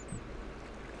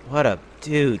 What a...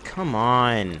 Dude, come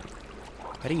on.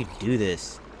 How do you do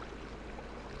this?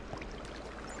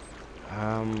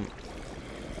 Hold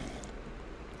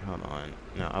on.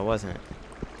 No, I wasn't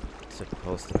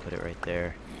supposed to put it right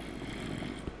there.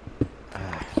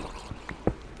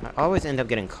 I always end up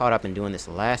getting caught up in doing this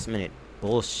last-minute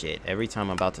bullshit every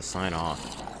time I'm about to sign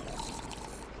off.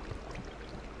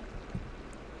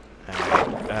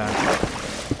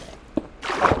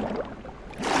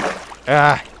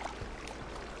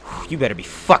 You better be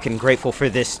fucking grateful for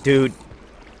this, dude.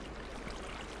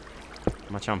 How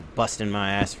much I'm busting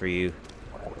my ass for you.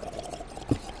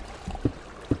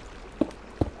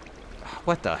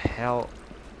 What the hell?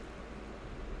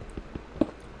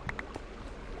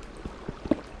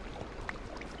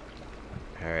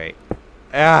 Alright.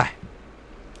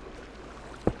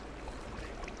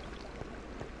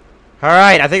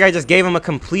 Alright, I think I just gave him a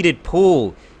completed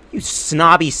pool. You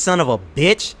snobby son of a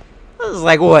bitch. I was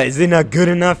like, what? Is it not good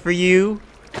enough for you?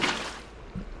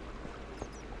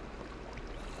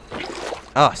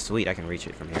 Oh, sweet. I can reach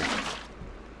it from here.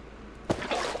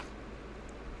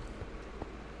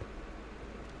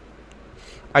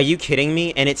 Are you kidding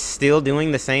me? And it's still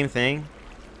doing the same thing?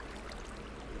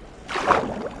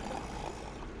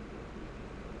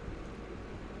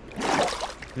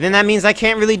 Then that means I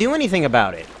can't really do anything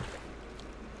about it.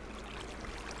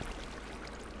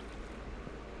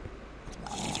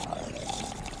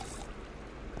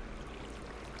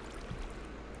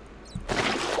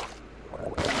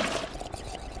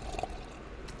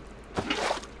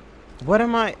 What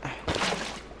am I...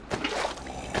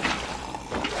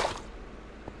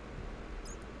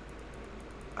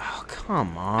 Oh,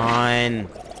 come on.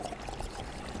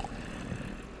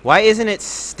 Why isn't it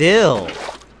still?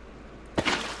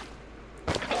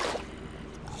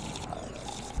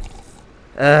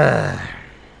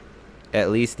 At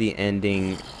least the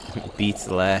ending beats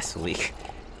last week.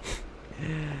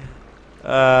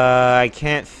 I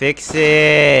can't fix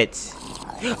it.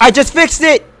 I just fixed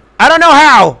it! I don't know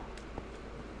how!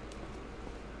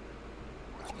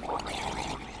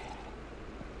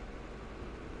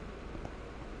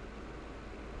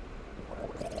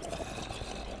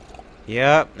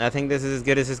 Yep, I think this is as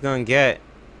good as it's gonna get.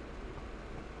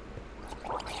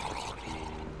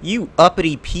 You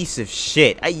uppity piece of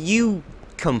shit. You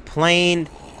complained.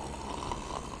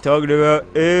 Talking about,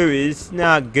 oh, it's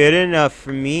not good enough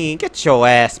for me. Get your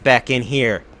ass back in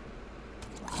here.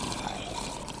 I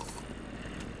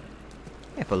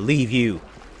can't believe you.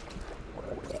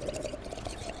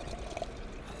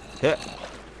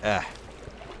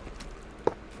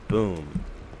 Boom.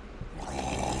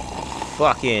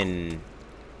 Fucking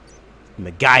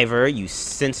MacGyver, you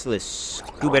senseless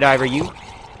scuba diver, you.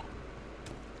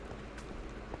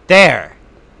 There.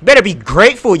 Better be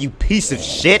grateful, you piece of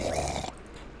shit.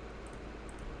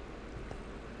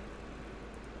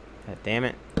 God damn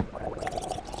it.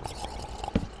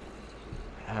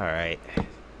 Alright.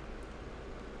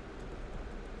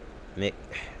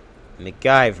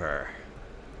 MacGyver.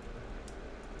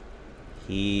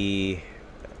 He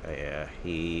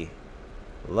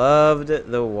loved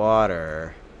the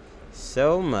water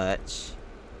so much.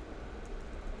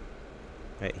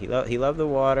 Right, he loved the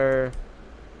water.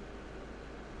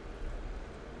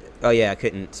 Oh yeah, I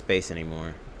couldn't space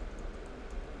anymore.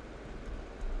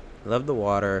 Loved the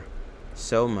water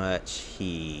so much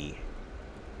he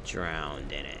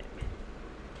drowned in it.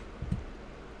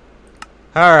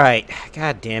 Alright.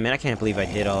 God damn it, I can't believe I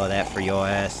did all of that for your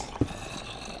ass.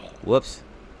 Whoops.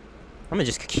 I'm gonna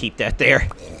just keep that there.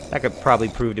 That could probably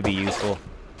prove to be useful.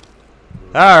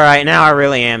 Alright, now I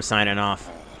really am signing off.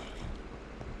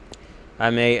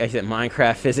 I said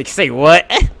Minecraft physics. Say what?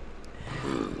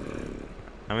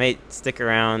 I may stick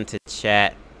around to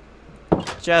chat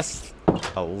just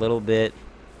a little bit.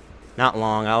 Not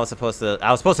long. I was supposed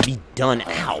to be done.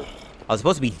 Ow! I was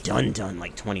supposed to be done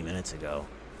like 20 minutes ago.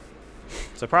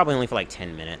 So probably only for like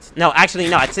 10 minutes. No, actually,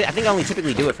 no. I think I only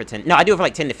typically do it for 10. No, I do it for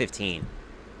like 10 to 15.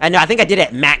 No, I think I did it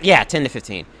at max. Yeah, 10 to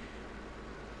 15.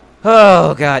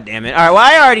 Oh, god damn it. Alright, well,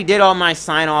 I already did all my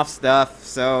sign-off stuff.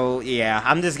 So, yeah,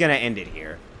 I'm just gonna end it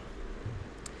here.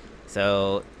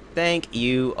 So, thank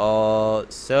you all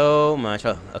so much.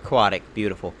 Oh, aquatic.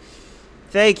 Beautiful.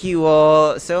 Thank you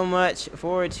all so much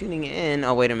for tuning in.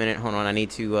 Oh, wait a minute. Hold on. I need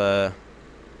to,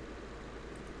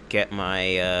 get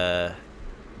my,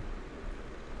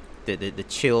 the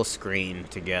chill screen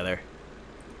together.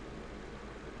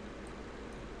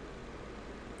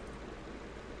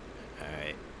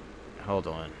 Alright. Hold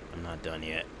on. I'm not done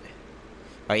yet.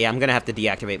 Alright, yeah, I'm gonna have to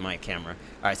deactivate my camera.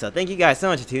 Alright, so thank you guys so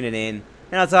much for tuning in.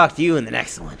 And I'll talk to you in the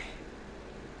next one.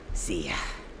 See ya.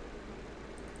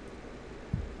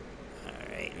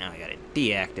 Alright, now I gotta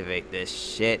deactivate this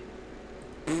shit.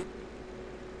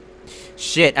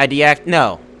 Shit, I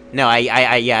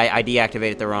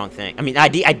deactivated the wrong thing. I mean, I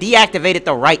deactivated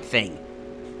the right thing.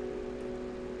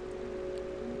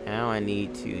 Now I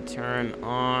need to turn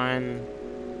on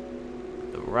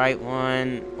the right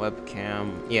one.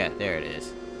 Webcam. Yeah, there it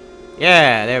is.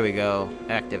 Yeah, there we go.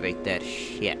 Activate that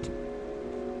shit.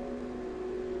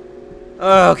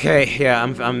 Okay, yeah,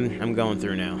 I'm going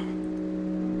through now.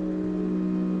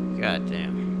 God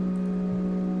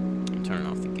damn. I'm turning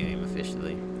off the game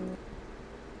officially.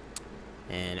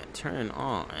 And turn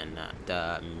on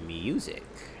the music.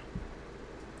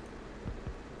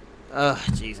 Ugh,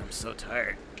 jeez, I'm so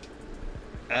tired.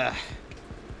 I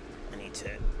need to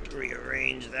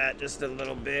rearrange that just a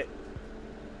little bit.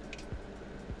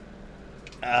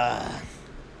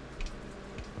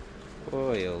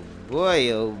 Boy, oh boy,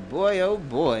 oh boy, oh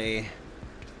boy.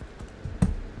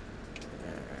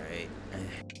 Alright.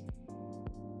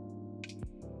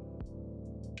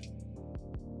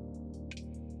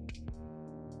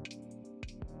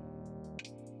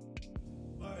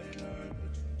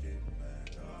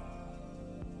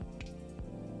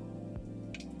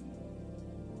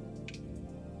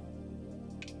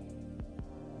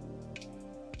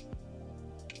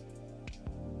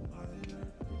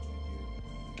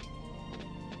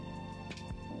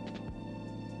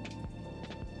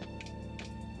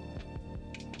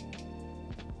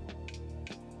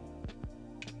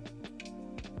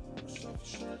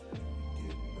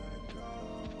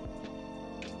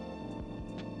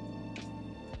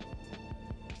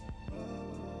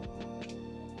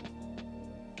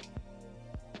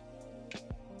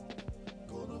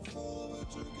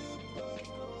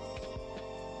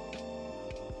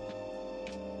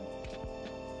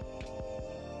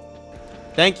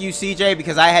 Thank you, CJ,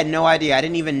 because I had no idea. I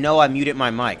didn't even know I muted my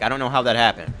mic. I don't know how that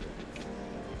happened.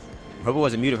 Hope it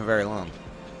wasn't muted for very long.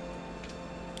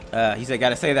 He said,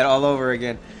 gotta say that all over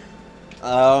again.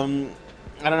 I don't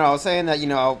know. I was saying that, you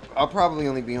know, I'll probably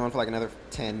only be on for like another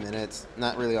 10 minutes.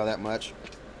 Not really all that much.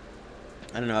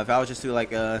 I don't know. If I was just to,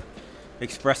 like,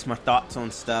 express my thoughts on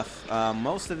stuff,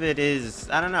 most of it is,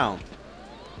 I don't know.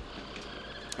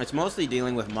 It's mostly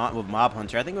dealing with Mob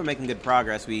Hunter. I think we're making good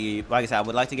progress. Like I said, I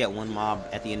would like to get one mob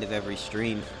at the end of every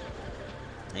stream.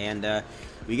 And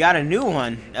we got a new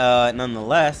one,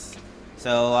 nonetheless.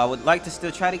 So I would like to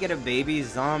still try to get a baby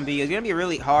zombie. It's going to be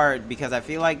really hard because I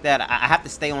feel like that I have to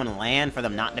stay on land for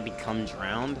them not to become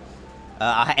drowned.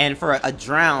 And for a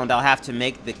drowned, I'll have to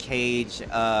make the cage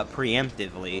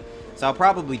preemptively. So I'll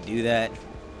probably do that.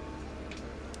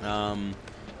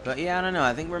 But yeah, I don't know.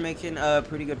 I think we're making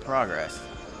pretty good progress.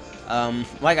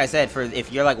 Like I said,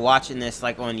 if you're like watching this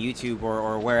like on YouTube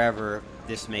or wherever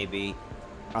this may be,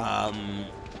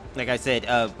 like I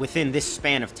said, within this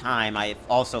span of time, I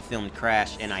also filmed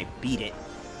Crash and I beat it.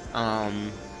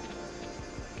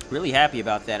 Really happy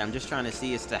about that. I'm just trying to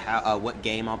see as to how what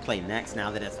game I'll play next now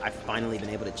that I've finally been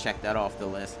able to check that off the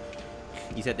list.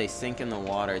 You said they sink in the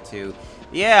water too.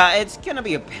 Yeah, it's gonna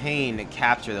be a pain to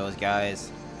capture those guys.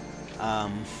 I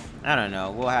don't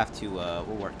know. We'll have to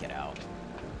we'll work it out.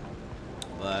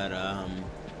 But I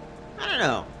don't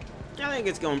know. I think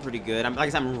it's going pretty good. Like I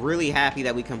said, I'm really happy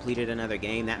that we completed another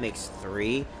game. That makes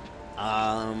 3.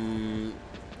 I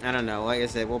don't know. Like I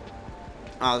said,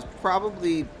 I'll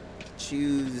probably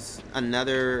choose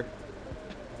another,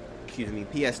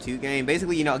 PS2 game.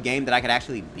 Basically, you know, a game that I could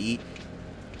actually beat.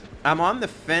 I'm on the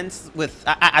fence with...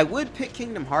 I would pick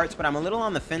Kingdom Hearts, but I'm a little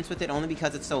on the fence with it only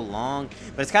because it's so long.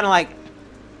 But it's kind of like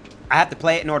I have to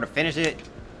play it in order to finish it.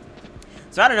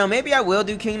 So I don't know, maybe I will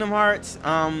do Kingdom Hearts.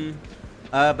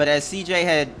 But as CJ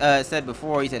had said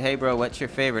before, he said, hey bro, what's your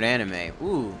favorite anime?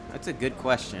 Ooh, that's a good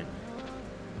question.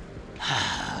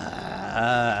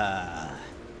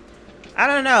 I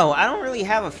don't know. I don't really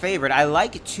have a favorite. I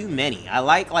like too many. I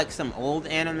like some old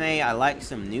anime. I like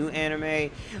some new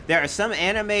anime. There are some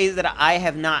animes that I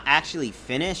have not actually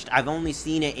finished. I've only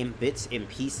seen it in bits and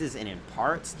pieces and in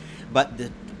parts. But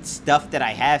the stuff that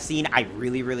I have seen, I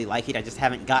really, really like it. I just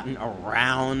haven't gotten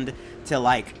around to,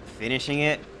 like, finishing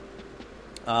it.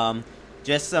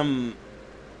 Just some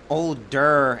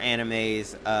older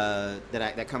animes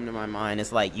that come to my mind.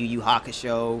 It's like Yu Yu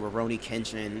Hakusho, Rurouni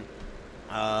Kenshin.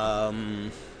 I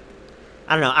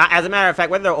don't know. As a matter of fact,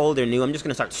 whether they're old or new, I'm just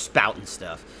gonna start spouting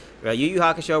stuff. Yu Yu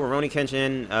Hakusho, Rurouni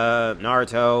Kenshin,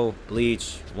 Naruto,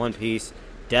 Bleach, One Piece,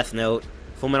 Death Note,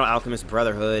 Fullmetal Alchemist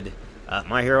Brotherhood,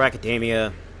 My Hero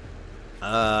Academia.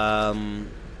 I'm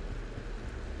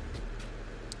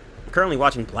currently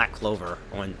watching Black Clover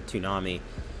on Toonami.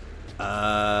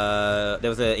 There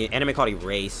was an anime called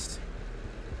Erased.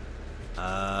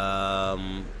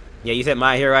 Yeah, you said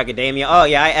My Hero Academia. Oh,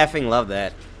 yeah, I effing love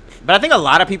that. But I think a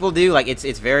lot of people do. Like,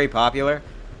 it's very popular.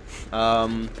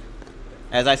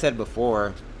 As I said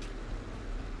before,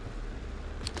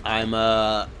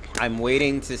 I'm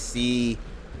waiting to see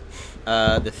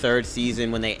the 3rd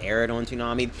season when they air it on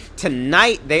Toonami.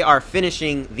 Tonight, they are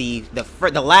finishing the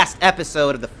last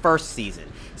episode of the 1st season.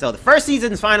 So the 1st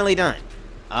season's finally done.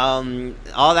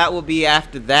 All that will be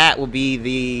after that will be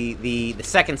the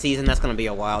 2nd season. That's going to be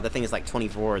a while. That thing is like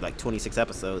 24, like 26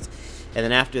 episodes. And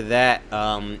then after that,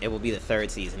 it will be the 3rd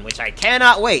season, which I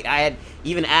cannot wait. I had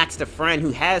even asked a friend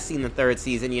who has seen the 3rd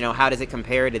season, you know, how does it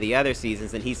compare to the other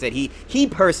seasons? And he said he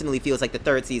personally feels like the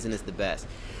 3rd season is the best.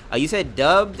 You said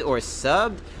dubbed or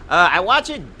subbed? I watch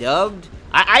it dubbed.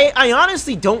 I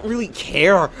honestly don't really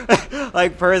care,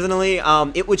 like, personally.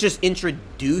 It was just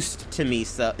introduced to me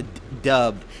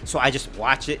dubbed, so I just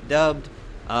watch it dubbed.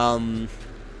 But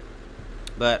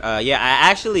yeah, I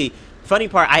actually, funny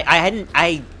part,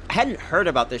 I hadn't heard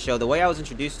about this show. The way I was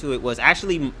introduced to it was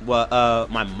actually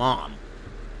my mom.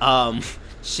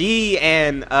 She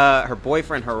and her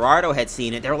boyfriend Gerardo had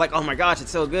seen it. They were like, "Oh my gosh,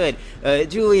 it's so good,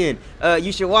 Julian,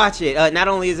 you should watch it. Not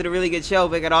only is it a really good show,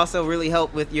 but it could also really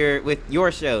help with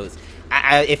your shows."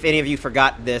 If any of you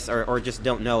forgot this or just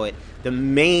don't know it, the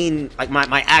main, like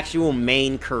my actual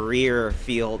main career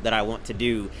field that I want to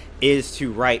do is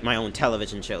to write my own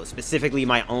television shows, specifically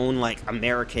my own like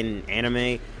American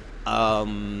anime.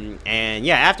 And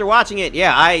yeah, after watching it,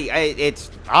 yeah,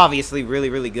 it's obviously really,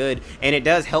 really good, and it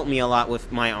does help me a lot with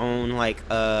my own, like,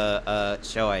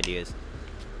 show ideas.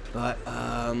 But,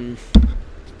 I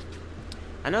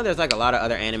know there's, like, a lot of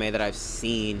other anime that I've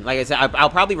seen. Like I said, I'll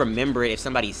probably remember it if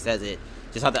somebody says it.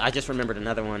 I just remembered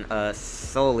another one,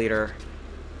 Soul Eater.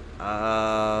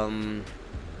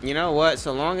 You know what?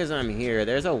 So long as I'm here,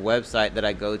 there's a website that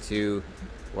I go to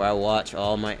where I watch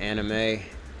all my anime.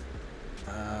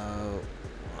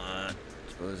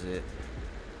 What was it?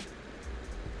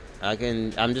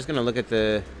 I'm just gonna look at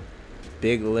the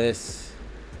big list,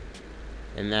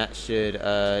 and that should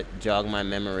jog my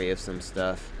memory of some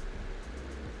stuff.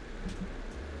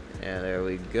 Yeah, there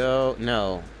we go.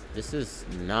 No, this is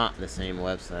not the same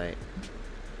website.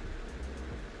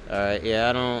 Alright, yeah,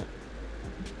 I don't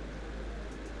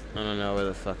know where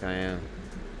the fuck I am.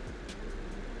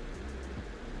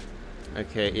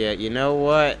 Okay, yeah, you know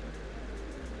what?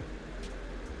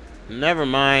 Never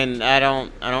mind. I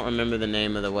don't remember the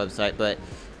name of the website, but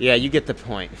yeah, you get the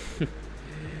point.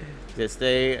 Just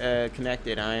stay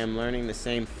connected. I am learning the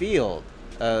same field.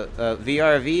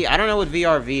 VRV. I don't know what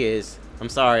VRV is. I'm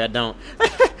sorry, I don't.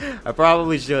 I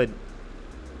probably should.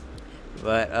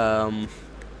 But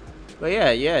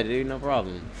yeah, dude, no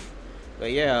problem.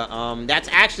 But yeah, that's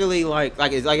actually like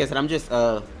I said, I'm just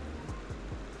I've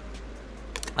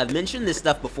mentioned this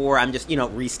stuff before. I'm just,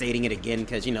 restating it again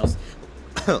because,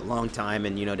 long time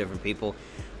and, different people.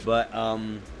 But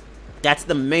that's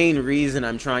the main reason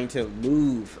I'm trying to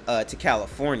move to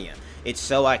California. It's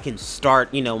so I can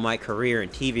start, my career in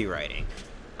TV writing.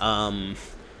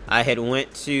 I had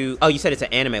went to... Oh, you said it's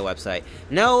an anime website.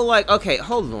 No, okay,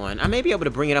 hold on. I may be able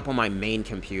to bring it up on my main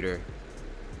computer.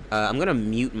 I'm going to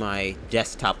mute my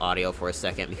desktop audio for a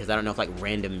second because I don't know if,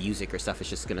 random music or stuff is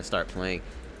just going to start playing.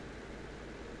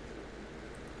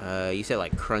 You said,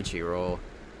 Crunchyroll.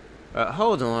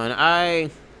 Hold on. I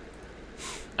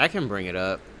can bring it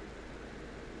up.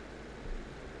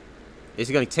 It's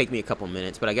going to take me a couple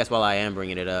minutes, but I guess while I am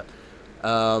bringing it up.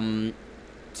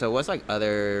 So what's,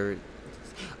 other...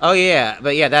 Oh, yeah.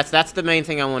 But, yeah, that's the main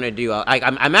thing I want to do.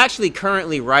 I'm actually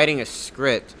currently writing a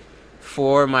script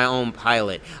for my own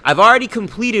pilot. I've already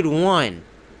completed one,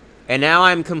 and now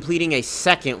I'm completing a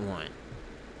second one.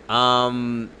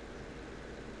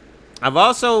 I've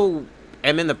also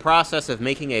am in the process of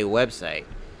making a website.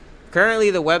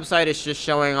 Currently, the website is just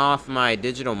showing off my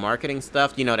digital marketing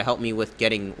stuff, to help me with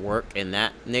getting work in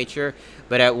that nature.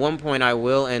 But at one point, I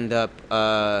will end up,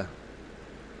 God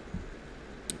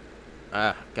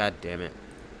damn it.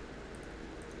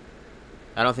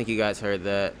 I don't think you guys heard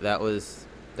that. That was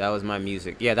my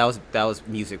music. Yeah, that was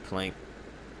music playing.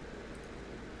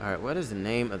 Alright, what is the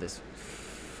name of this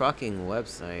fucking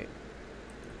website?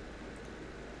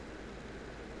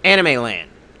 AnimeLand.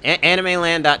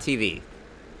 AnimeLand.tv.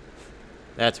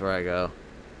 That's where I go.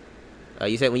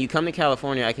 You said when you come to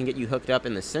California, I can get you hooked up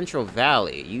in the Central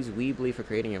Valley. Use Weebly for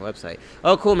creating your website.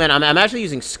 Oh, cool, man. I'm actually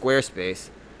using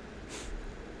Squarespace.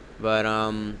 But,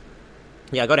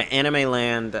 yeah, go to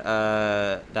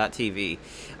AnimeLand.tv.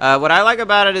 What I like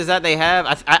about it is that they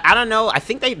have... I don't know. I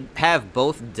think they have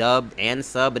both dubbed and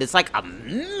sub, but it's like a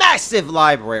massive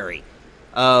library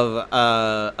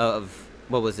of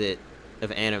what was it?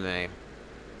 Of anime.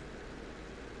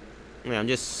 Yeah, I'm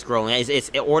just scrolling. It's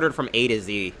ordered from A to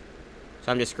Z.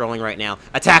 So I'm just scrolling right now.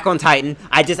 Attack on Titan.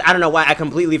 I don't know why I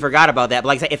completely forgot about that. But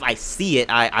like I said, if I see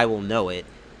it, I will know it.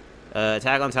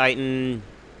 Attack on Titan.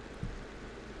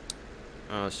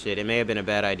 Oh, shit. It may have been a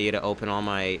bad idea to open all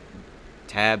my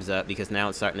tabs up because now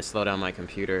it's starting to slow down my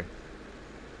computer.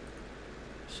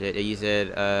 Shit. You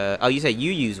said, oh, you said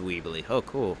you use Weebly. Oh,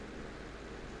 cool.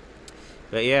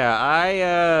 But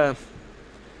yeah,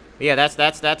 yeah, that's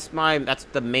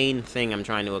the main thing I'm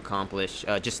trying to accomplish,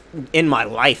 just in my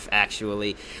life,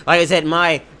 actually. Like I said,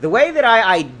 the way that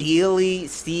I ideally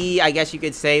see, I guess you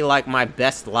could say, my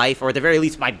best life, or at the very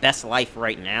least, my best life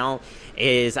right now,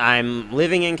 is I'm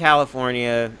living in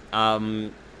California,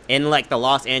 in, the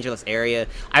Los Angeles area.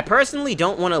 I personally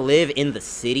don't want to live in the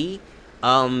city.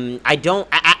 Actually,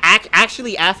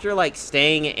 after,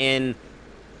 staying in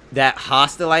that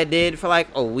hostel I did for,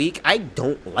 a week, I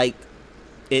don't like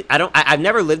it. I've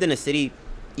never lived in a city,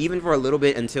 even for a little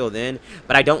bit until then,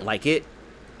 but I don't like it.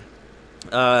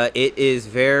 It is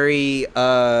very,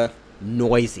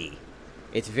 noisy.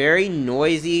 It's very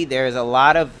noisy. There's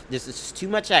just too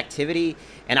much activity,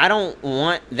 and I don't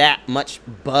want that much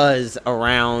buzz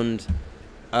around,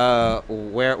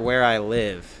 where I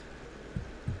live.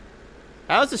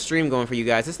 How's the stream going for you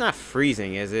guys? It's not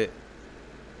freezing, is it?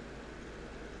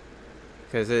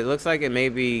 Because it looks like it may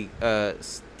be,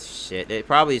 shit. It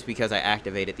probably is because I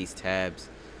activated these tabs.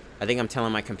 I think I'm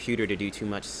telling my computer to do too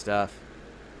much stuff.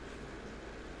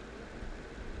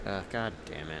 God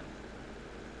damn it.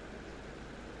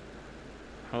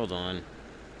 Hold on.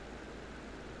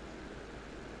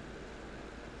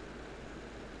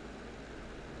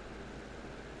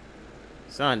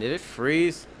 Son, did it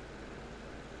freeze?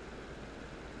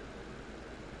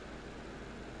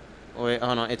 Wait,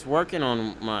 hold on. It's working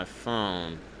on my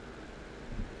phone.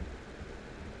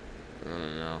 I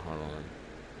don't know. Hold on.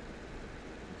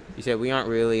 You said we aren't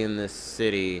really in this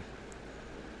city,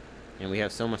 and we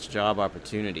have so much job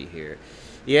opportunity here.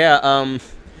 Yeah.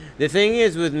 The thing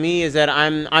is with me is that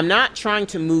I'm not trying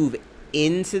to move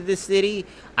into the city.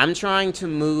 I'm trying to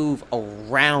move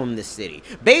around the city.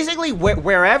 Basically,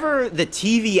 wherever the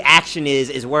TV action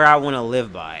is where I want to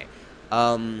live by.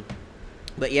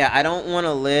 But yeah, I don't want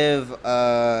to live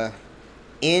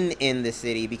in the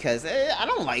city because I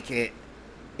don't like it.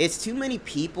 It's too many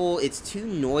people. It's too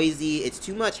noisy. It's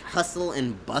too much hustle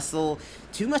and bustle.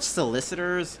 Too much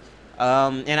solicitors.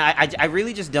 And I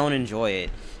really just don't enjoy it.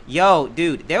 Yo,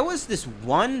 dude, there was this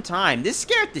one time. This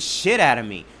scared the shit out of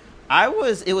me.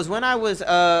 It was when I was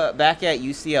back at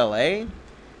UCLA,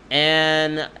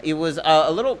 and it was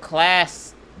a little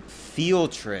class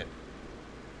field trip,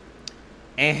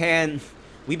 and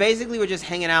we basically were just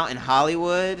hanging out in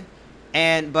Hollywood,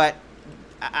 but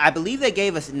I believe they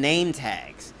gave us name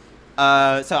tags.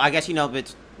 So I guess, you know,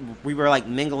 but we were like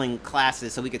mingling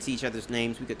classes so we could see each other's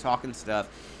names, we could talk and stuff.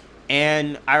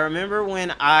 And I remember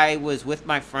when I was with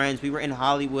my friends, we were in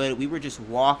Hollywood, we were just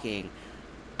walking.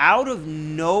 Out of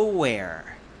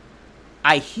nowhere,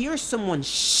 I hear someone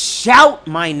shout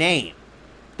my name.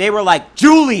 They were like,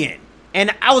 Julian.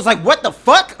 And I was like, what the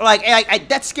fuck? Like,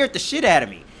 that scared the shit out of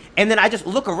me. And then I just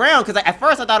look around, because at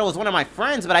first I thought it was one of my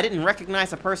friends, but I didn't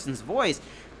recognize the person's voice.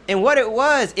 And what it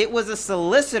was a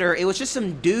solicitor. It was just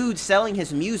some dude selling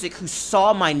his music who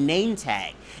saw my name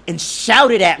tag and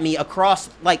shouted at me across,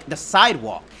 like, the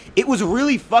sidewalk. It was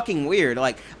really fucking weird.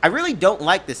 Like, I really don't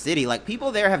like the city. Like,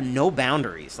 people there have no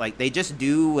boundaries. Like, they just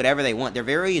do whatever they want. They're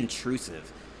very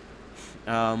intrusive.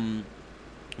 One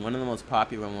of the most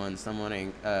popular ones,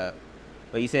 but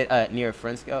you said near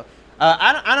Frisco.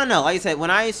 I don't know. Like I said,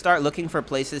 when I start looking for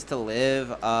places to live,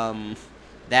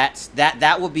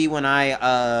 that will be when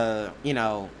I you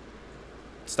know,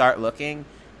 start looking.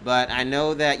 But I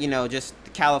know that, you know, just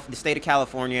the state of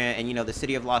California and, you know, the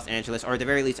city of Los Angeles, or at the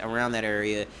very least around that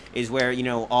area, is where, you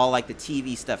know, all like the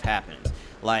TV stuff happens.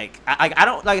 Like I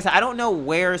don't, like I said, I don't know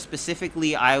where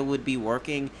specifically I would be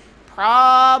working.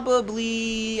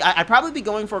 I'd probably be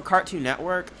going for Cartoon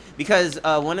Network, because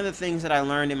one of the things that I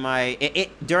learned in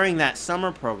during that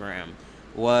summer program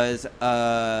was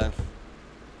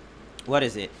what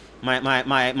is it?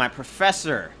 My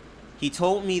professor, he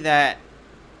told me that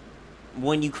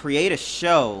when you create a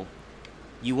show,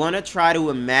 you want to try to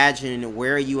imagine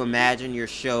where you imagine your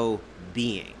show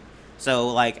being. So,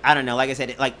 like, I don't know, like I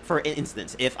said, like, for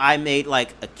instance, if I made,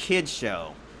 like, a kid's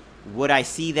show, would I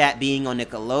see that being on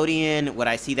Nickelodeon? Would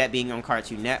I see that being on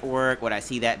Cartoon Network? Would I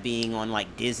see that being on,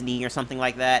 like, Disney or something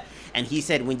like that? And he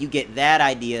said when you get that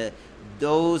idea,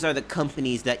 those are the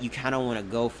companies that you kind of want to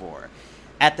go for.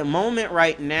 At the moment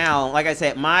right now, like I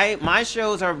said, my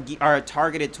shows are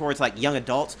targeted towards, like, young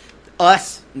adults.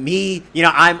 Us, me, you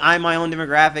know, I'm my own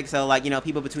demographic, so, like, you know,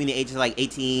 people between the ages of, like,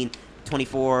 18,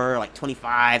 24, like,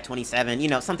 25, 27, you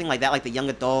know, something like that, like the young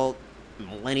adult,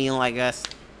 millennial, I guess,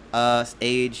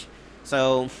 age.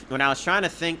 So when I was trying to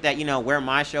think that, you know, where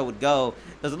my show would go,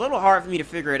 it was a little hard for me to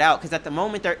figure it out, because at the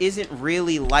moment there isn't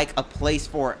really, like, a place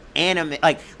for anime,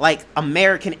 like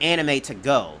American anime to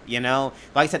go, you know?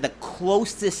 Like I said, the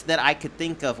closest that I could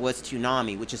think of was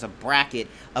Toonami, which is a bracket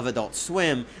of Adult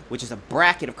Swim, which is a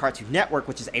bracket of Cartoon Network,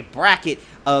 which is a bracket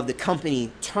of the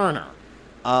company Turner.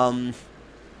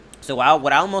 So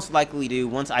what I'll most likely do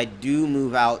once I do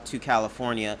move out to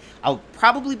California, I'll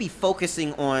probably be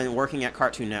focusing on working at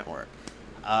Cartoon Network.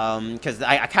 Because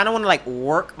I kind of want to, like,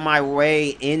 work my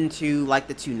way into, like,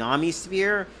 the Toonami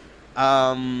sphere.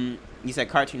 You said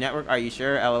Cartoon Network? Are you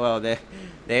sure? LOL.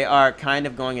 They are kind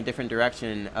of going a different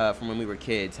direction from when we were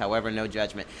kids. However, no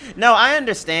judgment. No, I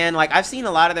understand. Like, I've seen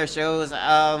a lot of their shows.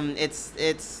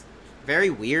 It's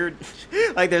very weird.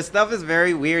 Like, their stuff is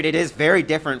very weird. It is very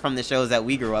different from the shows that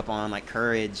we grew up on, like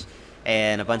Courage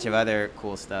and a bunch of other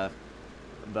cool stuff.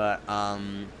 But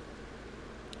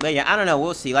yeah, I don't know.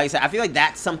 We'll see. Like I said, I feel like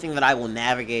that's something that I will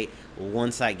navigate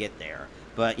once I get there.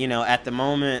 But, you know, at the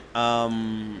moment,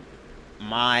 my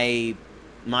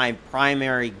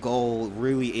primary goal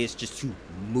really is just to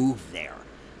move there.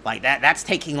 Like, that's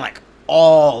taking, like,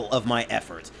 all of my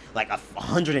efforts. Like,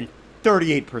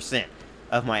 138%.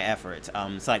 of my efforts.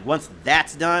 It's like once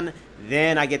that's done,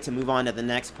 then I get to move on to the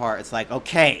next part. It's like,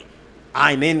 okay,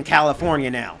 I'm in California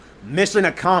now. Mission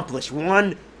accomplished.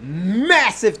 One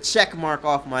massive check mark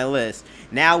off my list.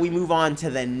 Now we move on to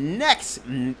the next,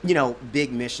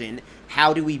 big mission.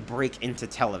 How do we break into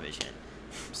television?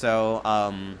 So,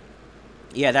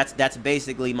 yeah, that's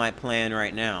basically my plan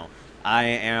right now. I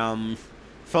am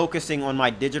focusing on my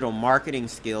digital marketing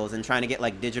skills and trying to get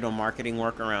like digital marketing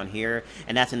work around here,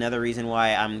 and that's another reason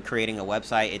why I'm creating a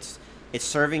website. It's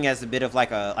serving as a bit of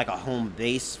like a home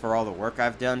base for all the work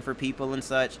I've done for people and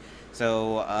such.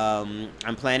 So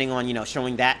I'm planning on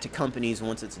showing that to companies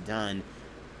once it's done.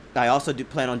 I also do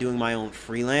plan on doing my own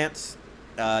freelance.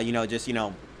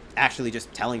 Actually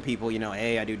just telling people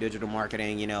hey, I do digital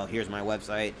marketing. Here's my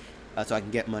website, so I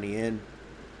can get money in.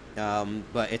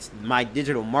 But it's my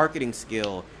digital marketing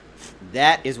skill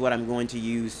that is what I'm going to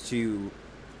use to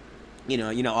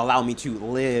allow me to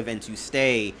live and to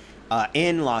stay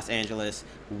in Los Angeles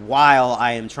while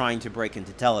I am trying to break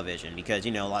into television, because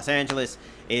Los Angeles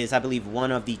is, I believe,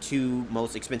 one of the 2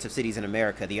 most expensive cities in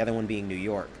America, the other one being New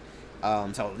York.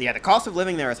 So yeah, the cost of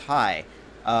living there is high.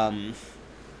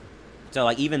 So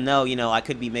like, even though I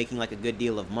could be making like a good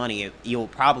deal of money, you'll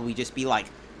probably just be like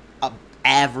a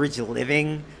average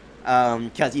living,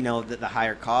 because the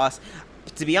higher cost.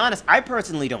 To be honest, I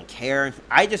personally don't care.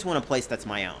 I just want a place that's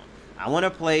my own. I want a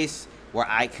place where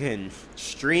I can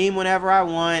stream whenever I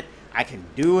want. I can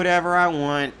do whatever I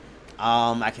want.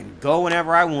 I can go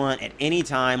whenever I want at any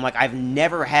time. Like, I've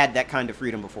never had that kind of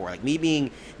freedom before. Like, me being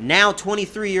now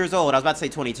 23 years old. I was about to say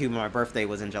 22, but my birthday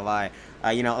was in July.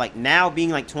 Like, now being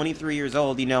like 23 years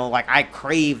old, like, I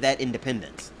crave that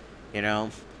independence,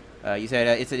 You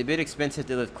said it's a bit expensive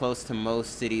to live close to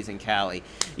most cities in Cali.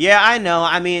 Yeah, I know.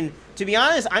 I mean, to be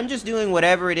honest, I'm just doing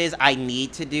whatever it is I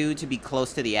need to do to be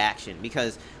close to the action.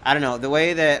 Because, I don't know, the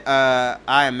way that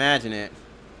I imagine it...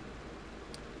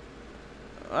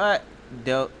 What?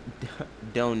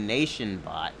 Donation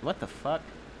bot? What the fuck?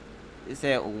 Is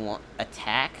that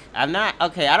attack? I'm not...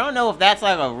 Okay, I don't know if that's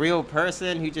like a real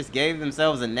person who just gave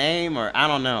themselves a name, or I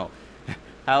don't know.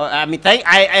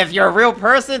 If you're a real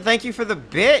person, thank you for the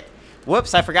bit.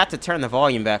 Whoops, I forgot to turn the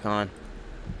volume back on.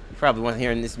 You probably weren't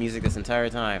hearing this music this entire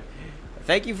time.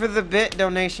 Thank you for the bit,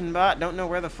 donation bot. Don't know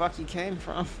where the fuck you came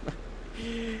from.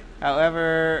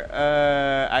 However,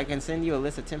 I can send you a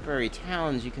list of temporary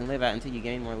towns you can live at until you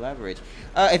gain more leverage.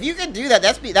 If you could do that,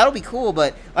 that'll be cool.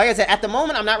 But like I said, at the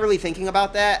moment, I'm not really thinking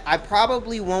about that. I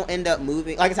probably won't end up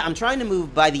moving. Like I said, I'm trying to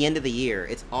move by the end of the year.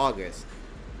 It's August.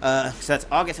 So that's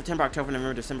August, September, October,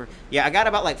 November, December. Yeah, I got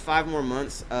about like 5 more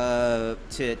months to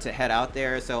head out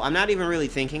there. So I'm not even really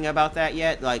thinking about that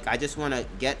yet. Like, I just want to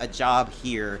get a job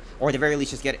here, or at the very least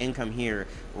just get income here,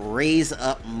 raise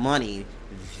up money.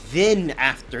 Then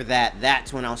after that,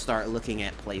 that's when I'll start looking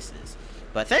at places.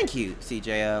 But thank you,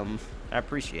 CJ. I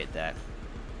appreciate that.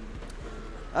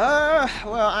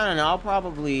 Well, I don't know. I'll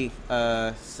probably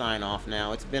sign off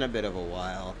now. It's been a bit of a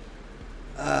while.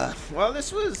 Well,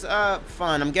 this was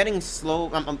fun. I'm getting slow.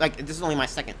 I'm like, this is only my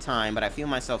 2nd time, but I feel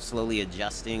myself slowly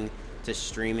adjusting to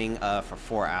streaming for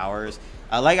 4 hours.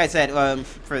 Like I said,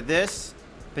 for this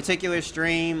particular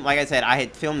stream, like I said, I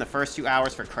had filmed the first 2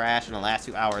 hours for Crash and the last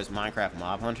 2 hours Minecraft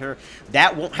Mob Hunter.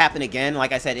 That won't happen again.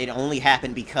 Like I said, it only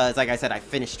happened because, like I said, I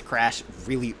finished Crash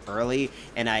really early,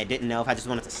 and I didn't know if I just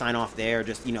wanted to sign off there or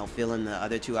just, fill in the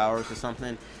other 2 hours or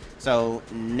something. So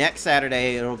next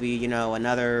Saturday, it'll be,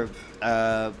 another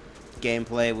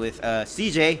gameplay with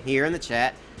CJ here in the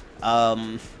chat.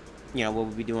 We'll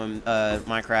be doing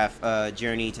Minecraft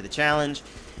Journey to the Challenge.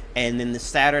 And then the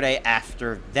Saturday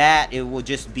after that, it will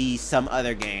just be some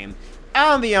other game.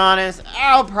 I'll be honest,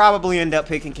 I'll probably end up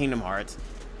picking Kingdom Hearts.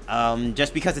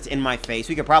 Just because it's in my face.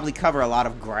 We could probably cover a lot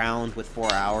of ground with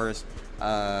 4 hours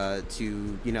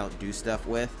to, do stuff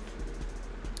with.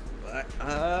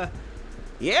 But,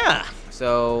 yeah.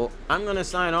 So, I'm going to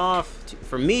sign off.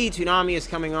 For me, Toonami is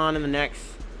coming on in the next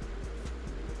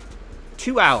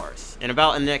 2 hours. In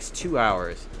about the next 2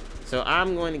 hours. So,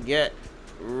 I'm going to get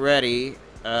ready.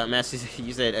 Master,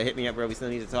 you said, hit me up, bro. We still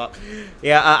need to talk.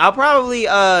 Yeah, I'll probably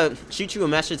shoot you a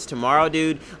message tomorrow,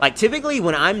 dude. Like, typically,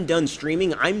 when I'm done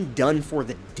streaming, I'm done for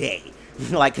the day.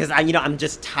 Like, because, I'm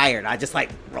just tired. I just,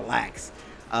 like, relax.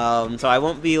 So I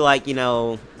won't be, like,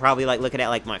 probably, like, looking at,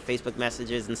 like, my Facebook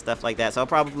messages and stuff like that. So I'll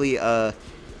probably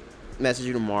message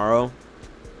you tomorrow.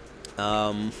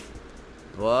 But,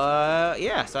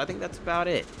 yeah, so I think that's about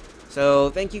it.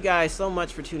 So, thank you guys so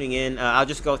much for tuning in. I'll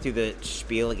just go through the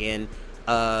spiel again.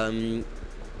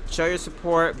 Show your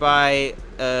support by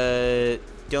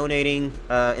donating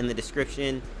in the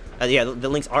description. Yeah, the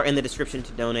links are in the description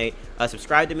to donate.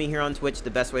 Subscribe to me here on Twitch,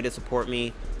 the best way to support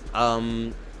me.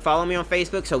 Follow me on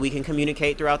Facebook so we can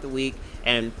communicate throughout the week,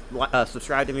 and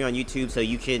subscribe to me on YouTube so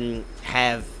you can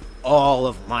have all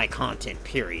of my content,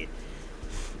 period.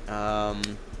 But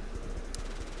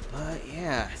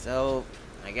yeah, so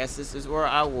I guess this is where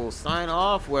I will sign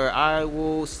off, where I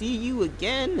will see you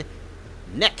again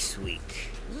next week.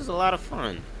 This is a lot of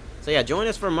fun. So yeah, join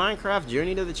us for Minecraft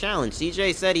Journey to the Challenge.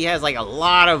 CJ said he has like a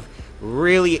lot of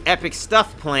really epic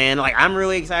stuff planned. Like, I'm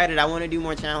really excited. I want to do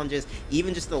more challenges.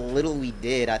 Even just the little we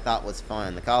did, I thought was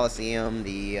fun. The Coliseum,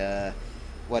 the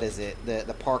what is it?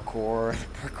 The parkour.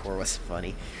 The parkour was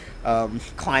funny.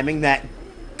 Climbing that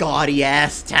gaudy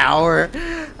ass tower.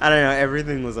 I don't know.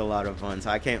 Everything was a lot of fun. So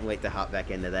I can't wait to hop back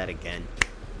into that again.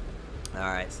 All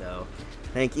right, so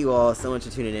thank you all so much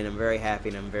for tuning in. I'm very happy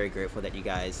and I'm very grateful that you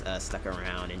guys stuck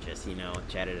around and just, you know,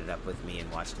 chatted it up with me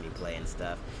and watched me play and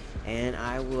stuff. And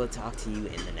I will talk to you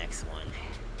in the next one.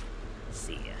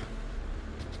 See ya.